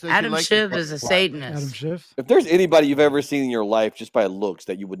 Mario says he Adam likes his Schiff is a flat. Adam Satanist. Schiff. If there's anybody you've ever seen in your life just by looks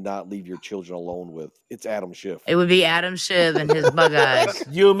that you would not leave your children alone with, it's Adam Schiff. It would be Adam Schiff and his bug eyes.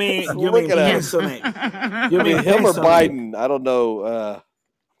 You mean Look at him. Pennsylvania? You I mean, mean him or Pennsylvania? Biden? I don't know.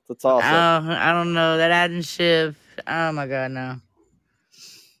 It's a toss up. I don't know that Adam Schiff. Oh my God, no.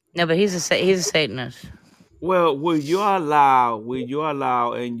 No, but he's a Satanist. Well, will you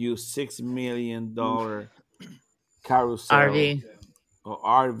allow in your $6 million carousel RV. or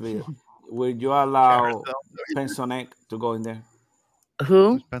RV? Will you allow Pensonek to go in there?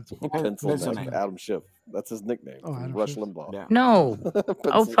 Who? Pencil neck. Neck. Adam Schiff. That's his nickname. Oh, from Adam Rush Schiff. Limbaugh. Yeah. No.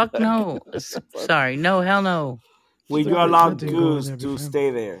 Oh Pencil fuck neck. no. Sorry. No, hell no. Will you Hillary allow Clinton go in Goose there to before him.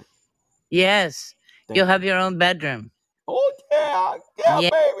 stay there? Yes. Thank You'll you. have your own bedroom. Oh yeah,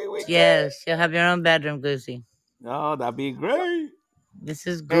 Yes. baby, we can. Yes. You'll have your own bedroom, Goosey. Oh, that'd be great. This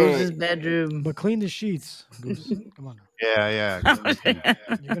is Goose's Hey, bedroom. But clean the sheets, Goose. Come on now. Yeah.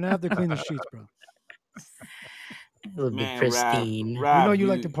 You're gonna have to clean the sheets, bro. It will be man, pristine. We know Rav, you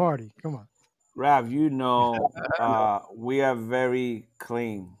like to party. Come on. Rav, you know, we are very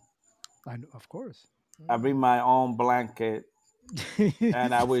clean. I know, of course. I bring my own blanket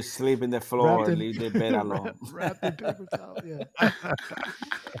and I will sleep in the floor Wrapped and in- leave the bed alone. Wrapped in paper towel. Yeah.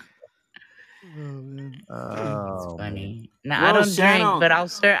 Oh man. Oh, It's funny. man. Now I Well, don't drink, Shannon. but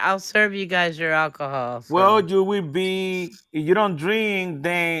I'll serve you guys your alcohol. So. Well, you will be if you don't drink,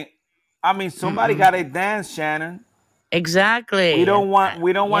 then I mean somebody gotta dance, Shannon. Exactly. We don't want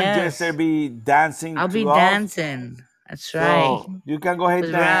yes. Jester be dancing. I'll be too often. dancing. That's right. So you can go ahead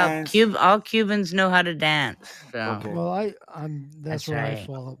and 'Cause Ralph, dance. all Cubans know how to dance. So. Okay. Well, I'm. That's That's where I right.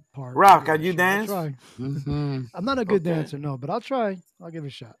 fall apart. Ralph, Yeah, can you sure, I'll dance? try. Mhm. I'm not a good Okay. dancer, no, but I'll try. I'll give it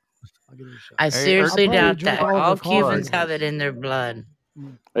a shot. I'll give it a shot. I Hey, seriously I'll probably doubt drink that. all of All the coffee. Cubans have it in their blood.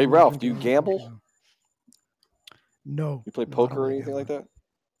 Hey, I'll Ralph, drink do you all the coffee, gamble? though. No. You play no, I poker don't or like anything like gambling.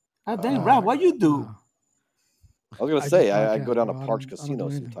 that? Ah, dang, Ralph, what you do? No. I was gonna I say just I podcast, go down to bro. I Parks don't do Casino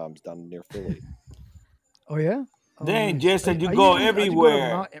anything. sometimes down near Philly. Oh yeah. Oh, Dang, nice. Jester, you I go usually- I just go to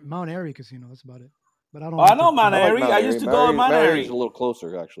everywhere. Mount Airy Casino. That's about it. But I don't. Oh, I like know to- Mount I like Airy. Mount I Airy. used to go to Mount Airy's Airy. a little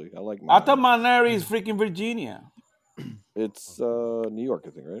closer, actually. I like I Mount thought Airy. Mount Airy is freaking Virginia. It's New York,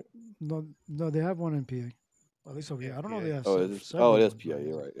 I think, right? No, they have one in PA. At least over here. I don't know. If they have. Oh, sev- it is. several Oh, it is ones, PA. but-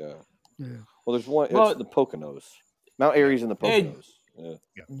 You're right. Yeah. Yeah. Well, there's one. Well- It's the Poconos. Mount Airy's in the Hey, Poconos.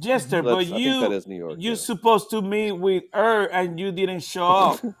 Yeah. Jester, So but I think that is New York. you're Yeah. supposed to meet with her and you didn't show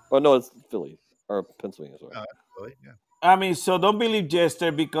up. Oh no, it's Philly or Pennsylvania. Sorry. Really? Yeah. I mean, so don't believe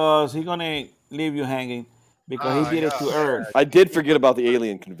Jester because he's gonna leave you hanging because he did it to her. I did forget about the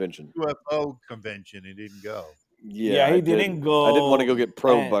alien convention. UFO convention. He didn't go. Yeah, he I didn't did. go. I didn't want to go get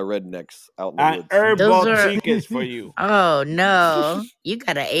probed and- by rednecks out in the And woods. her Those bought are- tickets for you. Oh no! You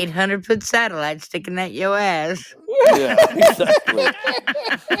got an 800-foot satellite sticking at your ass. Yeah, exactly.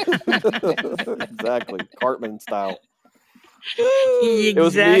 Exactly, Cartman style. It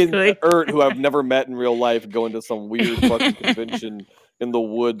was me and Exactly. Ert, who I've never met in real life, going to some weird fucking convention in the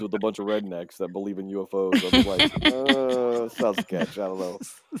woods with a bunch of rednecks that believe in UFOs. I was like, sounds sketch. I don't know.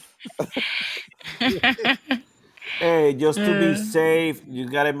 Hey, just to be safe, you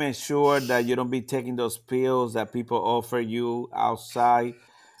gotta make sure that you don't be taking those pills that people offer you outside.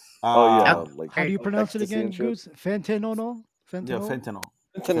 Oh yeah, Uh, like How do you pronounce it ecstasy again, and shit. Goose? Fentanyl? yeah, fentanyl.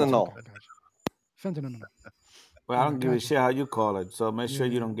 Fentanyl. Okay, gotcha. Fentanyl. Well, I don't give a shit how you call it, so make sure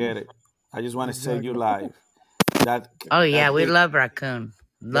you don't get it. I just want to save your life. Oh yeah, that we thing, love raccoon.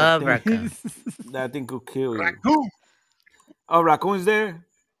 that Love thing, raccoon. that thing could kill you. Raccoon. Oh, raccoon's there?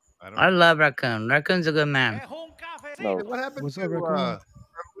 I love raccoon. Raccoon's a good man. No. What happened What's to up, Raccoon?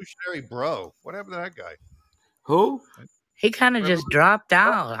 Revolutionary Bro? What happened to that guy? Who? He kind of just dropped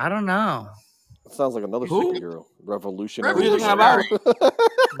out. I don't know. That sounds like another Who? superhero. Revolutionary. Who you talking about?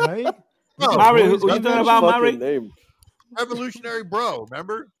 Right? No, Mari, who you That's talking his about, fucking Mari? name. Revolutionary Bro.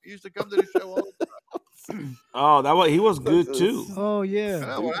 Remember? He used to come to the show all the time. Oh, he was good too. Oh yeah. I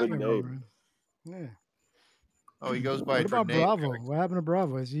know, what Stupid happened? name. Yeah. Oh, he goes by What a about different name. Bravo? What happened to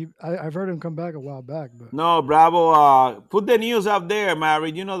Bravo? Is he? I've heard him come back a while back, but No, Bravo. Put the news out there,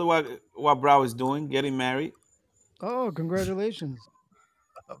 Mari. You know what Bravo is doing, getting married. oh, congratulations.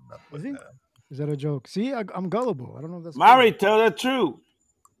 I'm not Is putting he? that. Is that a joke? See, I'm gullible. I don't know if that's Mari, tell the truth.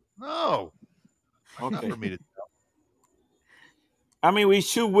 No. That's not Okay. for me to tell. I mean, we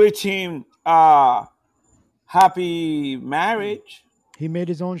should wish him happy marriage. He made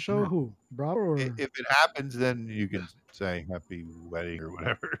his own show. Who? Bravo or? If it happens, then you can say happy wedding or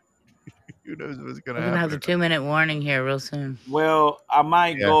whatever. Who knows what's going We're to gonna have happen? the 2-minute warning here real soon. Well, I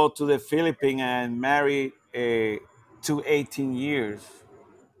might Yeah. go to the Philippines and marry to 18 years.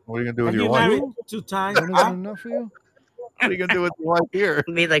 What are you going to do with Have your you wife? married 2 times? One isn't enough for you? What are you going to do with your wife here?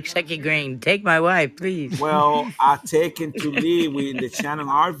 Be like Shecky Green. Take my wife, please. Well, I take him to live in the Shannon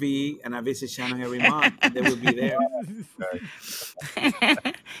RV, and I visit Shannon every month, and they will be there.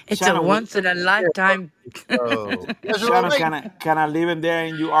 It's Shannon, a once in a lifetime. Oh, Shannon, can I live in there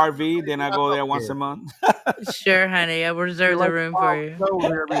in your RV? Then I go there once a month. Sure, honey. I will reserve the room for you.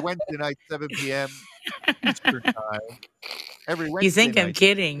 Every Wednesday night, 7 p.m. Eastern time. Every Wednesday You think I'm night.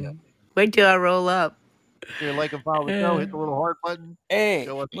 kidding? Wait till I roll up. If you like and follow the show, hit the little heart button. Hey,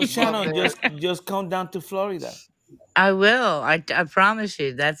 Show us what's Shannon, up there. just come down to Florida. I will. I promise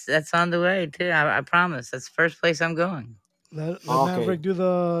you. That's on the way too. I promise. That's the first place I'm going. Let Okay. Maverick do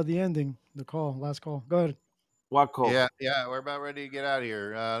the ending, the call, last call. Go ahead. What call? Yeah, we're about ready to get out of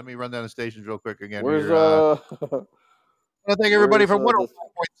here. Let me run down the stations real quick again. Where's here. I want to thank everybody from where's,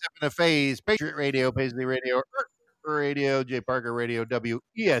 104.7 of Phase, Patriot Radio, Paisley Radio, Radio, J Parker Radio,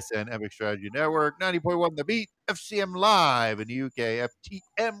 WESN, Epic Strategy Network, 90.1 The Beat, FCM Live in the UK,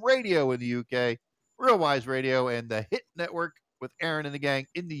 FTM Radio in the UK, Real Wise Radio, and the Hit Network with Aaron and the gang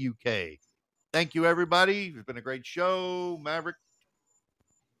in the UK. Thank you, everybody. It's been a great show. Maverick.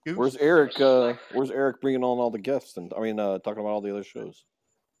 Goose. Where's Eric? Where's Eric bringing on all the guests and talking about all the other shows?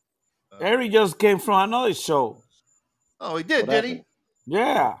 Eric just came from another show. Oh, he did, What did he? happened?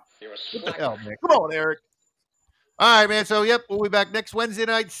 Yeah. What the hell, man? Come on, Eric. All right, man. So, yep, we'll be back next Wednesday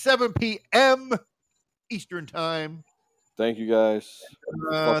night, 7 p.m. Eastern Time. Thank you, guys.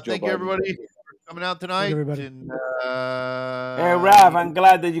 Fuck Joe Thank you, Biden. everybody, for coming out tonight. everybody. And, Hey, Rav, I'm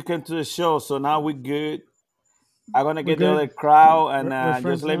glad that you came to the show. So now we're good. I'm gonna get the good. other crowd, and We're just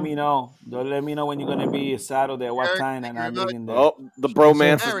friends let now. me know. Just let me know when you're gonna be Saturday, what Eric, time, thank and you I'm very leaving there. Oh, the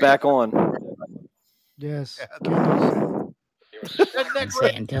bromance is Eric. back on. Yes. I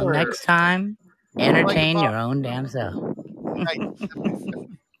say until next time, entertain your own damn self. All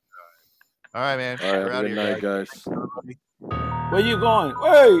right, man. All right, We're have out a of good here, night, guys. Where you going?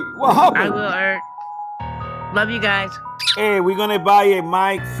 Hey, what happened? I will, Ert. Love you guys. Hey, we're gonna buy a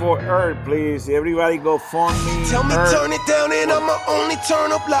mic for Earth, please. Everybody go phone me. Tell me Earth. turn it down and I'ma only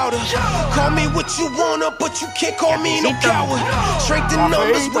turn up louder. Call me what you wanna, but you can't call me no coward. Strength in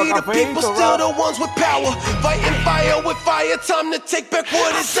numbers, we the people, still the ones with power. Fighting fire with fire, time to take back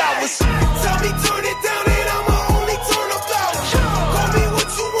what is ours. Tell me turn it down and I'ma only turn up louder. Call me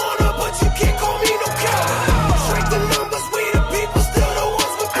what you wanna, but you can't call me no coward. Strength in numbers, we the people, still the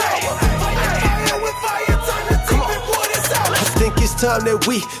ones with power. Fighting fire with fire, time to take back what is ours. I think it's time that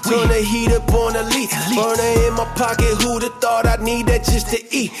we turn the heat up on elite. Burner in my pocket, who'da thought I'd need that just to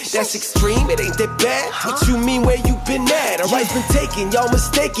eat? That's extreme, it ain't that bad. What you mean, where you been at? Alright's been taken, y'all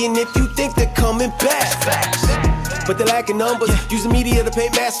mistaken if you think they're coming back. But they're lacking numbers, using media to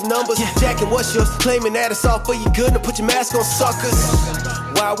paint massive numbers. Jacking what's yours, claiming that it's all for your good, and put your mask on, suckers.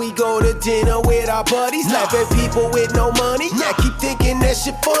 While we go to dinner with our buddies, laugh at people with no money. I keep thinking that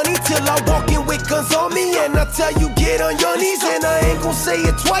shit funny till I walk in with guns on me, and I tell you get on your knees, and I ain't gon' say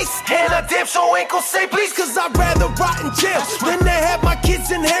it twice, and I damn sure ain't gon' say please, cause I'd rather rot in jail than to have my kids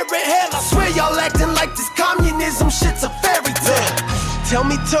inherit hell. I swear y'all acting like this communism shit's a fairy tale. Tell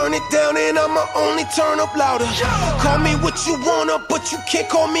me turn it down and I'ma only turn up louder. Call me what you wanna, but you can't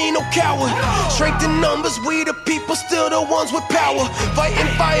call me no coward. Strength in numbers, we the people, still the ones with power. Fighting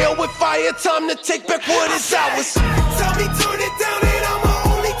fire with fire, time to take back what is ours. Tell me turn it down and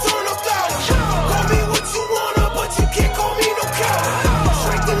I'ma only turn up louder. Call me what you wanna, but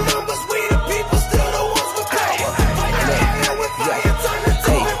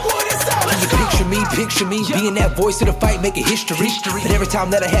picture me being that voice of the fight, making history. And every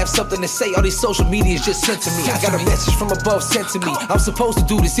time that I have something to say, all these social media is just sent to me. I got a message from above sent to me. I'm supposed to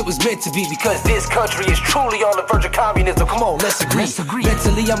do this, it was meant to be, because this country is truly on the verge of communism. Come on, let's agree.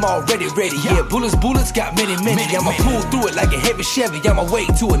 Mentally, I'm already ready. Yeah, bullets got many. I'ma pull through it like a heavy Chevy. I'm way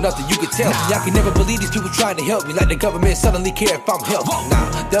to it, nothing you can tell me. I can never believe these people trying to help me, like the government suddenly care if I'm healthy.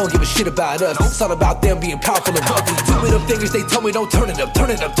 Nah, they don't give a shit about us. It's all about them being powerful and wealthy. Two middle fingers, they told me don't turn it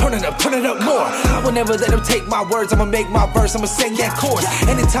up more. I will never let them take my words. I'ma make my verse, I'ma sing that chorus.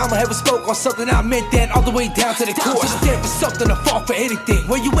 Anytime I ever spoke on something, I meant that all the way down to the core. Stand for something, to fall for anything.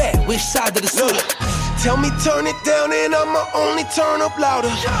 Where you at? Which side of the sword? Tell me turn it down and I'ma only turn up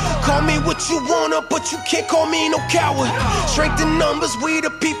louder. Call me what you wanna, but you can't call me no coward. Strength in numbers, we the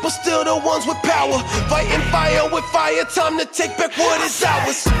people, still the ones with power. Fighting fire with fire, time to take back what is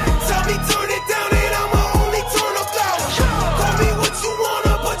ours. Tell me turn it down and I'ma only turn up louder. Call me what you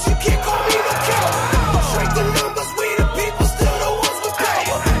wanna, but you can't call me no coward. Strength in numbers, we the people, still the ones with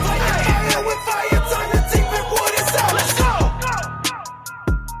power. Fighting fire with fire, time to take back what is ours. Let's go!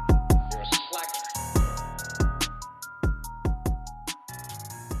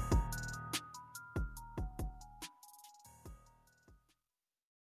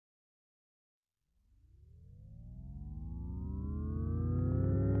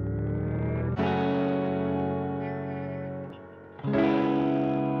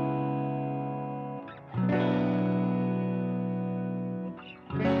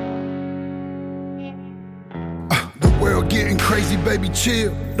 Getting crazy, baby,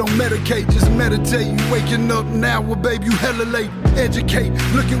 chill. Don't medicate, just meditate. You waking up now, well, baby, you hella late. Educate,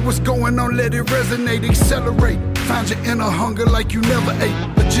 look at what's going on, let it resonate, accelerate. Find your inner hunger like you never ate.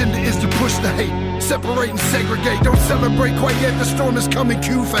 Agenda is to push the hate, separate and segregate. Don't celebrate quite yet, the storm is coming,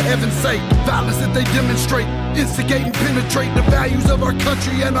 Q, for heaven's sake. Violence that they demonstrate, instigate and penetrate. The values of our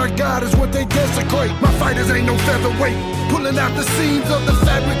country and our God is what they desecrate. My fighters ain't no featherweight, pulling out the seams of the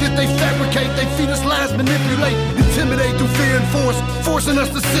fabric that they fabricate. They feed us lies, manipulate, intimidate through fear and force, forcing us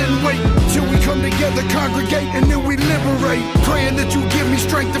to sit and wait till we come together, congregate, and then we liberate. Praying that you give me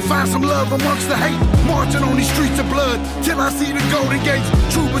strength to find some love amongst the hate. Marching on these streets of blood till I see the golden gates.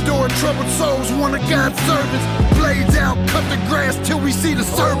 Troubadour and troubled souls, one of God's servants. Blades out, cut the grass till we see the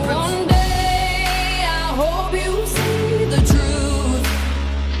serpents. One day I hope you see the truth.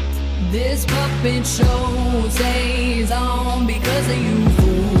 This puppet show stays on because of you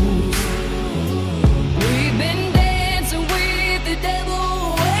fools. We've been dancing with the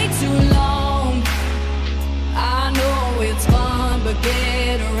devil way too long. I know it's fun, but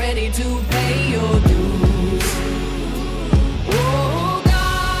get ready to pay your dues. Oh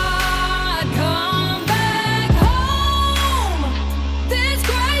God, come back home. This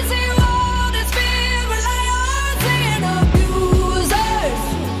crazy world is filled with liars and abusers.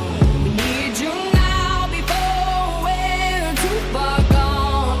 We need you now before we're too far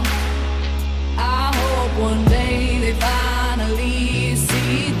gone. I hope one day they finally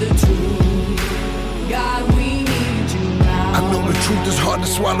see the truth. God, we need you now. I know the truth is hard to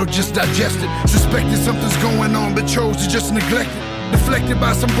swallow, just digest it. Suspected something's going on, but chose to just neglect it. Deflected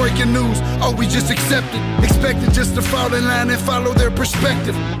by some breaking news, oh, we just accept it. Expected just to fall in line and follow their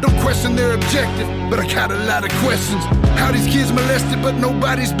perspective. Don't question their objective, but I got a lot of questions. How these kids molested, but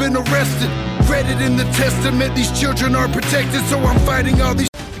nobody's been arrested. Read it in the testament, these children are protected, so I'm fighting all these.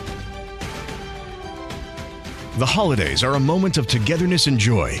 The holidays are a moment of togetherness and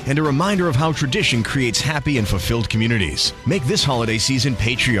joy, and a reminder of how tradition creates happy and fulfilled communities. Make this holiday season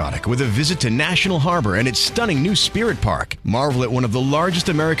patriotic with a visit to National Harbor and its stunning new Spirit Park. Marvel at one of the largest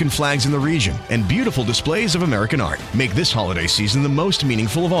American flags in the region and beautiful displays of American art. Make this holiday season the most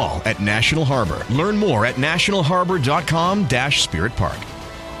meaningful of all at National Harbor. Learn more at nationalharbor.com/Spirit Park.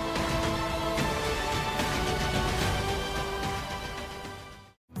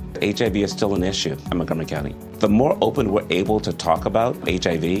 HIV is still an issue in Montgomery County. The more open we're able to talk about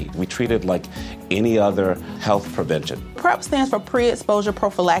HIV, we treat it like any other health prevention. PrEP stands for pre-exposure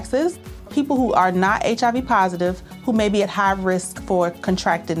prophylaxis. People who are not HIV positive, who may be at high risk for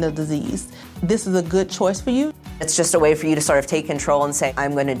contracting the disease. This is a good choice for you. It's just a way for you to sort of take control and say,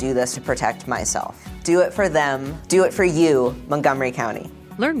 I'm going to do this to protect myself. Do it for them. Do it for you, Montgomery County.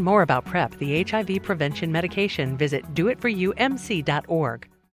 Learn more about PrEP, the HIV prevention medication. Visit doitforumc.org.